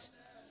l'église.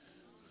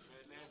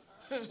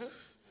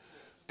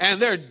 and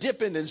they're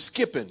dipping and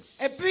skipping,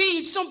 Et puis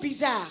ils sont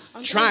bizarres.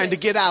 En trying to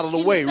get out of the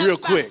Ils ne way savent real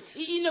pas. quick.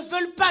 Ils ne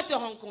veulent pas te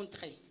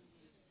rencontrer.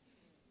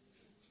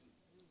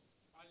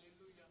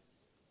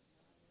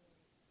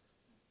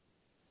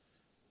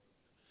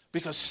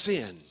 Because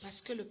sin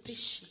Parce que le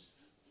péché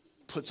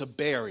puts a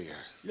barrier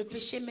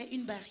met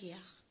une barrière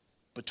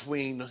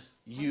between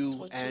you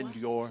Entre toi and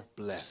your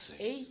blessing.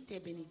 et tes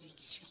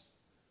bénédictions.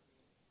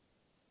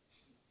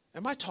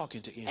 Am I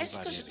talking to Est-ce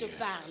que anybody je in te here?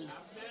 parle?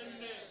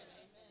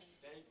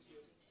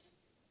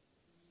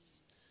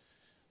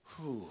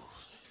 Whew.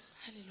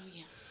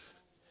 Alléluia.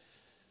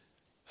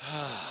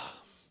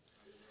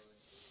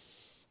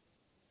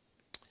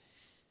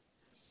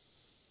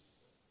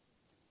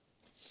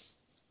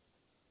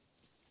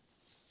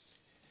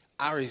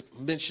 I already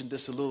mentioned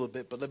this a little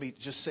bit, but let me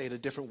just say it a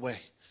different way.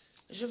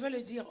 Je veux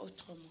le dire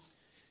autrement.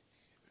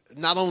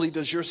 Not only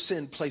does your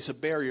sin place a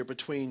barrier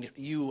between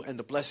you and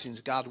the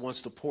blessings God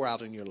wants to pour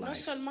out in your Non life,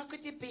 seulement que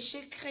tes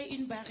péchés créent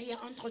une barrière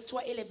entre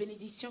toi et les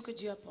bénédictions que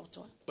Dieu a pour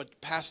toi, but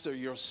Pastor,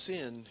 your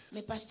sin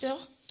mais pasteur,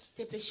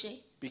 tes péchés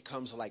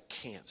becomes like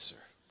cancer.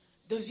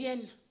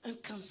 deviennent un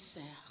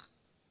cancer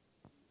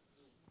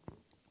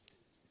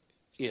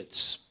It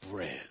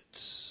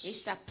spreads. et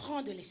ça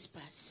prend de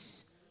l'espace.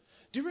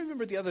 Do you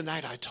remember the other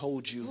night I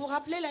told Vous you vous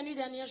rappelez la nuit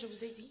dernière, je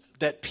vous ai dit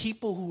that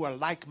people who are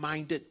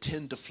like-minded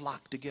tend to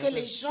flock que together?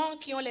 les gens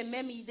qui ont les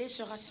mêmes idées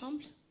se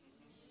rassemblent,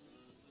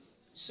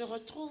 se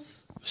retrouvent.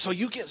 So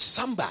you get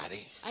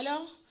somebody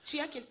Alors, tu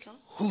as quelqu'un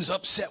who's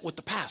upset with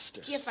the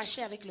pastor, qui est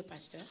fâché avec le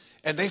pasteur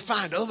and they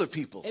find other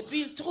people et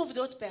puis il trouve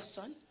d'autres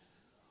personnes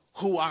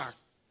who are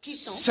qui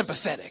sont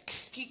sympathetic.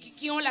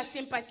 qui ont la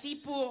sympathie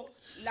pour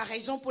la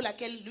raison pour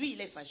laquelle lui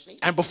il est fâché.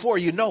 And before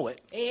you know it,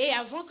 Et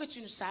avant que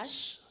tu ne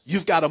saches,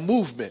 you've got a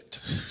movement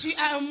tu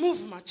as un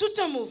mouvement, tout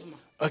un mouvement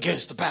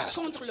against the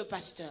pastor. contre le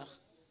pasteur.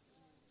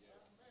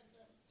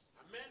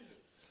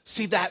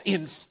 See, that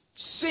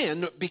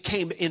sin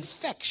became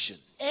infection.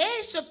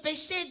 Et ce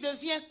péché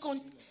devient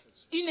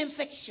une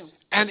infection.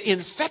 An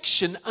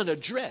infection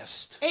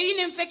unaddressed Et une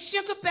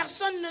infection que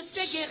personne ne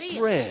sait guérir.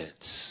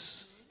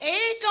 spreads.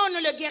 Et quand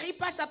on ne le guérit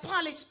pas, ça prend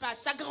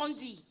l'espace, ça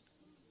grandit.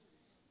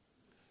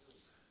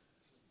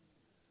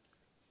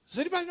 Does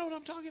anybody know what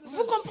I'm talking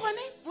Vous about?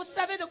 comprenez? Vous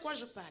savez de quoi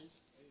je parle.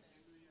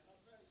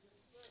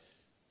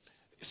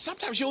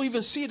 Sometimes you'll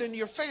even see it in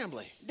your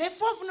family. Des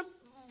fois,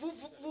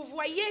 vous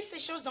voyez ces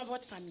choses dans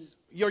votre famille.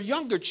 Your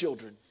younger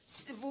children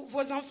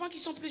Vos enfants qui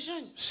sont plus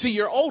jeunes see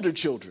your older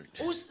children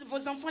ou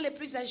vos enfants les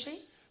plus âgés,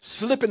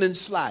 slipping and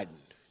sliding.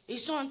 ils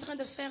sont en train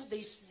de faire des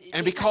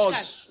And cache-cache.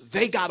 because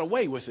they got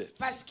away with it,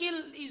 Parce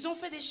qu'ils ont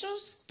fait des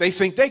choses, they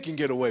think they can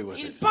get away with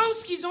ils it.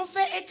 pensent qu'ils ont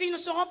fait et qu'ils ne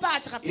seront pas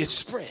attrapés. It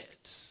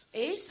spreads.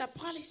 Et ça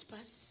prend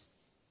l'espace.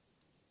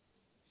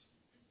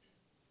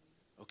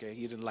 Okay,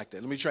 you didn't like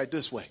that. Let me try it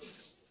this way.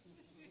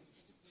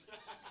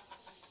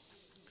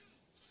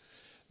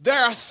 There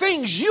are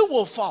things you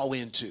will fall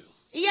into.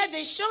 Il y a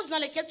des choses dans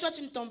lesquelles toi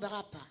tu ne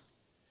tomberas pas.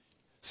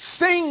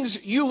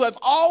 Things you have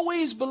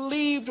always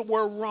believed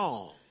were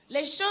wrong.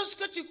 Les choses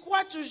que tu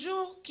crois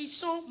toujours qui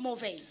sont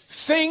mauvaises.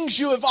 Things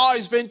you have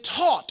always been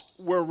taught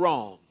were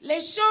wrong. Les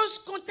choses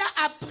qu'on t'a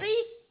appris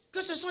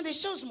que ce sont des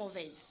choses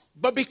mauvaises.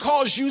 But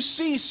because you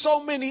see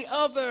so many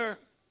other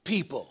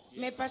people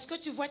Mais parce que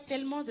tu vois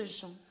tellement de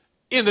gens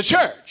in the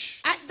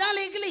church dans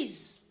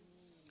l'église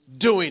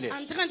doing it,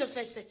 en train de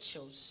faire cette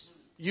chose,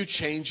 you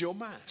change your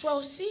mind. toi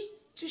aussi,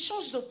 tu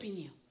changes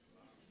d'opinion.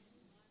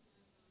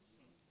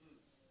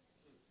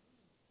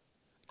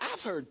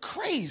 I've heard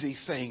crazy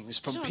things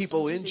from J'ai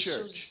people entendu in des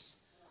church. choses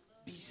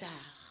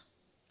bizarres.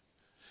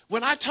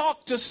 When I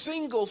talk to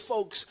single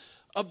folks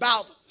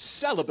about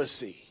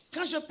celibacy,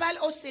 Quand je parle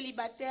aux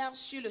célibataires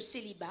sur le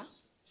célibat,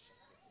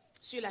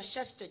 sur la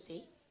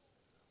chasteté,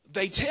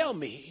 they tell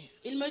me,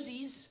 ils me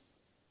disent,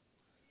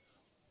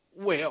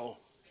 well,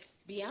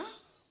 bien,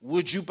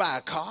 would you buy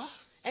a car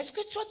est-ce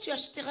que toi tu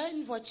achèterais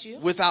une voiture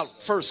without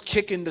first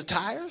kicking the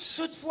tires?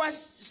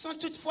 sans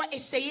toutefois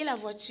essayer la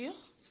voiture?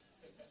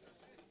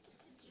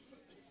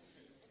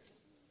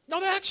 No,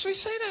 they actually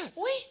say that.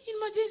 Oui, ils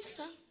me disent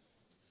ça.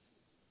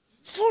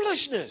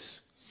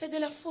 Foolishness. C'est de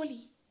la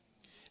folie.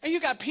 And you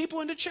got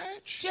people in the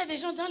church Tu as des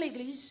gens dans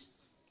l'église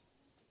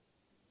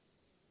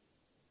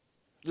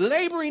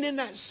laboring in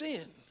that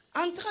sin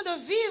en train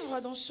de vivre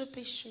dans ce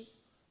péché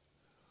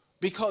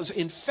because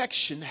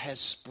infection has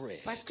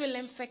spread. parce que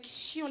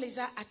l'infection les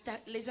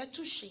a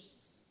touchés.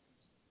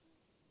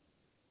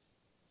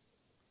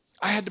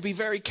 I had to be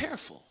very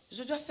careful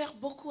Je dois faire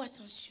beaucoup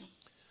attention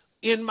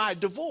in my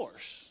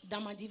divorce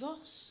dans ma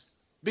divorce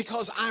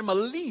because I'm a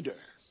leader,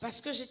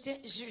 parce que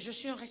je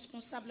suis un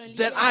responsable that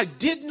leader. I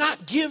did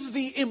not give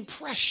the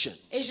impression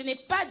Et je n'ai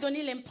pas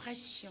donné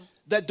l'impression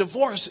that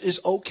divorce is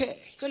okay.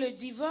 que le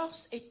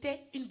divorce était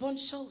une bonne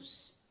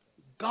chose.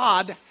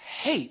 God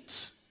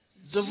hates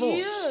divorce.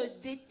 Dieu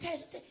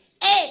déteste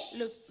et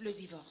le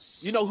divorce.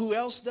 You know who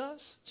else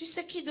does? Tu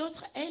sais qui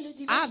d'autre est le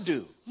divorce? I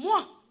do.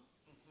 Moi.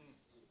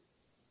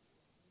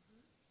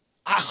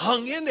 I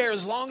hung in there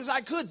as long as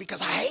I could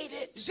because I hate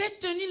it. J'ai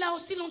tenu là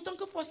aussi longtemps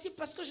que possible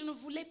parce que je ne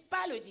voulais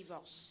pas le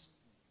divorce.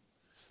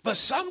 But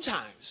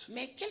sometimes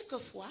Mais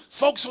quelquefois,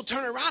 folks will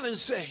turn around and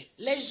say,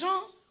 les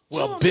gens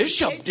well, tournent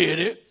Bishop et did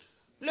disent, it.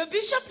 le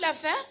bishop l'a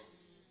fait.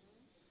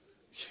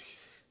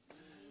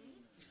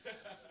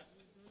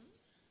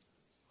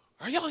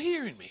 Are y'all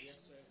hearing me?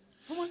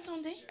 Vous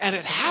m'entendez? And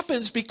it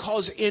happens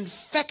because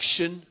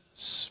infection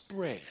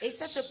spreads. Et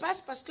ça se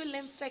passe parce que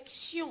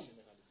l'infection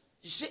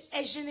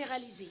est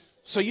généralisée.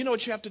 So you know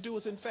what you have to do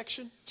with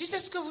infection? Tu sais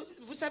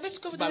vous savez ce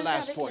que This vous is my devez faire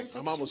last avec point. I'm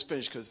l'infection? almost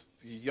finished because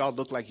y'all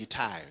look like you're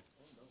tired.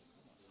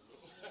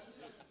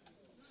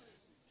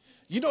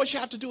 You know what you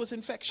have to do with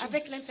infection?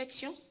 Avec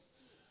l'infection,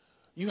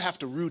 You have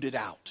to root it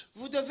out.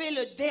 vous devez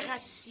le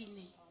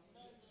déraciner.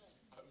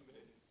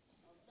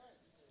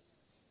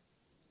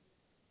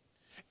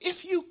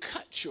 If you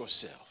cut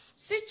yourself,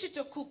 Si tu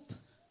te coupes,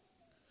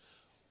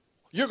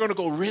 you're going to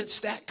go rinse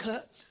that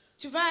cut.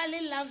 tu vas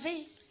aller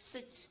laver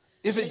cette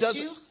If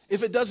blessure.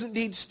 it doesn't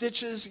need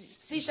stitches,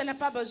 Si ça n'a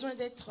pas besoin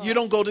d'être... you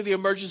don't go to the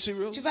emergency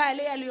room. Tu vas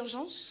aller à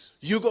l'urgence.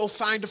 You go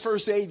find a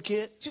first aid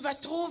kit, Tu vas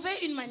trouver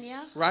une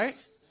manière. right?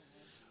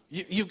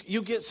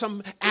 You get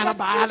some Tu vas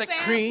tout antibiotic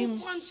faire cream.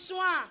 pour prendre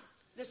soin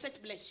de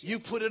cette blessure. You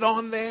put it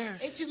on there.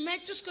 Et tu mets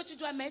tout ce que tu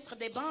dois mettre,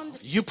 des bandes.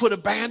 You put a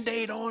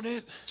Band-Aid on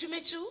it Tu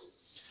mets tout.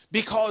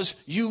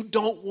 because you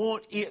don't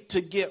want it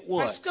to get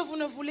Parce what? que vous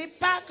ne voulez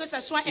pas que ça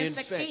soit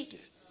infecté. Infected.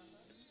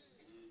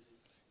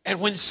 And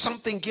when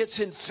something gets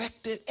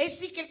infected, Et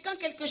si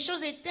quelque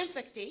chose est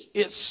infecté,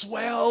 it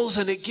swells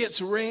and it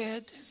gets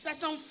red. ça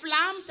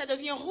s'enflamme, ça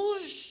devient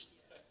rouge.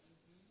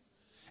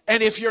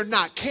 And if you're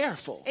not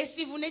careful, Et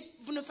si vous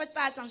ne faites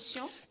pas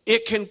attention,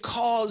 it can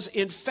cause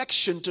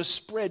infection to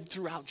spread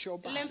throughout your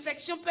body.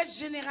 l'infection peut être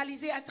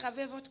généralisée à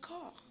travers votre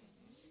corps.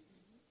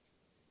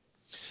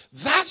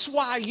 That's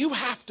why you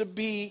have to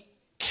be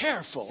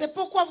careful C'est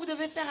pourquoi vous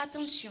devez faire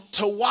attention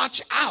to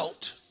watch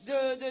out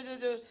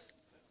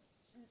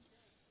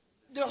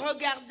de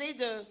regarder,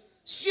 de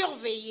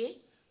surveiller,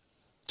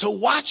 to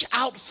watch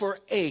out for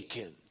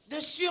Achan. de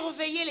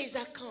surveiller les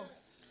acants,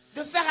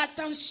 de faire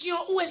attention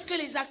où est-ce que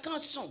les acants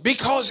sont.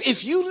 Because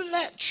if you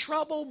let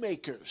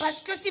troublemakers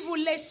Parce que si vous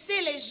laissez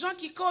les gens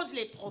qui causent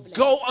les problèmes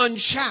go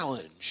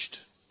unchallenged,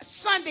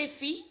 sans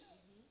défi,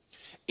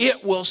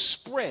 it will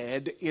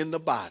spread in the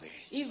body.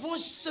 ils vont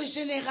se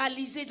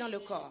généraliser dans le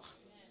corps.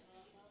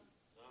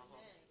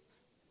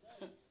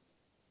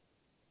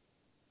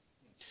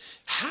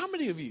 How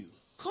many of you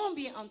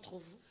Combien d'entre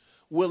vous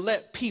will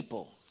let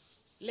people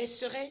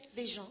laisseraient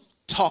des gens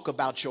talk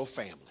about your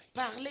family?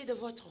 parler de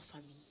votre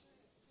famille?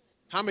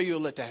 How many of you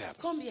will let that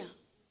happen? Combien?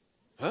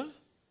 Huh?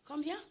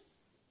 Combien?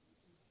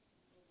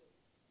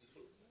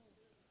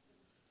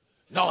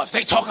 No, if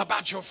they talk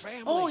about your Oh,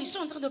 family, ils sont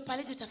en train de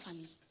parler de ta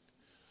famille.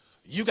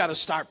 you got to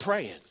start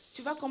praying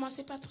Tu vas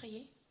commencer par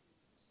prier.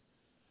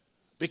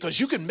 because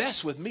you can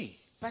mess with me,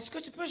 Parce que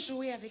tu peux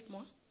jouer avec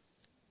moi,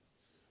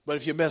 but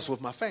if you mess with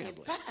my mais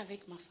family, pas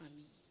avec ma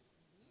famille.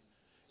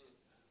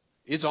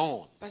 it's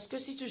on. Parce que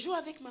si tu joues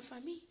avec ma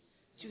famille,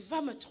 tu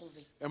vas me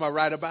trouver. Am I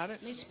right about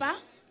it? N'est-ce pas?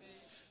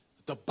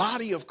 The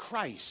body of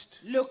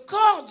Christ Le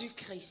corps du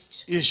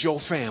Christ, is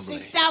your family.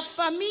 c'est ta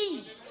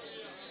famille.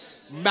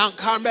 Mount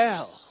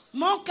Carmel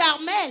Mont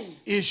Carmel,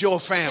 is your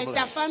c'est family.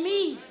 ta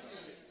famille.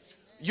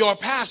 Your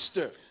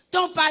pastor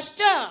Ton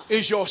pasteur,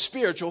 is your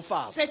spiritual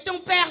father. c'est ton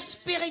père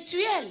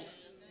spirituel.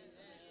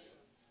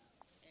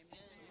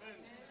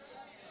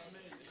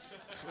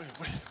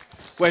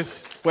 Wait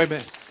a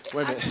minute.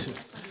 Wait a minute.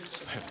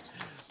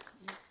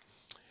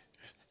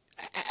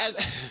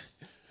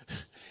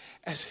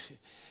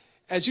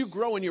 As you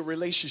grow in your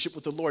relationship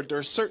with the Lord, there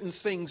are certain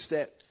things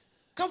that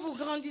Quand vous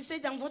grandissez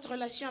dans votre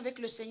relation avec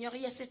le Seigneur,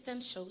 il y a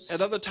certaines choses At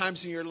other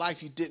times in your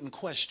life, you didn't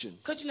question.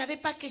 que tu n'avais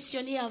pas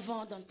questionnées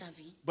avant dans ta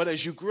vie. But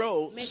as you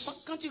grow, Mais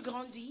quand tu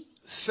grandis,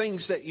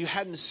 things that you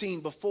hadn't seen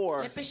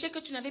before, les péchés que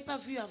tu n'avais pas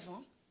vus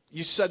avant,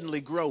 you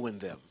suddenly grow in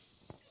them.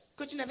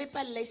 que tu n'avais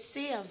pas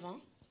laissés avant.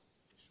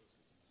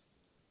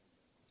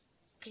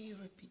 Can you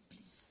repeat,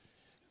 please?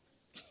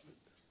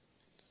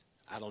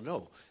 I don't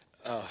know.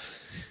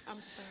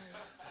 I'm sorry.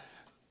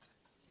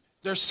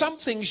 There's some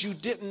things you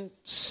didn't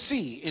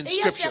see in Et il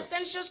y a Scripture.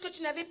 certaines choses que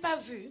tu n'avais pas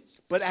vues,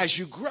 But as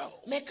you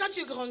grow, mais quand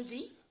tu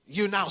grandis,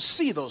 you now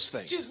see those tu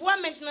things. vois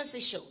maintenant ces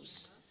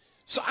choses.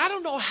 So I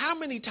don't know how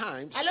many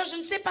times Alors je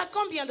ne sais pas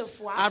combien de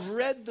fois I've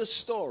read the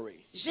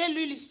story j'ai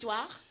lu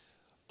l'histoire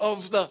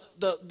of the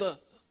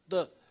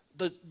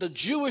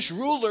Jewish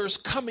rulers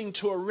coming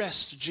to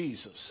arrest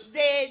Jesus.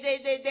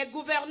 des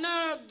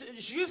gouverneurs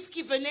juifs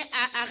qui venaient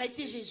à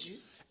arrêter Jésus.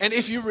 And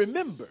if you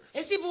remember,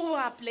 Et si vous vous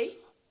rappelez,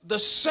 the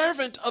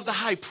servant of the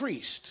high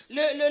priest,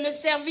 le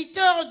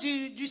serviteur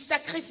du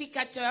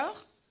sacrificateur,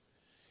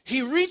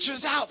 he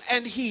reaches out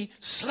and he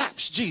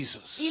slaps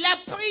Jesus. il a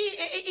pris,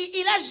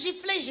 il a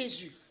giflé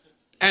Jésus.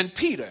 And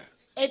Peter,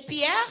 Et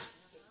Pierre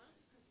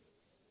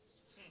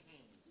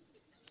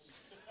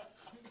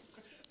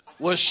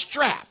was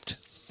strapped,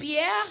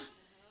 Pierre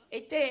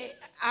était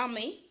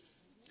armé.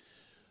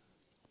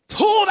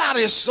 pulled out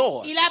his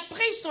sword, Il a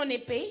pris son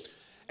épée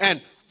and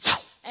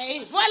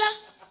et voilà,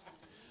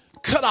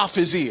 cut off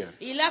his ear.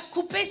 il a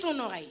coupé son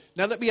oreille.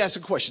 Now let me ask a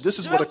question. This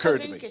is Je what vais occurred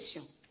poser to une me.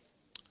 question.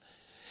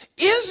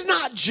 Is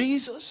not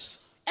Jesus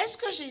Est-ce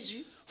que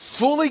Jésus,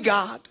 fully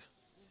God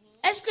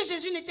est-ce que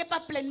Jésus n'était pas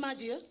pleinement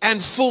Dieu and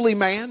fully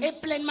man? et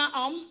pleinement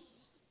homme?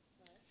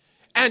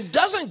 And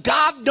doesn't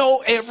God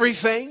know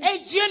everything? Et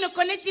Dieu ne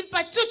connaît-il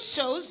pas toutes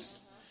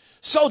choses?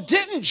 So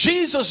didn't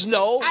Jesus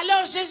know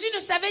Alors Jésus ne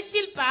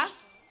savait-il pas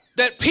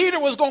that Peter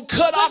was going to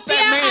cut off que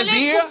Pierre that man's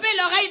allait ear couper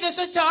l'oreille de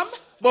cet homme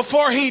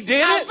before he did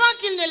it? avant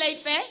qu'il ne l'ait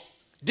fait,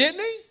 Didn't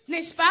he?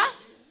 n'est-ce pas?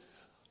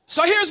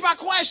 So here's my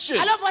question.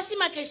 Alors voici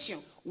ma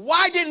question.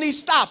 Why didn't he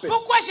stop it?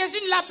 Pourquoi Jésus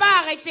ne l'a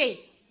pas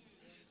arrêté?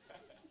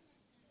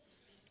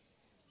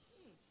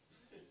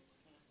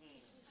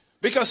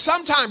 Because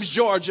sometimes,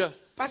 Georgia,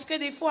 Parce que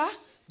des fois,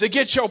 to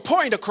get your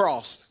point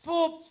across,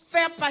 pour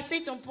faire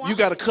passer ton point, you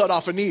got to cut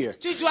off an ear.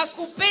 tu dois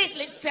couper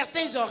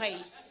certaines oreilles.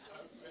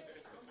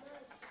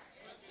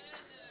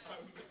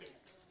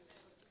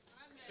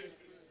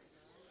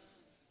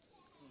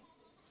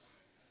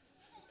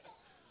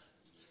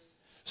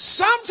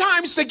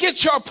 Sometimes to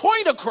get your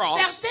point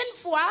across, Certaines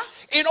fois,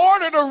 in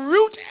order to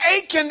root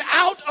Achan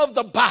out of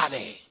the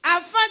body,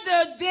 afin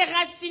de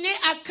déraciner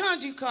Achan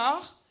du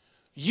corps,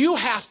 you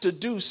have to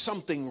do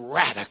something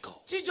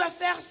radical. tu dois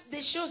faire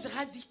des choses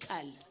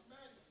radicales.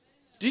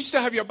 Do you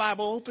still have your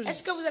Bible open?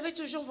 Est-ce que vous avez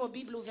toujours vos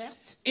Bibles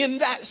ouvertes? In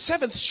that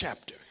 7th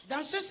chapter,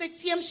 Dans ce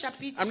 7e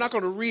chapitre, I'm not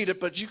going to read it,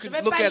 but you je can ne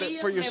vais look pas at it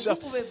lire, for mais vous yourself.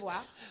 pouvez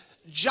voir.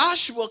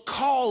 Joshua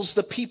calls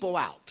the people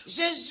out.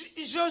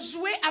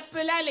 Josué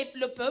appela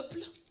le peuple.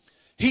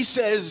 He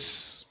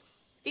says,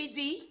 Il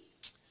dit,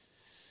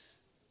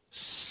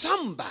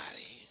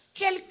 somebody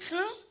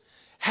quelqu'un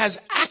has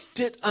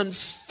acted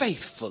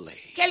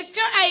unfaithfully.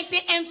 Quelqu'un a été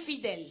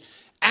infidèle.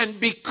 And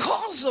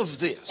because of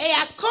this, Et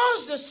à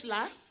cause de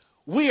cela,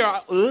 we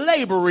are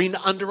laboring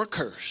under a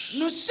curse.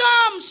 nous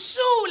sommes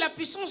sous la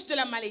puissance de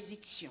la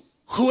malédiction.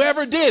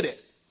 Whoever did it,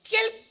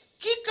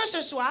 Qui que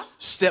ce soit,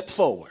 step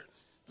forward.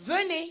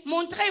 venez,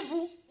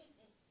 montrez-vous.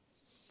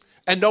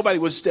 And nobody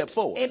would step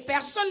forward. Et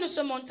personne ne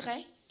se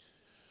montrait.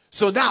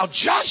 So now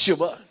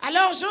Joshua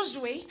Alors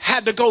Josué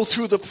had to go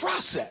through the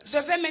process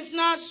devait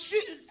maintenant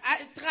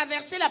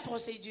traverser la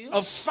procédure.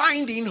 of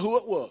finding who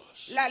it was.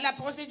 La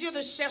procédure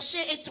de chercher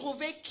et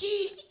trouver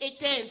qui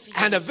était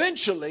And infidèle.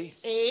 eventually,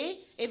 Et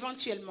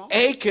éventuellement,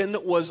 Achan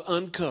was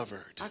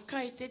uncovered.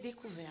 Achan était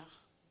découvert.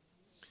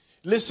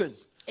 Listen,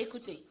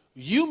 Écoutez,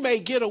 you may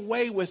get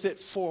away with it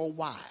for a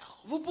while.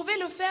 vous pouvez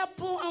le faire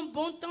pour un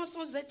bon temps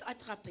sans être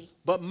attrapé.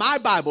 But my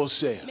Bible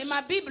says, Mais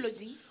ma Bible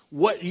dit,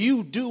 what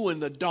you do in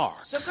the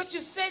dark ce que tu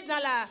fais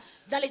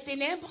dans les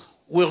ténèbres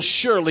will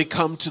surely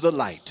come to the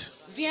light.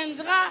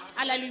 viendra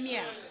à la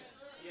lumière.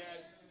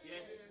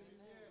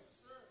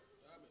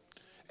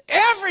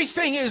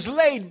 Everything is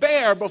laid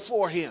bare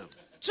before him.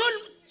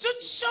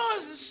 Toutes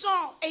choses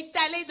sont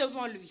étalées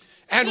devant lui.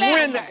 And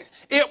when Clairement.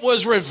 it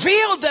was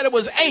revealed that it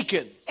was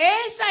Achan,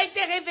 Et ça a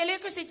été révélé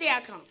que c'était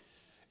Achan.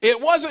 it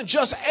wasn't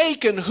just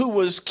Achan who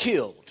was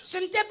killed. Ce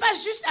n'était pas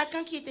juste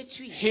Achan qui était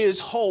tué. His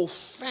whole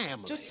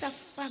family. Toute sa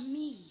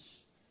famille.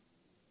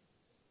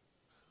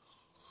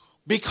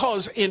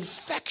 Because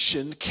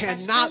infection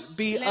Parce cannot que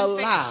be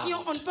l'infection,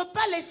 allowed on ne peut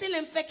pas laisser to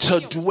l'infection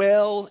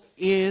dwell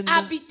in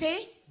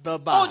habiter the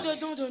body.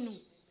 au-dedans de nous.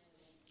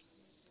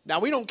 Now,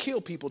 we don't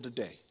kill people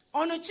today,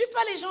 On ne tue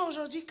pas les gens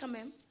aujourd'hui quand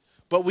même.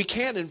 but we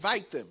can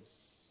invite them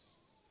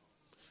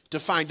to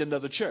find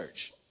another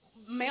church.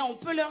 Mais on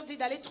peut leur dire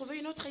d'aller trouver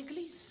une autre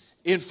église.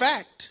 In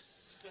fact,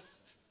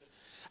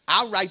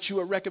 I'll write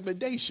you a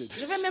recommendation.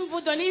 Je vais même vous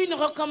donner une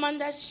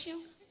recommandation.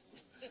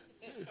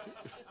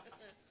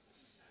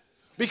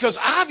 Because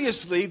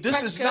obviously this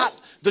Parce is que- not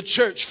the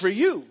church for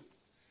you.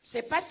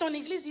 C'est pas ton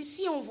église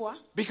ici, on voit.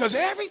 Because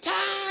every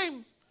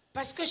time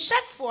Parce que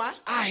chaque fois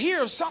I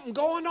hear something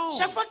going on,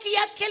 qu'il y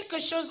a quelque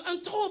chose, un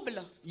trouble,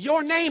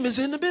 your name is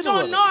in the middle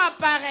ton of nom it.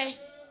 apparaît.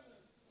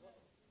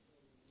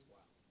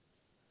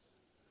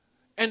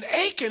 And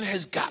Achan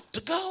has got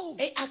to go.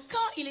 Et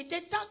Akan, il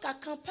était temps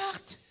qu'Akan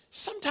parte.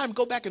 Sometime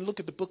go back and look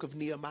at the book of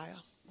Nehemiah.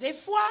 Des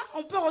fois,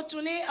 on peut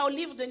retourner au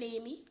livre de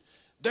Néhémie.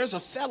 There's a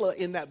fella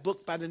in that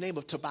book by the name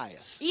of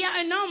Tobias. Il y a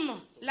un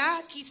homme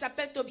là qui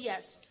s'appelle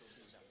Tobias.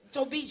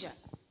 Tobijah.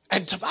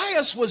 And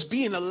Tobias was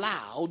being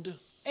allowed.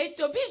 Et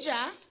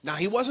Tobijah, Now,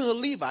 he wasn't a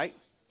Levite.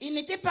 il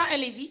n'était pas un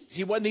lévite.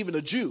 He wasn't even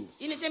a Jew.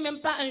 Il n'était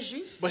même pas un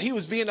juif. But he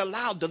was being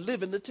allowed to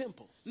live in the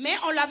temple. Mais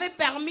on l'avait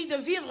permis de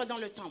vivre dans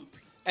le temple.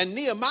 And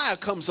Nehemiah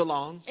comes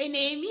along Et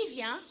Néhémie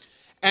vient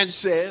and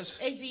says,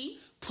 et dit,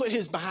 put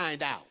his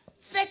behind out.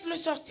 faites-le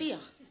sortir.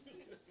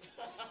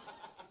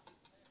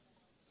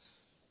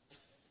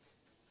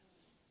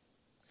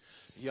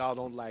 Y'all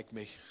don't like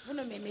me. Vous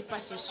ne m'aimez pas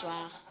ce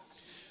soir.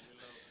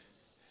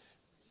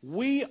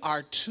 We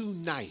are too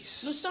Nous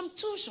nice. sommes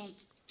tous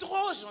gentils,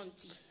 trop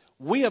gentils.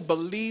 We have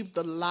believed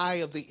the lie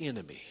of the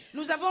enemy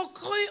Nous avons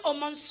cru au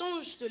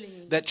mensonge de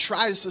l'ennemi that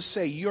tries to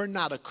say you're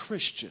not a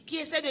Christian qui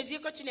essaie de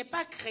dire que tu n'es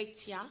pas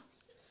chrétien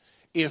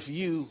if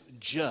you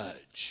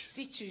judge.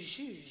 si tu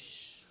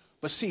juges.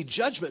 But see,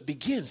 judgment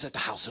begins at the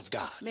house of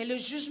God. Mais le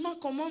jugement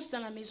commence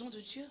dans la maison de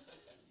Dieu.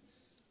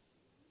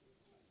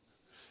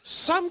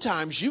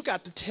 Sometimes you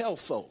got to tell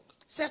folk.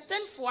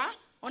 Certaines fois,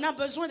 on a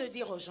besoin de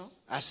dire aux gens,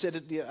 I said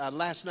it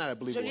last night, I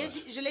believe it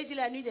was. je l'ai dit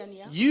la nuit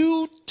dernière,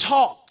 You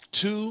talk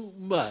too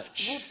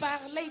much. vous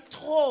parlez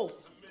trop.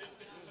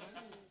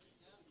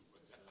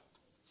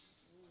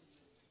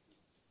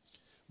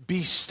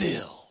 Be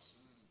still.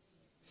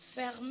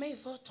 Fermez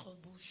votre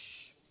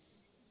bouche.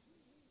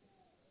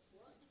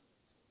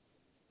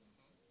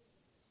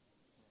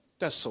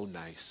 That's so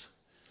nice.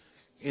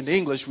 In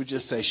English, we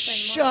just say, Tellement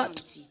shut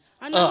gentil.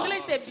 En up. anglais,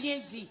 c'est bien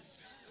dit.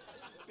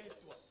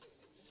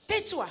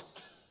 Tais-toi.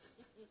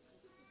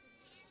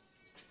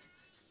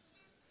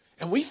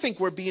 And we think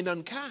we're being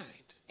unkind.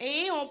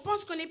 Et on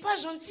pense qu'on n'est pas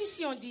gentil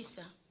si on dit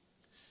ça.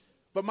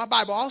 But my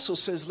Bible also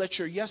says, let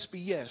your yes be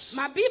yes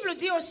Ma Bible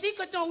dit aussi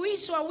que ton oui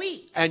soit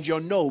oui and your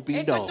no be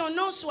et que no. ton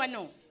non soit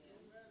non.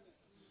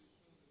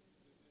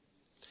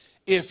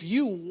 If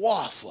you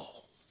waffle,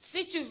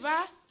 Si tu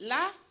vas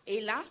là et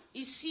là,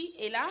 ici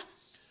et là,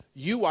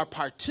 you are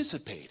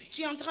participating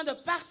tu es en train de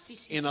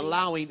participer. in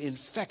allowing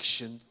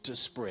infection to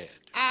spread.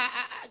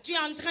 Tu es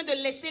en train de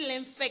laisser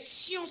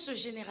l'infection se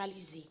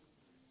généraliser.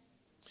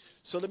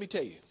 So let me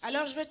tell you,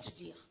 Alors je vais te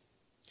dire,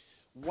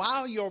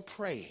 while you're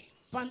praying,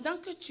 pendant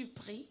que tu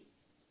pries,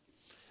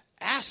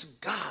 ask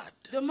God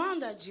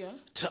demande à Dieu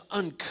to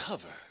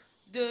uncover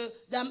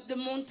de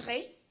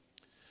montrer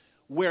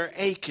where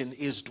Achan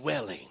is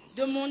dwelling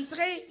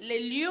les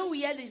lieux où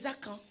il y a des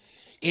Akans.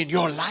 in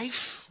your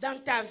life, Dans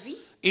ta vie,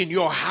 in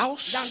your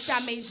house, dans ta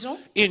maison,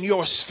 in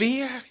your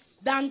sphere.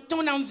 dans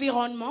ton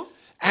environnement.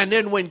 And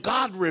then when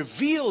God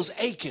reveals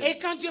Achan, Et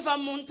quand Dieu va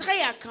montrer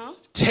Akan,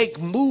 take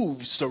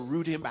moves to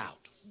root him out.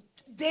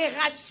 des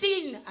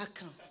racines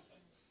Akan.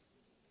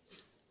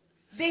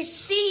 Des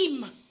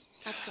cimes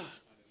Akan.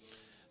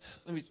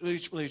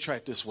 Let me try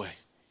it this way.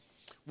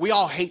 We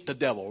all hate the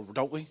devil,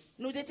 don't we?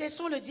 Nous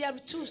détestons le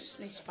diable tous,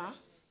 n'est-ce pas?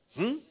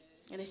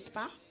 N'est-ce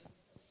pas?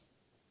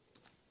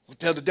 We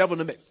tell the devil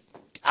to get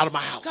out of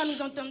my house. Quand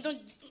nous entendons,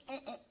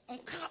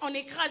 on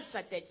écrase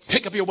sa tête.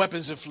 Pick up your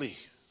weapons and flee.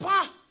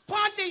 Prends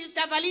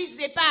ta valise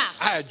et pars.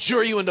 I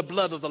adjure you in the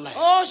blood of the Lamb.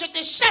 Oh, je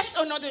te chasse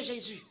au nom de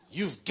Jésus.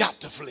 You've got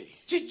to flee.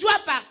 Tu dois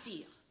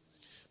partir.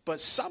 But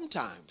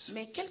sometimes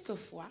Mais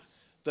quelquefois,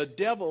 the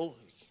devil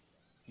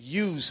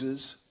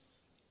uses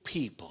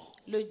people.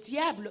 le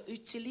diable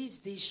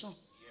utilise des gens.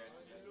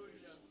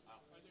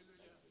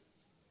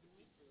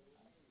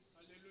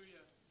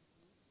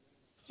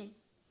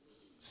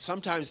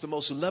 Sometimes the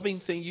most loving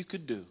thing you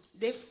could do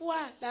Des fois,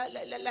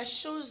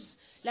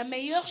 la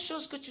meilleure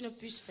chose que tu ne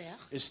puisses faire,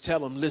 is tell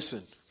them,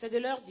 listen, c'est de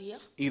leur dire,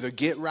 either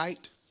get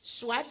right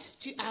soit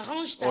tu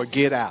arranges ta or vie,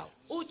 get out.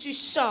 ou tu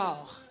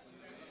sors.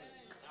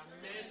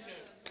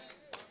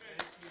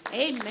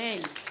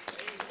 Amen.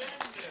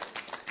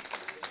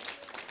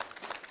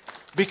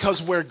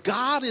 Because where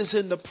God is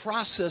in the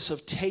process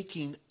of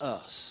taking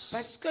us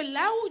Parce que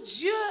là où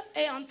Dieu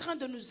est en train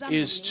de nous amener,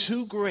 is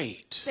too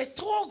great c'est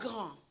trop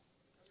grand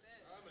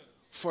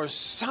for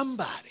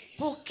somebody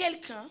pour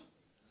quelqu'un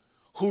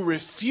who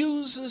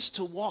refuses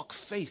to walk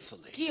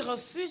faithfully qui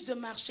refuse de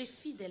marcher to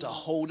fidèlement,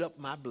 hold up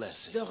my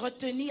blessing. de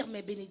retenir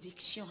mes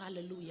bénédictions.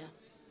 Alléluia.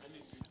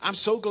 I'm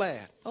so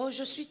glad Oh,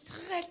 je suis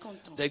très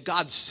content that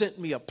God sent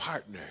me a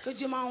partner que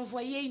Dieu m'a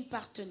envoyé une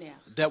partenaire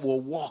that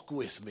will walk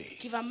with me.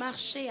 qui va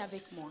marcher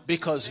avec moi.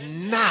 Because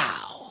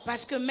now,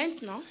 Parce que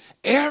maintenant,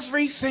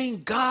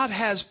 everything God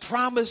has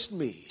promised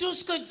me tout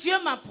ce que Dieu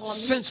m'a promis,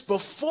 since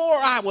before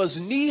I was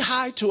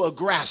knee-high to a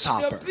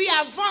grasshopper depuis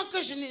avant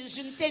que je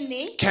n'étais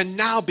né, can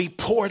now be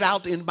poured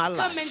out in my que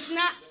life.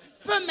 maintenant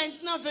peut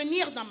maintenant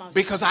venir dans ma vie.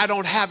 Because I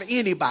don't have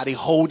anybody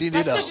holding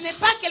Parce it que up. je n'ai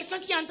pas quelqu'un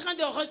qui est en train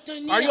de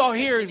retenir. Are you all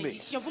cette hearing me?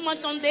 bénédiction. Vous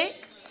m'entendez?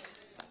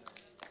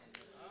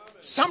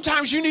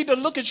 Sometimes you need to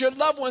look at your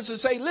loved ones and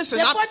say, listen,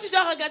 Des fois, tu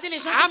dois regarder les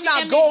gens I'm que tu not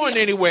aimes et going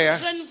dire, anywhere.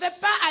 je ne vais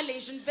pas aller,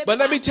 je ne vais but pas.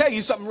 let me tell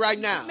you something right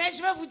now. Mais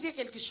je vais vous dire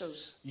quelque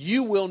chose.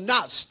 You will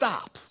not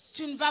stop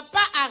Tu ne vas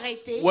pas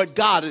arrêter. what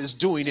God is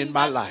doing Tu in ne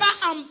my vas life.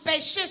 pas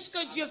empêcher ce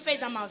que Dieu fait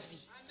dans ma vie.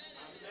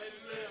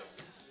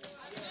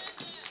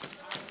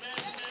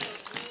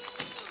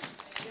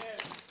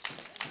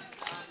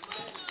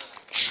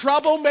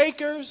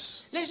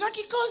 Troublemakers Les gens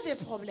qui causent des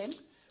problèmes,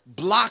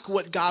 block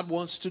what God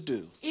wants to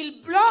do.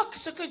 ils bloquent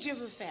ce que Dieu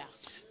veut faire.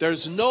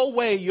 There's no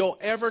way you'll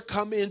ever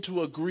come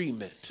into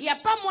agreement Il n'y a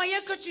pas moyen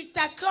que tu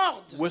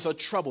t'accordes with a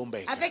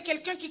troublemaker. avec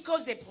quelqu'un qui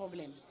cause des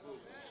problèmes.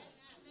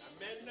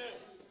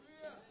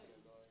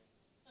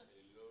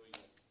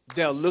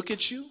 They'll look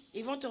at you.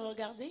 Ils vont te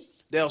regarder,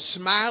 They'll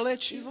smile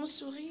at ils you. vont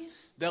sourire,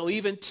 They'll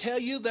even tell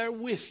you they're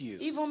with you.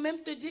 ils vont même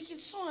te dire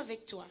qu'ils sont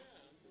avec toi.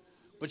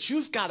 But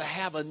you've got to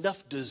have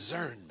enough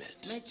discernment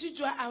Mais tu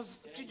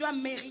dois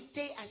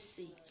mériter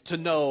assez. to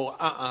know,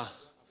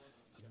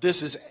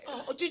 this is,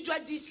 Oh, tu dois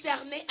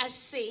discerner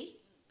assez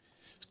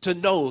to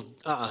know,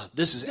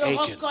 this is de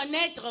Achan.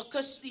 reconnaître que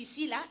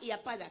ici, là, il n'y a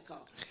pas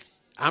d'accord.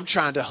 I'm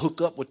trying to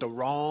hook up with the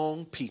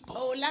wrong people.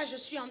 Oh là, je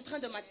suis en train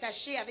de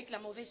m'attacher avec la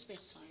mauvaise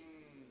personne.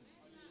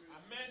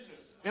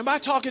 Am I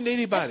talking to Est-ce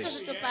anybody? que je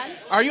te parle?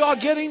 Are you all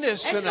getting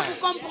this Est-ce que tonight? vous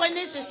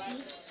comprenez ceci?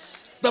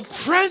 The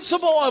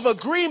principle of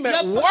agreement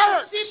Le principe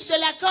works. de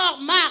l'accord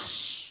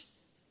marche.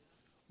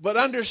 But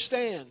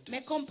understand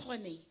Mais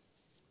comprenez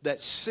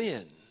that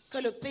sin que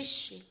le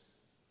péché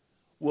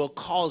will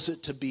cause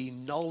it to be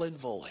null and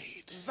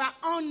void. va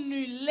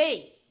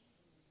annuler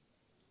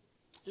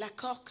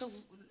l'accord que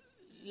vous,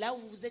 là où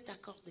vous êtes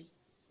accordé.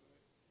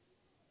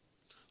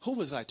 Who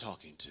was I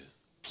talking to?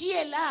 Qui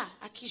est là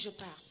à qui je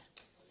parle?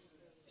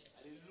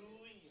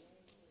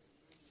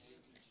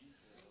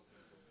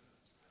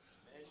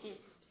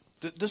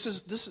 This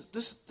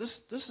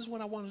is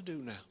what I want to do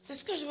now. C'est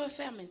ce que je veux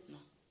faire maintenant.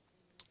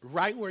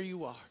 Right where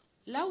you are,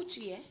 Là où tu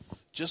es,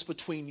 just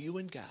between you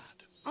and God,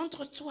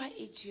 entre toi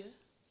et Dieu,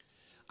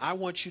 I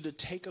want you to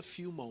take a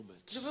few moments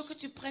je veux que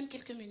tu prennes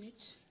quelques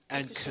minutes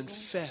and quelques secondes,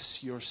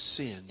 confess your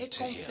sin et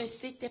to Him.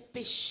 confesser tes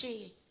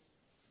péchés.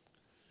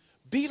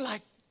 Be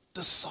like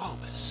the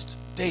psalmist,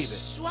 David.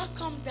 Sois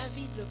comme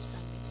David le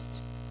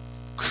psalmiste.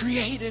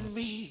 Create in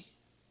me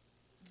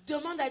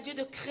Demande à Dieu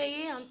de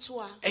créer en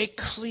toi a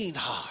clean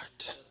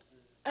heart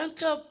un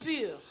cœur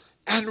pur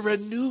and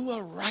renew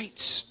a right et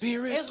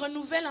spirit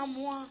renouvelle en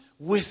moi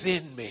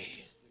within me.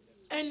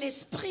 un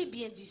esprit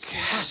bien disposé.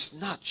 Cast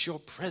not your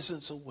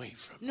presence away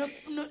from me.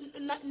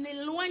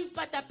 N'éloigne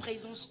pas ta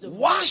présence de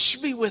moi. Wash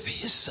me with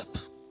hyssop,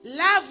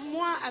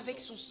 Lave-moi avec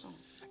son sang,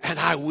 and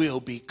I will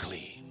be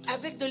clean.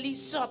 avec de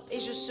l'hysope, et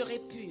je serai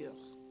pur.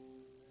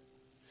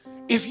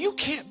 If you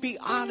can't be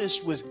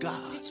honest with Si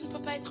God, tu ne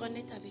peux pas être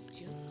honnête avec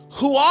Dieu,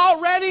 who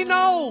already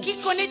knows qui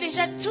connaît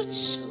déjà toutes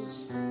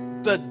choses,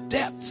 the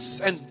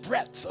depths and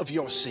breadth of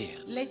your sin,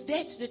 les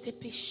dettes de tes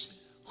péchés,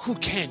 who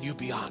can you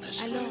be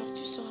honest alors with?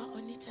 tu seras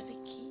honnête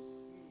avec qui?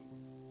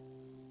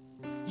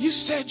 You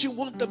said you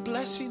want the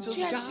blessings of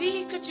Tu as God.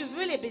 dit que tu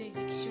veux les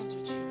bénédictions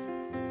de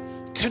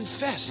Dieu.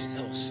 Confess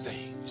those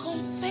things.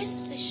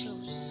 Confesse ces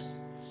choses.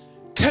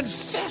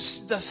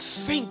 Confess the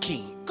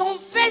thinking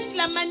Confesse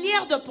la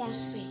manière de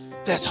penser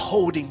that's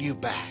holding you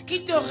back.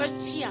 qui te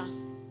retient.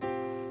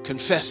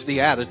 Confess the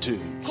attitude.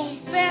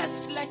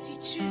 Confesse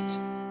l'attitude,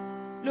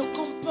 le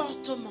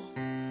comportement.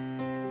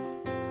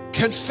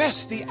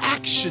 Confess the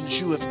actions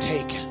you have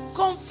taken.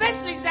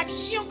 Confesse les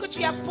actions que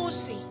tu as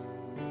posées.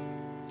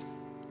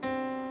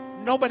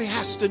 Nobody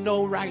has to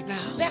know right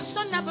now,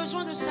 Personne n'a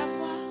besoin de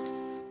savoir,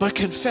 but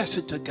confess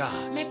it to God.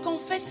 mais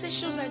confesse ces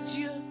choses à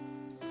Dieu.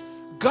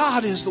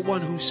 God is the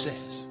one who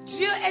says,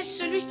 Dieu est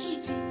celui qui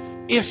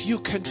dit, if you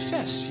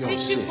confess your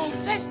si tu sin,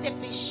 confesses tes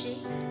péchés,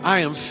 I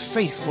am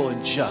faithful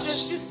and je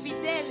just suis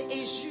fidèle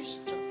et juste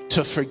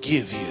to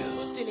forgive you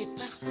pour te les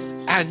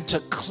pardonner and to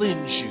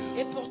cleanse you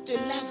et pour te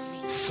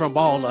laver from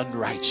all de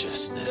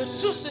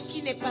unrighteousness. tout ce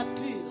qui n'est pas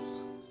pur.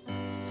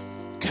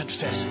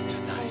 Confess it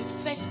tonight.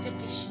 Confesse tes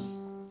péchés.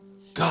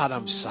 God,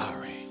 I'm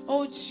sorry.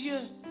 Oh Dieu,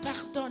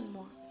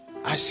 pardonne-moi.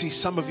 I see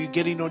some of you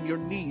getting on your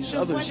knees. Je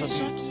vois Others des of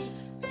gens you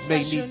qui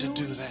may need to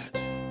do s'agenouillent.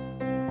 that.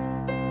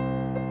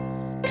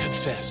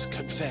 Confess,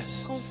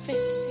 confess,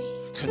 Confessez,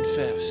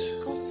 confess,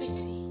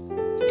 confessez,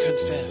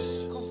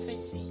 confess.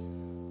 confessez.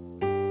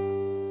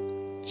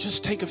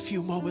 Just take a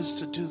few moments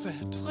to do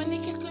that. Prenez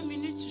quelques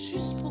minutes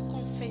juste pour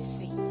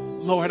confesser.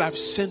 Lord, I've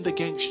sinned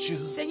against you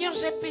Seigneur,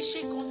 j'ai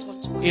péché contre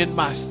toi. in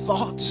my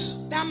thoughts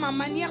Dans ma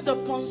manière de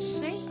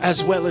penser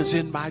as well as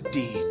in my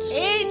deeds.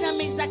 et dans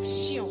mes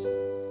actions,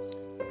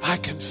 I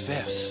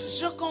confess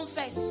je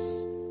confesse.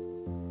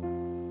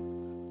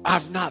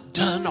 I've not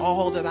done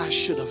all that I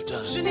should have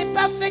Je done. n'ai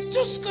pas fait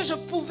tout ce que je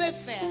pouvais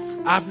faire.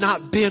 I've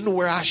not been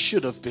where I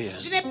should have been.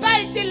 Je n'ai pas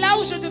été là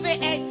où je devais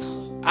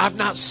être. I've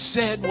not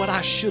said what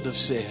I should have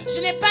said.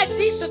 Je n'ai pas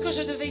dit ce que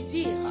je devais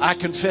dire. I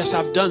confess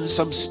I've done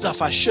some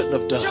stuff I shouldn't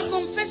have Je done.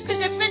 confesse que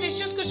j'ai fait des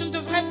choses que je ne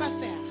devrais pas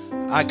faire.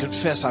 I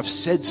confess I've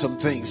said some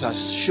things I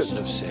shouldn't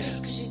have Parce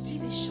said. que j'ai dit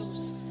des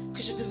choses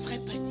que je ne devrais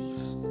pas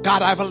dire.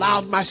 God, I've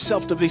allowed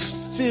myself to be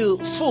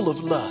full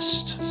of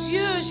lust,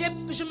 Dieu,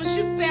 je me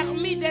suis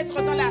permis d'être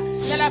dans la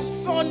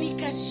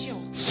fornication.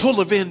 full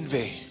of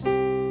envy,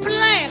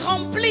 Plein,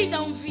 rempli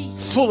d'envie,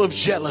 full of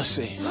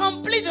jealousy.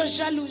 rempli de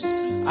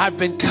jalousie. I've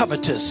been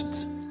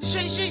covetous.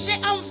 J'ai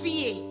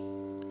envié.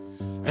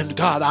 And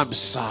God, I'm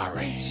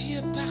sorry. Dieu,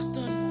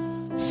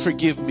 pardonne-moi.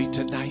 Forgive me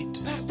tonight.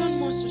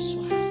 Pardonne-moi ce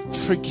soir.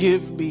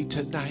 Forgive me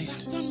tonight.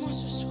 Pardonne-moi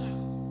ce soir.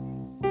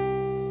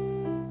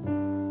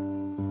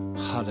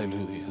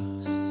 Hallelujah.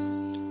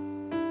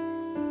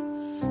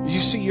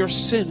 You see, your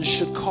sins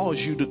should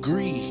cause you to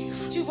grieve.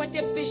 Tu vois,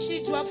 tes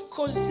péchés doivent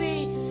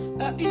causer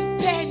une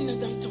peine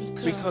dans ton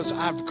cœur. Because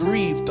I've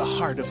grieved the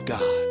heart of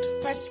God.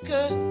 Parce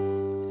que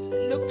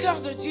le cœur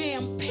de Dieu est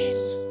en peine.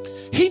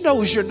 He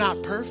knows you're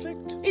not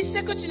perfect, Il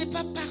sait que tu n'es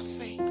pas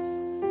parfait,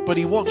 but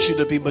He wants you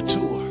to be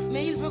mature.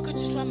 mais il veut que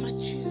tu sois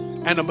mature.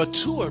 And a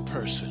mature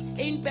person,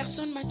 Et une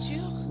personne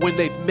mature, when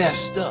they've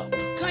messed up,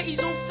 quand ils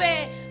ont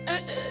fait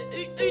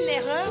une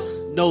erreur,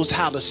 knows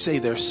how to say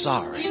they're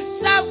sorry ils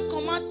savent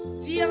comment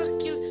dire,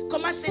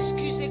 comment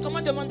s'excuser,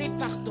 comment demander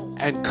pardon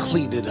and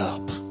clean it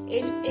up.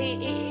 et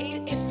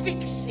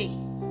fixer.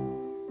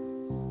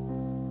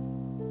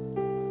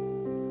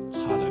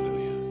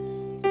 Hallelujah.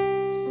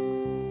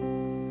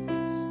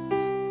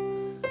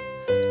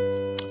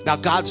 Now,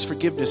 God's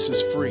forgiveness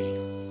is free.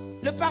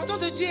 Le pardon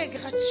de Dieu est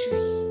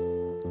gratuit.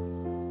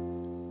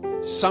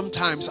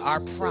 Sometimes our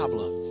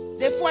problem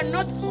Des fois,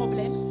 notre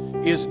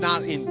problème, is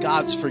not in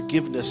God's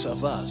forgiveness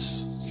of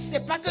us,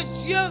 c'est pas que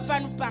Dieu va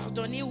nous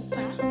pardonner ou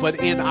pas, but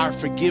in our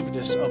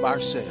forgiveness of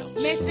ourselves.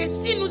 mais c'est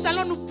si nous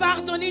allons nous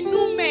pardonner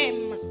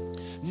nous-mêmes.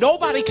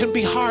 Nobody can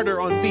be harder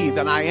on me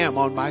than I am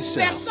on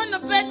myself. Personne ne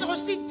peut être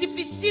aussi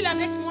difficile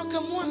avec moi que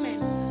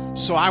moi-même.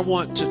 So I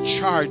want to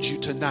charge you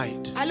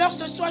tonight. Alors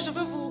ce soir, je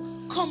veux vous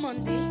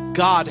commander.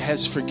 God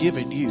has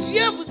forgiven you.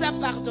 Dieu vous a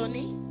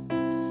pardonné.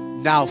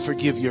 Now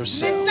forgive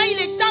yourself. Maintenant, il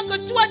est temps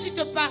que toi, tu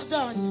te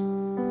pardonnes.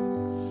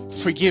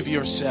 Forgive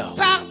yourself.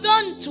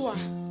 Pardonne-toi.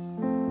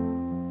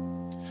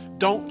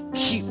 Don't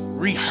keep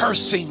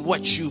rehearsing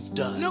what you've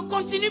done. Ne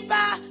continue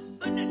pas,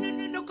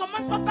 ne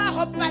commence pas par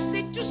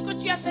repasser tout ce que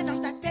tu as fait dans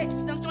ta tête,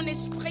 dans ton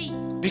esprit.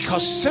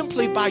 Because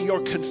simply by your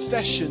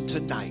confession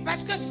tonight,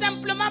 Parce que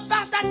simplement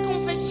par ta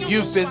confession,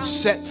 you've ce been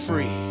soir, set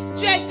free.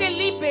 tu as été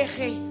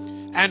libéré.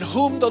 And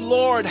whom the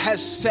Lord has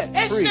set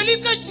Et free,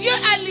 celui que Dieu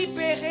a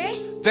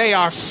libéré, they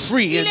are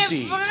free il est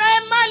indeed.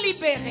 vraiment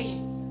libéré.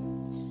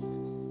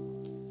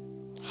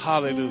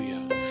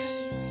 Hallelujah.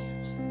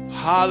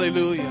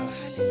 Hallelujah.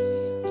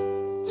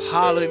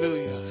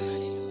 Hallelujah.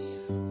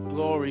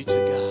 Glory to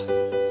God.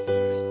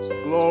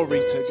 Glory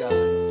to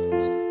God.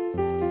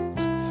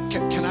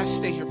 Can I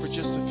stay here for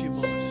just a few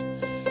moments?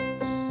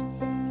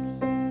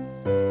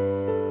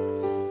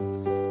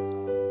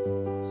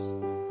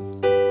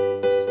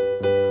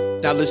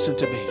 Now listen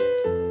to me.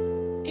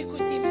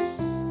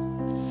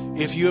 Écoutez-moi,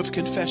 If you have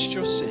confessed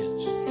your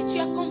sins, si tu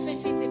as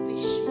confessé tes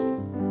péchés,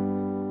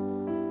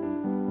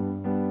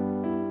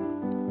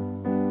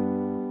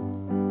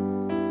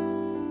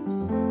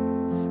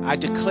 I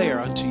declare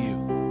unto you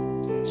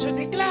je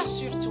déclare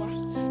sur toi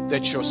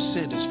that your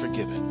sin is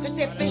forgiven. que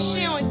tes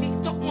péchés ont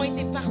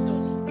été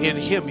pardonnés. In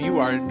Him you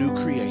are a new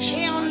creation.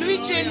 Et en lui,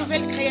 tu es une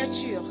nouvelle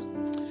créature.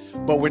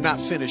 But we're not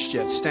finished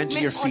yet. Stand to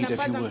Mais your on n'a feet if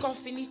pas you would. encore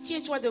fini.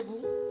 Tiens-toi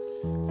debout.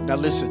 Now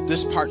listen,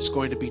 this part's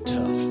going to be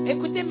tough.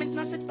 Écoutez,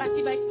 maintenant, cette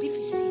partie va être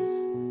difficile.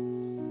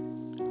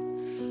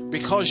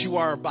 Because you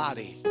are a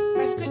body,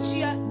 Parce que tu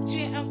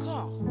es un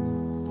corps.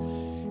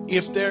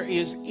 if there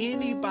is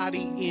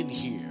anybody in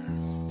here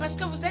Parce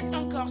que vous êtes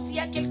un corps. S'il y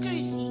a quelqu'un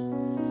ici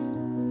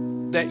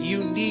that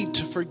you need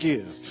to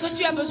forgive que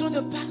tu as besoin de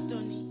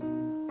pardonner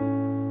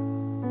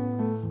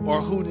or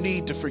who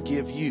need to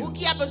forgive ou you,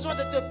 qui a besoin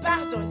de te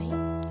pardonner,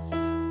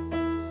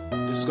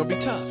 this is going to be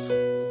tough.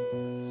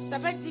 ça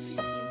va être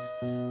difficile.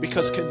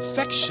 Because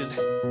confection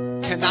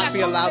Parce que cannot be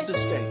la allowed to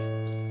confession- stay.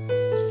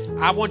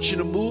 I want you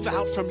to move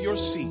out from your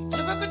seat.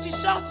 Je veux que tu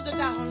sortes de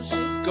ta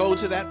rangée. Go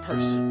to that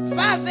person.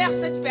 Va vers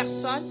cette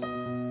personne.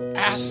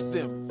 Ask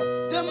them,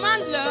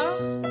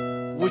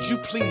 Demande-leur, would you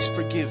please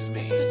forgive me?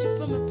 est-ce que tu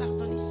peux me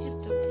pardonner, s'il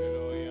te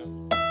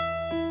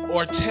plaît?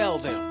 Or tell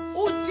them,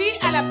 Ou dis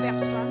à la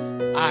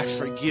personne, I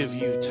forgive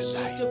you je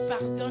tonight. te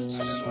pardonne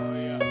ce soir.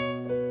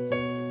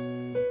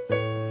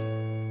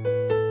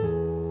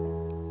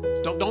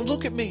 Don't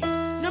look at me.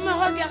 Ne me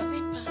regardez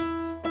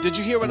pas. Did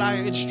you hear what I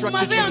Vous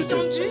instructed m'avez you to do?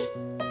 entendu?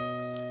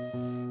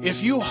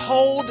 If you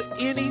hold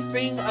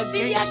anything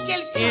S'il y a against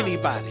quelqu'un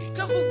anybody,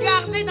 que vous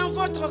gardez dans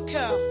votre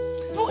cœur,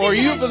 pour or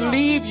une you raison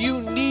believe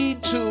you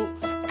need to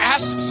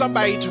ask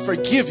somebody to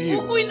forgive you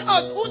ou une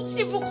autre, ou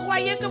si vous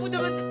croyez que vous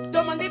devez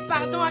demander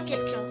pardon à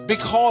quelqu'un,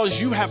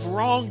 because you have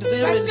wronged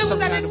them parce in que some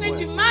vous avez kind of fait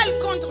du way, mal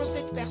contre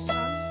cette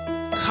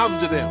personne, come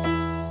to them.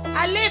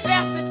 allez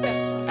vers cette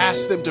personne.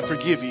 Ask them to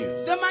forgive you.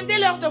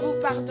 Demandez-leur de vous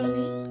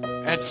pardonner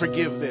and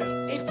forgive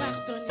them. et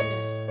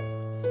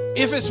pardonnez-leur.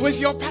 If it's with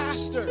your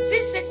pastor, Si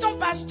c'est ton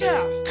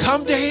pasteur,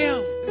 come to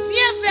him.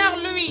 viens vers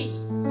lui.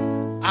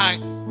 I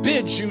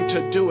bid you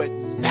to do it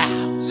now.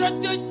 Je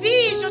te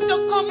dis, je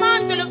te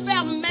commande de le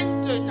faire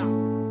maintenant.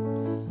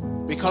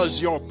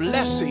 Because your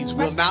blessings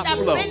will Parce que not ta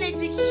flow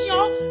bénédiction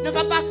ne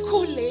va pas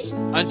couler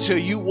until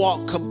you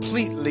walk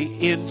completely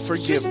in jusqu'à ce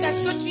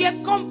forgiveness. que tu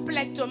es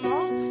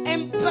complètement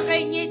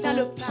imprégné dans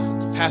le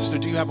pardon. Pastor,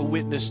 do you have a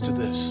witness to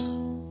this?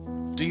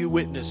 Do you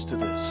witness to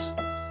this?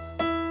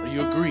 Are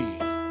you agreed?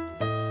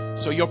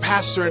 So your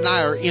pastor and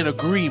I are in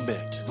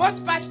agreement.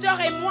 Votre pasteur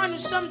et moi, nous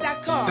sommes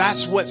d'accord.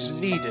 That's what's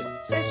needed.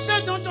 C'est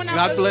ce dont on a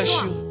God bless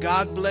besoin. you.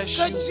 God bless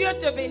Que you. Dieu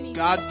te bénisse.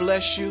 God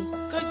bless you.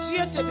 Que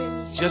Dieu te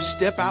bénisse. Just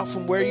step out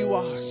from where you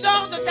are.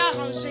 Sors de ta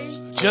rangée.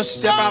 Just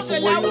step Sors out de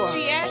from là where you où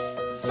tu are.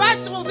 es. Va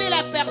trouver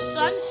la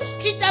personne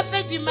qui t'a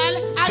fait du mal,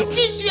 à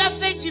qui tu as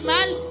fait du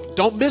mal.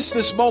 Don't miss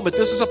this moment.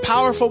 This is a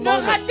powerful Ne moment.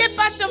 ratez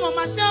pas ce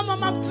moment. C'est un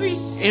moment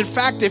puissant. In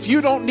fact, if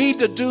you don't need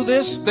to do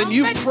this, then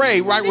you En fait,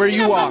 pray right si where tu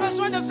you n'as pas are.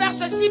 besoin de faire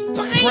ceci,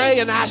 prie. Pray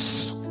and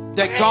ask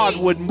that God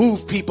would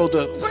move people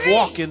to Prie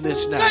walk in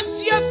this now.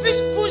 que Dieu puisse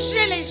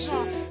bouger les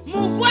gens,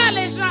 mouvoir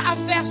les gens à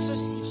faire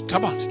ceci.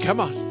 Come on, come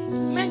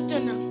on,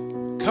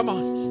 Maintenant, come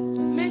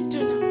on.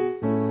 maintenant.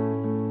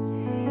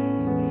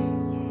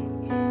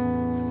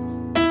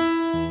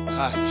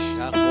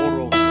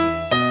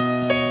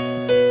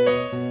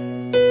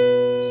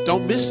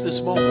 Don't miss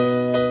this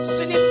moment.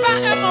 Ce n'est pas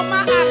un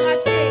moment à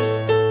rater.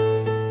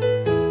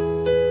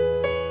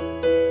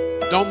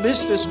 Don't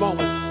miss this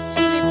moment. Ce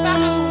n'est pas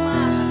un moment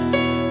à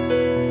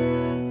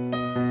rater.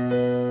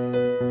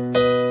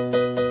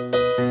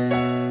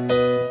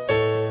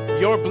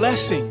 Your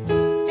blessing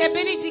Tes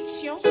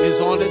bénédictions is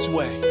on its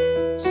way.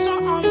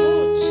 sont en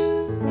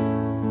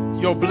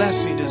route. Your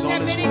blessing is Tes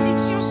on its way.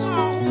 bénédictions sont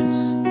en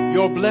route.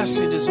 Your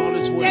blessing is on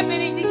its Tes way.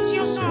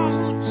 bénédictions sont en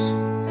route.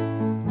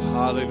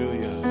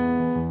 Hallelujah.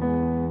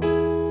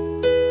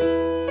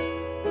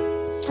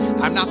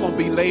 I'm not going to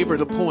belabor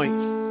the point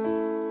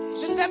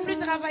Je ne vais plus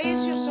travailler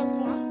sur ce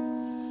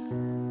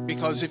point.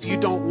 because if you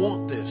don't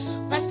want this,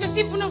 Parce que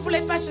si vous ne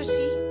voulez pas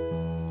ceci,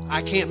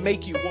 I can't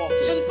make you walk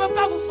je it. ne peux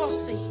pas vous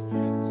forcer.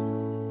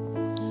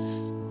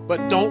 But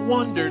don't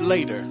wonder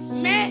later,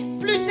 Mais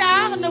plus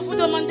tard, ne vous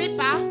demandez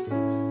pas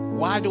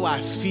why do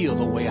I feel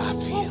the way I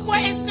feel? pourquoi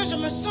est-ce que je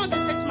me sens de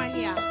cette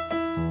manière.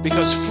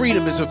 Because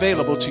freedom is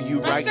available to you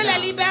Parce right que la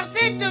now.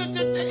 liberté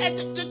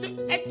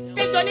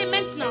t'est donnée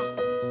maintenant.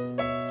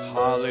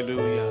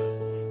 Hallelujah.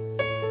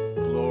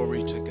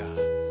 Glory to God.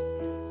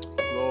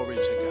 Glory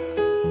to God.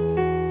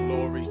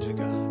 Glory to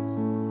God.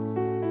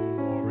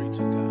 Glory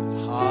to God.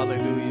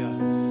 Hallelujah.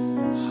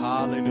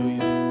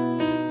 Hallelujah.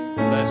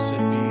 Blessed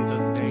be the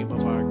name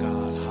of our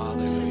God.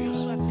 Hallelujah.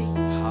 Sois béni.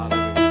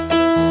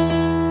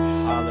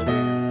 Hallelujah.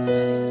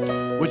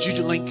 Hallelujah. Would you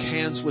link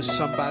hands with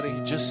somebody?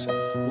 Just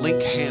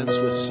link hands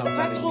with Va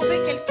somebody. trouver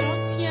quelqu'un,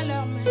 tiens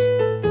leur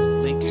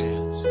main. Link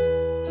hands.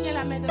 Tiens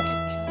la main de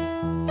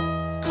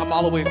quelqu'un. Come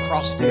all the way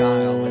across the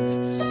aisle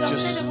and Sortez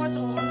just de votre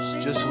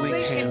rangée. just Trouvez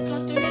link hands.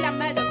 quelqu'un, tenez la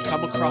main de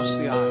come quelqu'un. across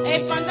the aisle. Et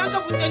Link pendant hands.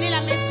 que vous tenez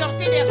la main,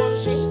 sortez des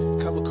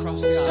rangées. Come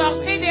across the aisle.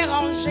 Sortez link des hands.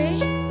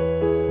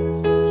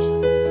 rangées.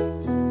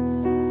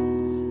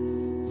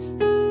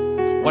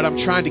 What I'm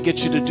trying to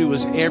get you to do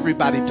is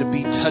everybody to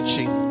be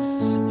touching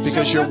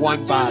because Je you're veux one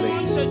que body. tout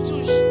le monde se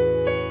touche.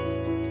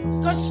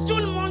 Que tout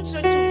le monde se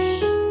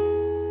touche.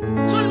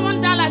 Tout le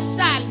monde dans la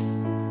salle.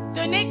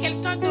 Tenez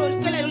quelqu'un d'autre,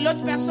 que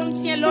l'autre personne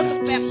tient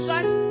l'autre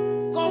personne.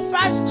 Qu'on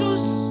fasse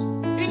tous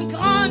une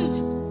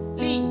grande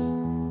ligne.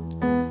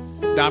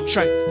 Now I'm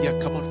trying. Yeah,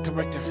 come on, come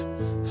right there.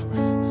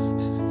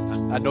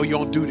 I know you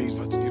don't do these,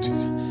 but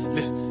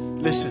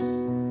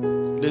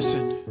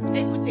listen.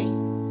 Écoutez,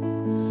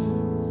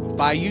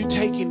 By you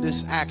taking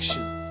this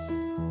action,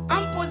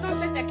 en posant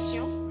cette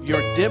action,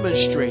 you're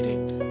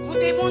demonstrating vous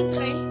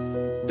démontrez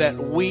that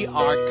we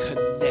are que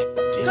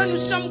nous connected.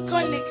 sommes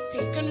connectés,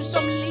 que nous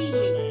sommes liés.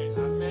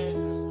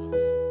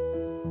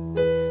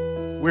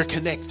 We're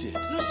connected.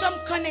 Nous sommes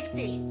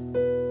connectés.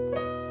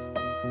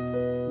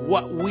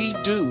 What we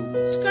do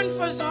Ce que nous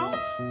faisons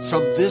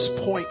from this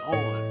point on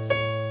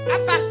à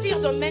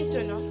partir de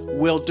maintenant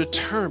will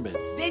determine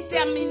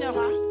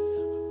déterminera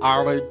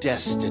our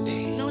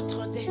destiny.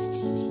 notre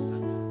destinée.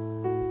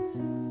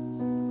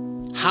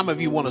 How many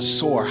of you want to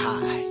soar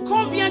high?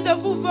 Combien de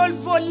vous veulent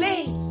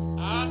voler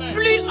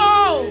plus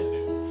haut?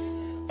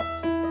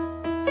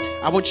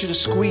 I want you to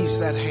squeeze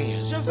that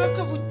hand Je veux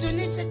que vous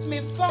tenez cette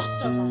main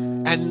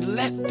fortement and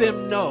let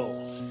them know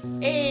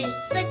et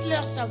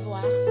faites-leur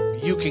savoir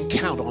you can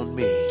count on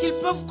me. qu'ils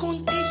peuvent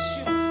compter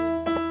sur vous.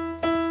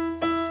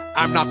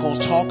 I'm not going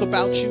to talk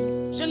about you.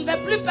 Je ne vais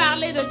plus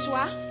parler de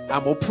toi,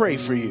 I'm going to pray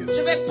for you.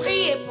 je vais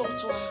prier pour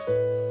toi.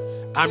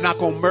 I'm not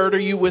going to murder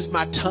you with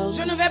my tongue.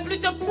 Je ne vais plus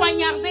te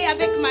poignarder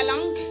avec ma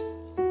langue.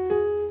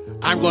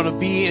 I'm going to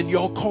be in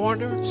your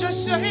corner. Je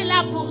serai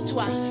là pour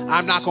toi.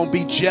 I'm not going to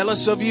be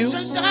jealous of you. Je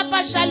ne serai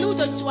pas jaloux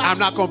de toi. I'm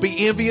not going to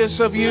be envious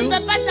of Je ne you.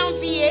 vais pas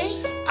t'envier.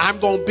 I'm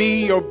going to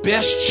be your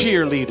best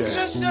cheerleader.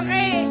 Je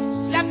serai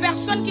la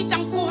personne qui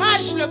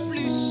t'encourage le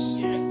plus.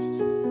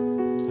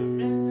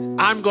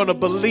 I'm going to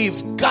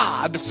believe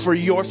God for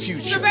your Je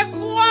future. vais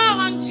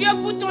croire en Dieu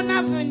pour ton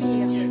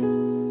avenir.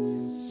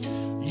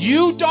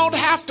 You don't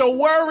have to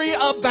worry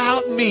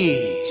about me.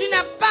 Tu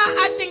n'as pas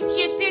à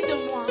t'inquiéter de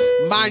moi.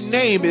 My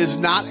name is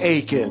not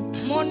Achan.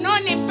 Mon nom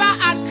n'est pas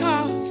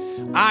Achan.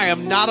 I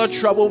am not a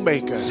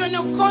troublemaker. Je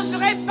ne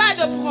causerai pas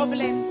de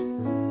problème.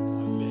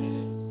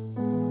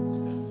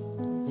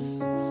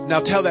 Now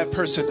tell that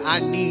person, I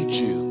need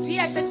you. Dis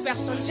à cette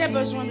personne, j'ai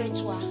besoin de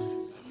toi.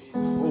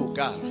 Oh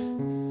God,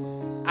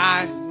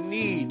 I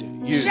need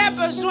you J'ai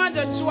besoin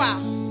de toi.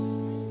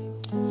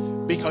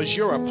 because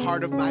you're a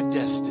part of my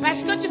destiny.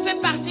 Parce que tu fais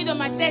partie de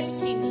ma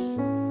destinée.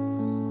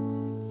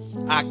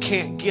 I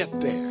can't get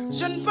there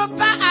Je ne peux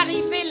pas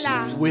arriver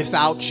là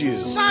without you.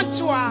 sans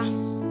toi.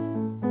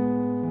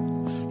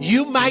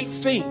 You might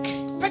think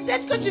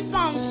Peut-être que tu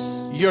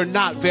penses you're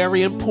not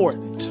very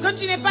important que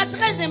tu n'es pas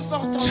très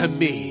important to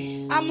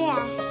me, à moi.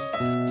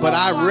 but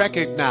I Pourquoi?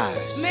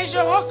 recognize Mais je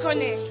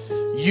reconnais,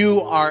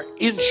 you are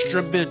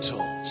instrumental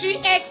tu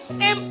es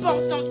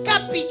important,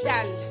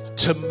 capital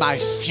to my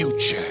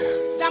future.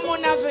 dans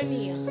mon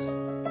avenir.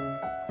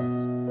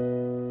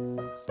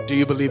 Do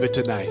you believe it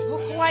tonight? Vous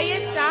croyez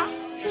ça?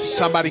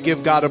 Somebody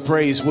give God a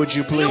praise, would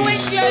you Louez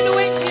please? Dieu,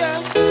 louez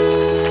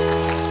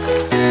Dieu.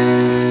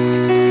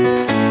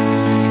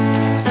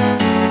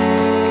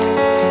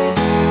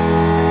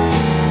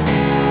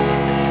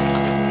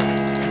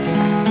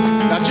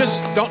 Now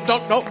just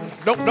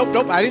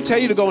nope. I didn't tell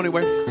you to go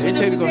anywhere. I didn't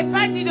Je tell ne you to vous ai go.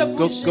 pas dit de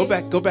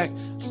bouger. Go back.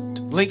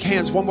 Link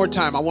hands one more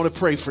time. I want to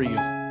pray for you.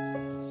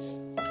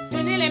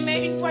 Tenez les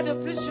mains une fois de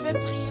plus, je vais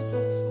prier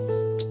pour vous.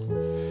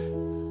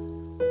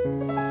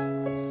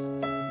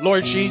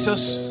 Lord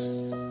Jesus,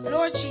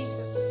 Lord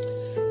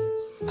Jesus.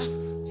 Ah,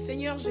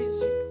 Seigneur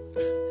Jésus.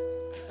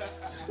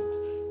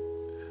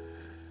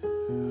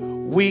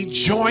 we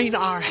join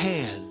our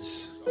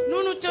hands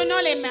Nous nous tenons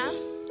les mains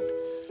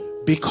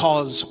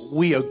because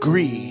we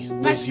agree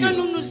parce with que you.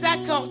 nous nous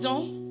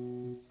accordons.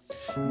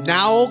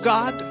 Now, oh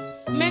God,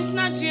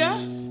 Maintenant, Dieu,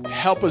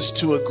 help us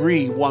to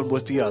agree one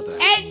with the other.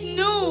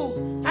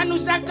 aide-nous à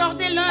nous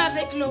accorder l'un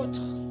avec l'autre.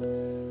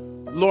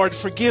 Lord,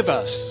 forgive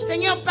us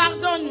Seigneur,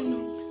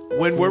 pardonne-nous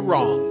when we're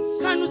wrong.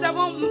 quand nous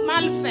avons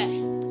mal fait.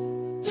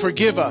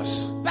 Forgive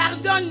us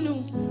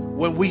Pardonne-nous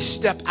when we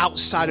step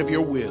outside of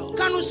your will.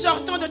 quand nous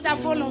sortons de ta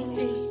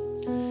volonté.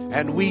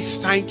 And we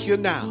thank you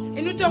now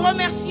Et nous te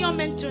remercions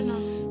maintenant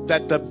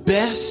that the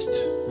best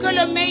que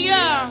le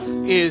meilleur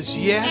is est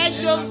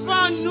yet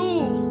devant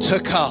nous. to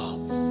come.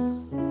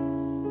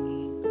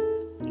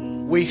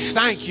 We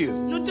thank you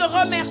Nous te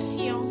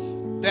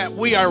remercions that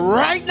we are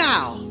right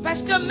now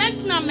parce que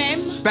maintenant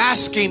même,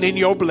 basking in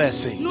your nous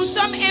blessings.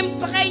 sommes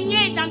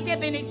imprégnés dans tes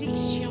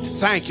bénédictions.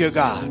 Thank you,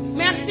 God.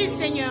 Merci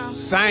Seigneur.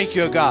 Thank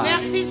you, God.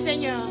 Merci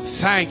Seigneur.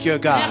 Thank you,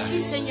 God. Merci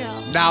Seigneur.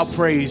 Now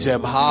praise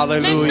him. Maintenant,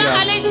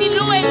 Hallelujah. allez-y,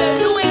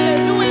 louez-le,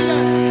 louez-le,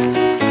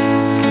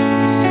 louez-le.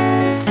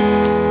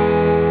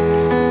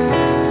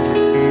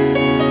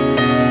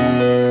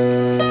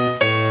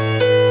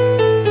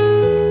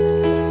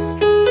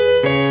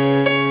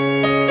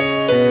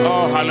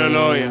 Oh,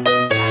 hallelujah.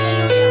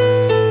 Alléluia.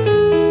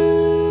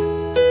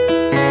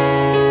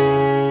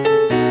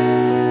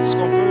 Est-ce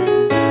qu'on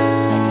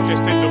peut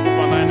rester debout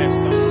pendant un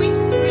instant? Can we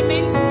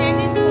remain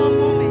standing for a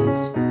moment?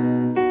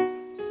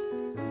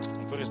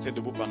 On peut rester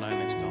debout pendant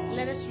un instant.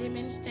 Let us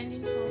remain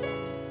standing for a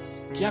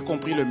moment. Qui a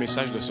compris le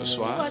message de ce Who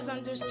soir? has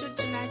understood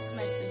tonight's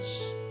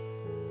message?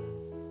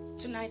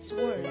 Tonight's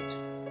word.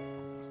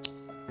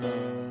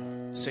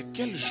 C'est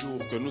quel jour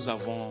que nous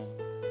avons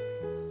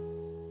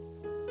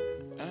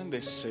un de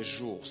ces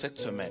jours, cette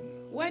semaine?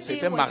 What day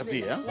C'était was mardi,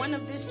 it? hein? One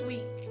of this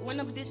week, one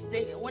of this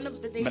day, one of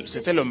the days. this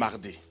C'était le week.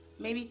 mardi.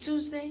 Maybe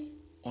Tuesday.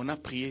 On a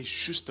prié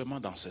justement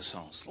dans ce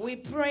sens, We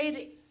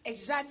prayed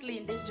exactly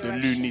in this de direction.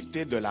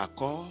 l'unité de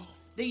l'accord,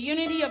 The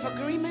unity of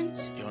agreement.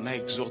 et on a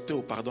exhorté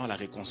au pardon, à la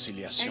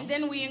réconciliation. And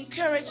then we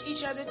encourage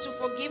each other to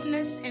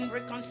forgiveness and Et on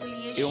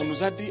reconciliation.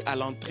 nous a dit à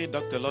l'entrée,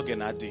 Dr.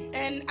 Logan a dit,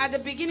 And at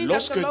the beginning,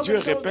 lorsque Dr. Dieu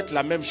Logan told répète us,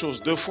 la même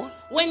chose 2 fois,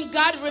 when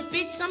God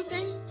repeats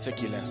something, c'est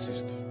qu'il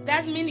insiste.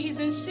 that means He's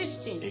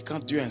insisting. Et quand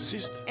Dieu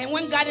insiste, And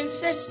when God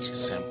insists,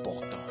 c'est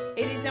important.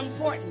 it is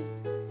important.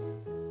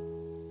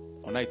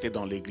 On a été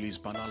dans l'église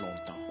pendant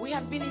longtemps. We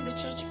have been in the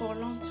church for a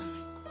long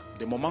time.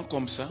 Des moments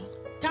comme ça,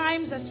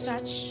 Times as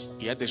such,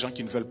 il y a des gens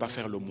qui ne veulent pas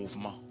faire le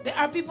mouvement. there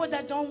are people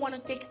that don't want to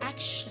take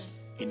action.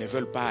 Ils ne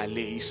veulent pas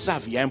aller. Ils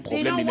savent qu'il y a un They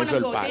problème, don't ils ne want to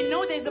veulent go. pas They aller.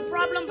 know there's a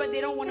problem, but they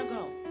don't want to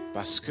go.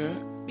 Parce que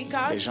les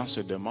Because gens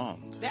se demandent,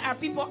 there are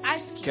people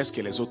asking, qu'est-ce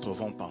que les autres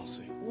vont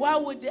penser?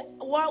 what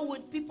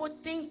would people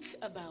think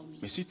about me?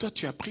 Mais si toi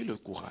tu as pris le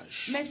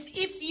courage, But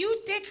if you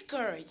take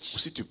courage, ou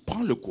si tu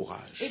prends le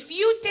courage if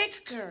you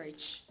take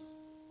courage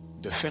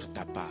de faire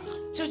ta part,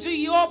 to do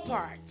your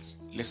part,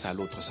 laisse à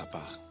l'autre sa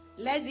part.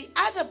 let the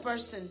other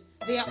person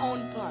their own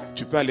part.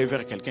 Tu peux aller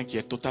vers quelqu'un qui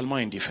est totalement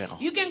indifférent.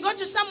 You can go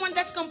to someone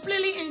that's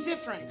completely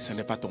indifferent. Ce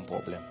n'est pas ton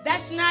problème.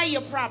 That's not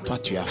your Toi problem.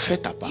 tu as fait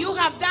ta part. You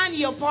have done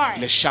your part.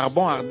 Les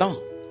charbons ardents,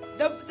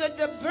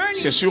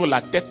 C'est sur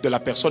la tête de la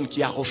personne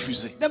qui a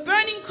refusé. The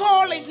burning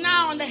coal is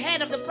now on the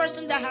head of the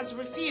person that has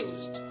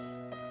refused.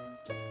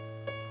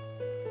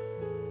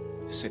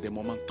 C'est des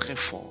moments très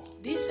forts.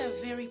 These are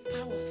very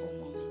powerful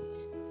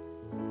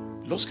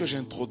moments. Lorsque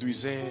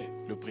j'introduisais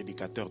le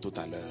prédicateur tout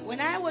à l'heure, When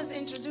I was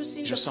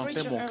introducing je the sentais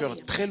preacher mon cœur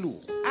earlier, très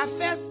lourd. I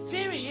felt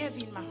very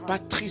heavy in my heart. Pas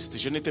triste,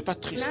 je n'étais pas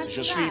triste. Not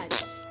Je suis sad.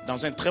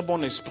 dans un très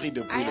bon esprit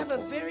de I prière. have a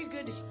very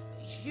good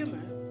humor,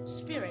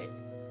 spirit.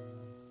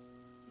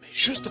 Mais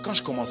juste quand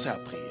je commençais à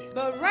prier,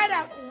 But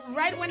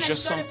right when je I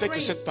started sentais que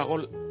praying, cette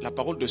parole, la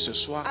parole de ce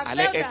soir, I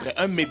allait felt être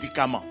that. un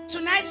médicament.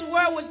 Tonight's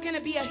word was going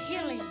to be a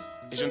healing.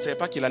 Et je ne savais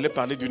pas qu'il allait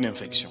parler d'une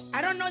infection.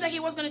 I don't know that he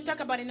was going to talk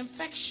about an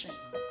infection.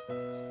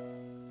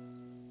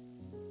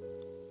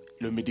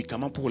 Le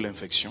médicament pour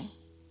l'infection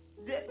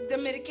The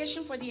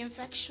medication for the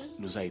infection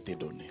nous a été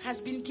donné. has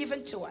been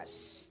given to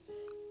us.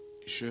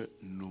 Je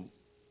nous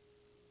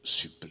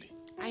supplie.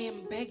 I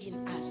am begging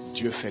us.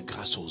 Dieu fait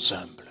grâce aux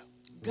humbles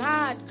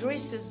God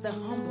graces the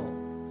humble,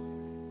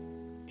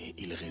 et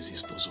il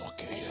résiste aux and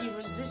orgueilleux. he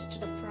resists to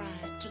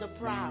the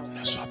proud.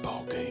 Ne sois pas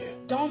orgueilleux.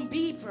 Don't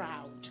be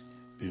proud.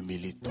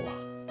 Humilie-toi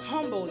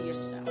Humble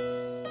yourself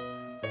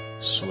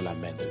sous la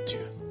main de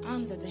Dieu.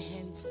 under the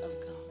hands of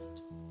God.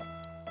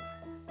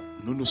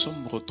 Nous nous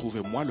sommes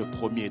retrouvés, moi le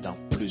premier, dans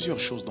plusieurs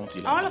choses dont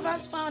il a All parlé. of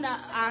us found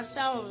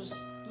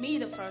ourselves, me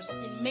the first,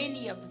 in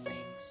many of the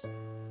things.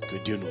 Que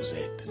Dieu nous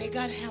aide. May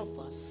God help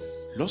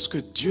us. Lorsque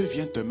Dieu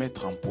vient te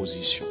mettre en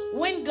position,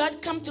 When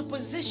God comes to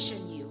position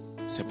you,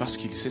 c'est parce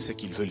qu'il sait ce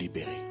qu'il veut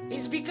libérer.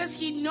 it's because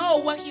he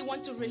knows what he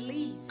wants to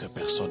release. Que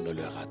personne ne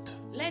le rate.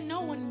 Let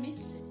no one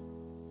miss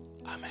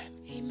it. Amen.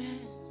 Amen.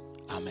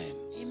 Amen.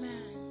 Amen.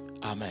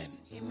 Amen.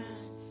 Amen.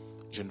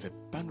 Je ne vais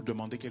pas nous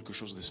demander quelque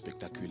chose de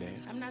spectaculaire.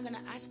 I'm not going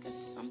to ask us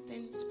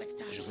something Je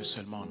spectacular. veux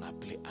seulement en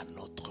appeler à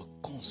notre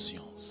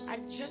conscience. I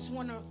just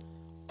want to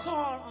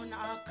call on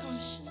our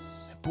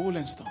conscience. Pour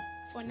l'instant,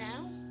 For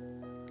now,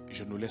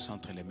 je nous laisse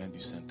entre les mains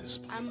du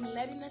Saint-Esprit. I'm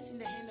letting us in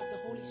the hand of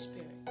the Holy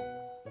Spirit.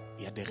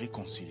 Il y a des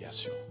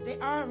réconciliations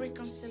There are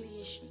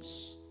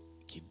reconciliations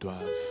qui doivent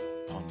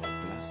prendre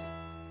place.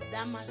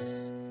 that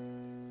must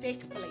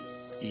take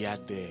place. Il y a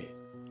des...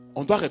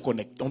 On doit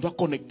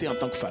connecter en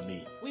tant que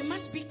famille. We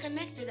must be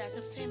connected as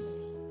a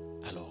family.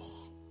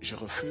 Alors, je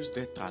refuse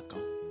d'être à Caen.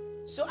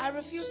 So I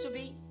refuse to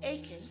be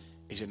Achan.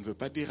 Et je ne veux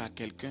pas dire à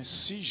quelqu'un,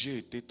 si j'ai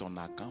été ton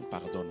Akan,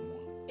 pardonne-moi.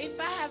 If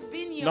I have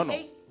been your No, no.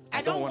 Achan, I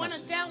I don't don't wanna want to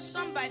say. tell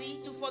somebody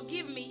to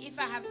forgive me if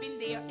I have been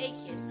their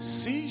Achan.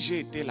 Si j'ai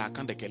été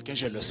l'Akan de quelqu'un,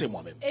 je le sais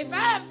moi-même. If I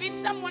have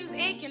been someone's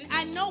Achan,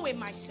 I know it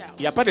myself.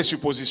 Il n'y a pas de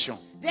supposition.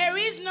 There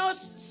is no,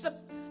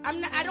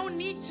 I don't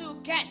need to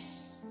guess.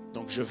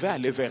 Donc je vais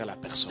aller vers la So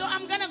personne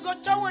I'm going to go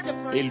toward the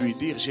et person lui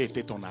dire, j'ai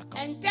été ton Akan.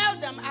 and tell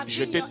them I've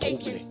Je been t'ai your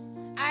troublé.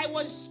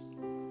 Achan.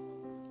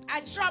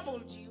 I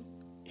troubled you.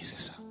 Et c'est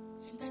ça.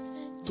 And that's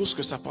it. Tout ce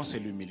que ça prend, c'est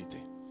l'humilité.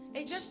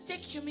 It just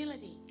takes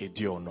humility. Et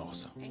Dieu honore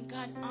ça. And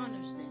God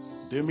honors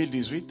this.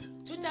 2018,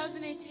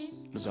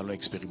 2018, nous allons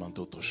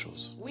expérimenter autre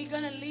chose. we're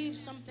going to leave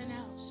something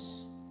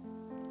else.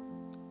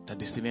 Ta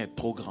destinée est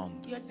trop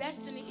grande Your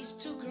destiny is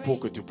too great pour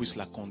que tu puisses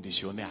la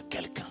conditionner à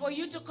quelqu'un. for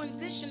you to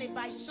condition it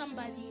by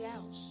somebody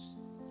else.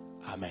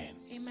 Amen.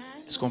 Amen.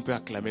 Est-ce qu'on peut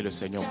acclamer le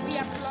Seigneur Can pour we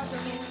ce applaud message?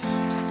 the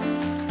Lord?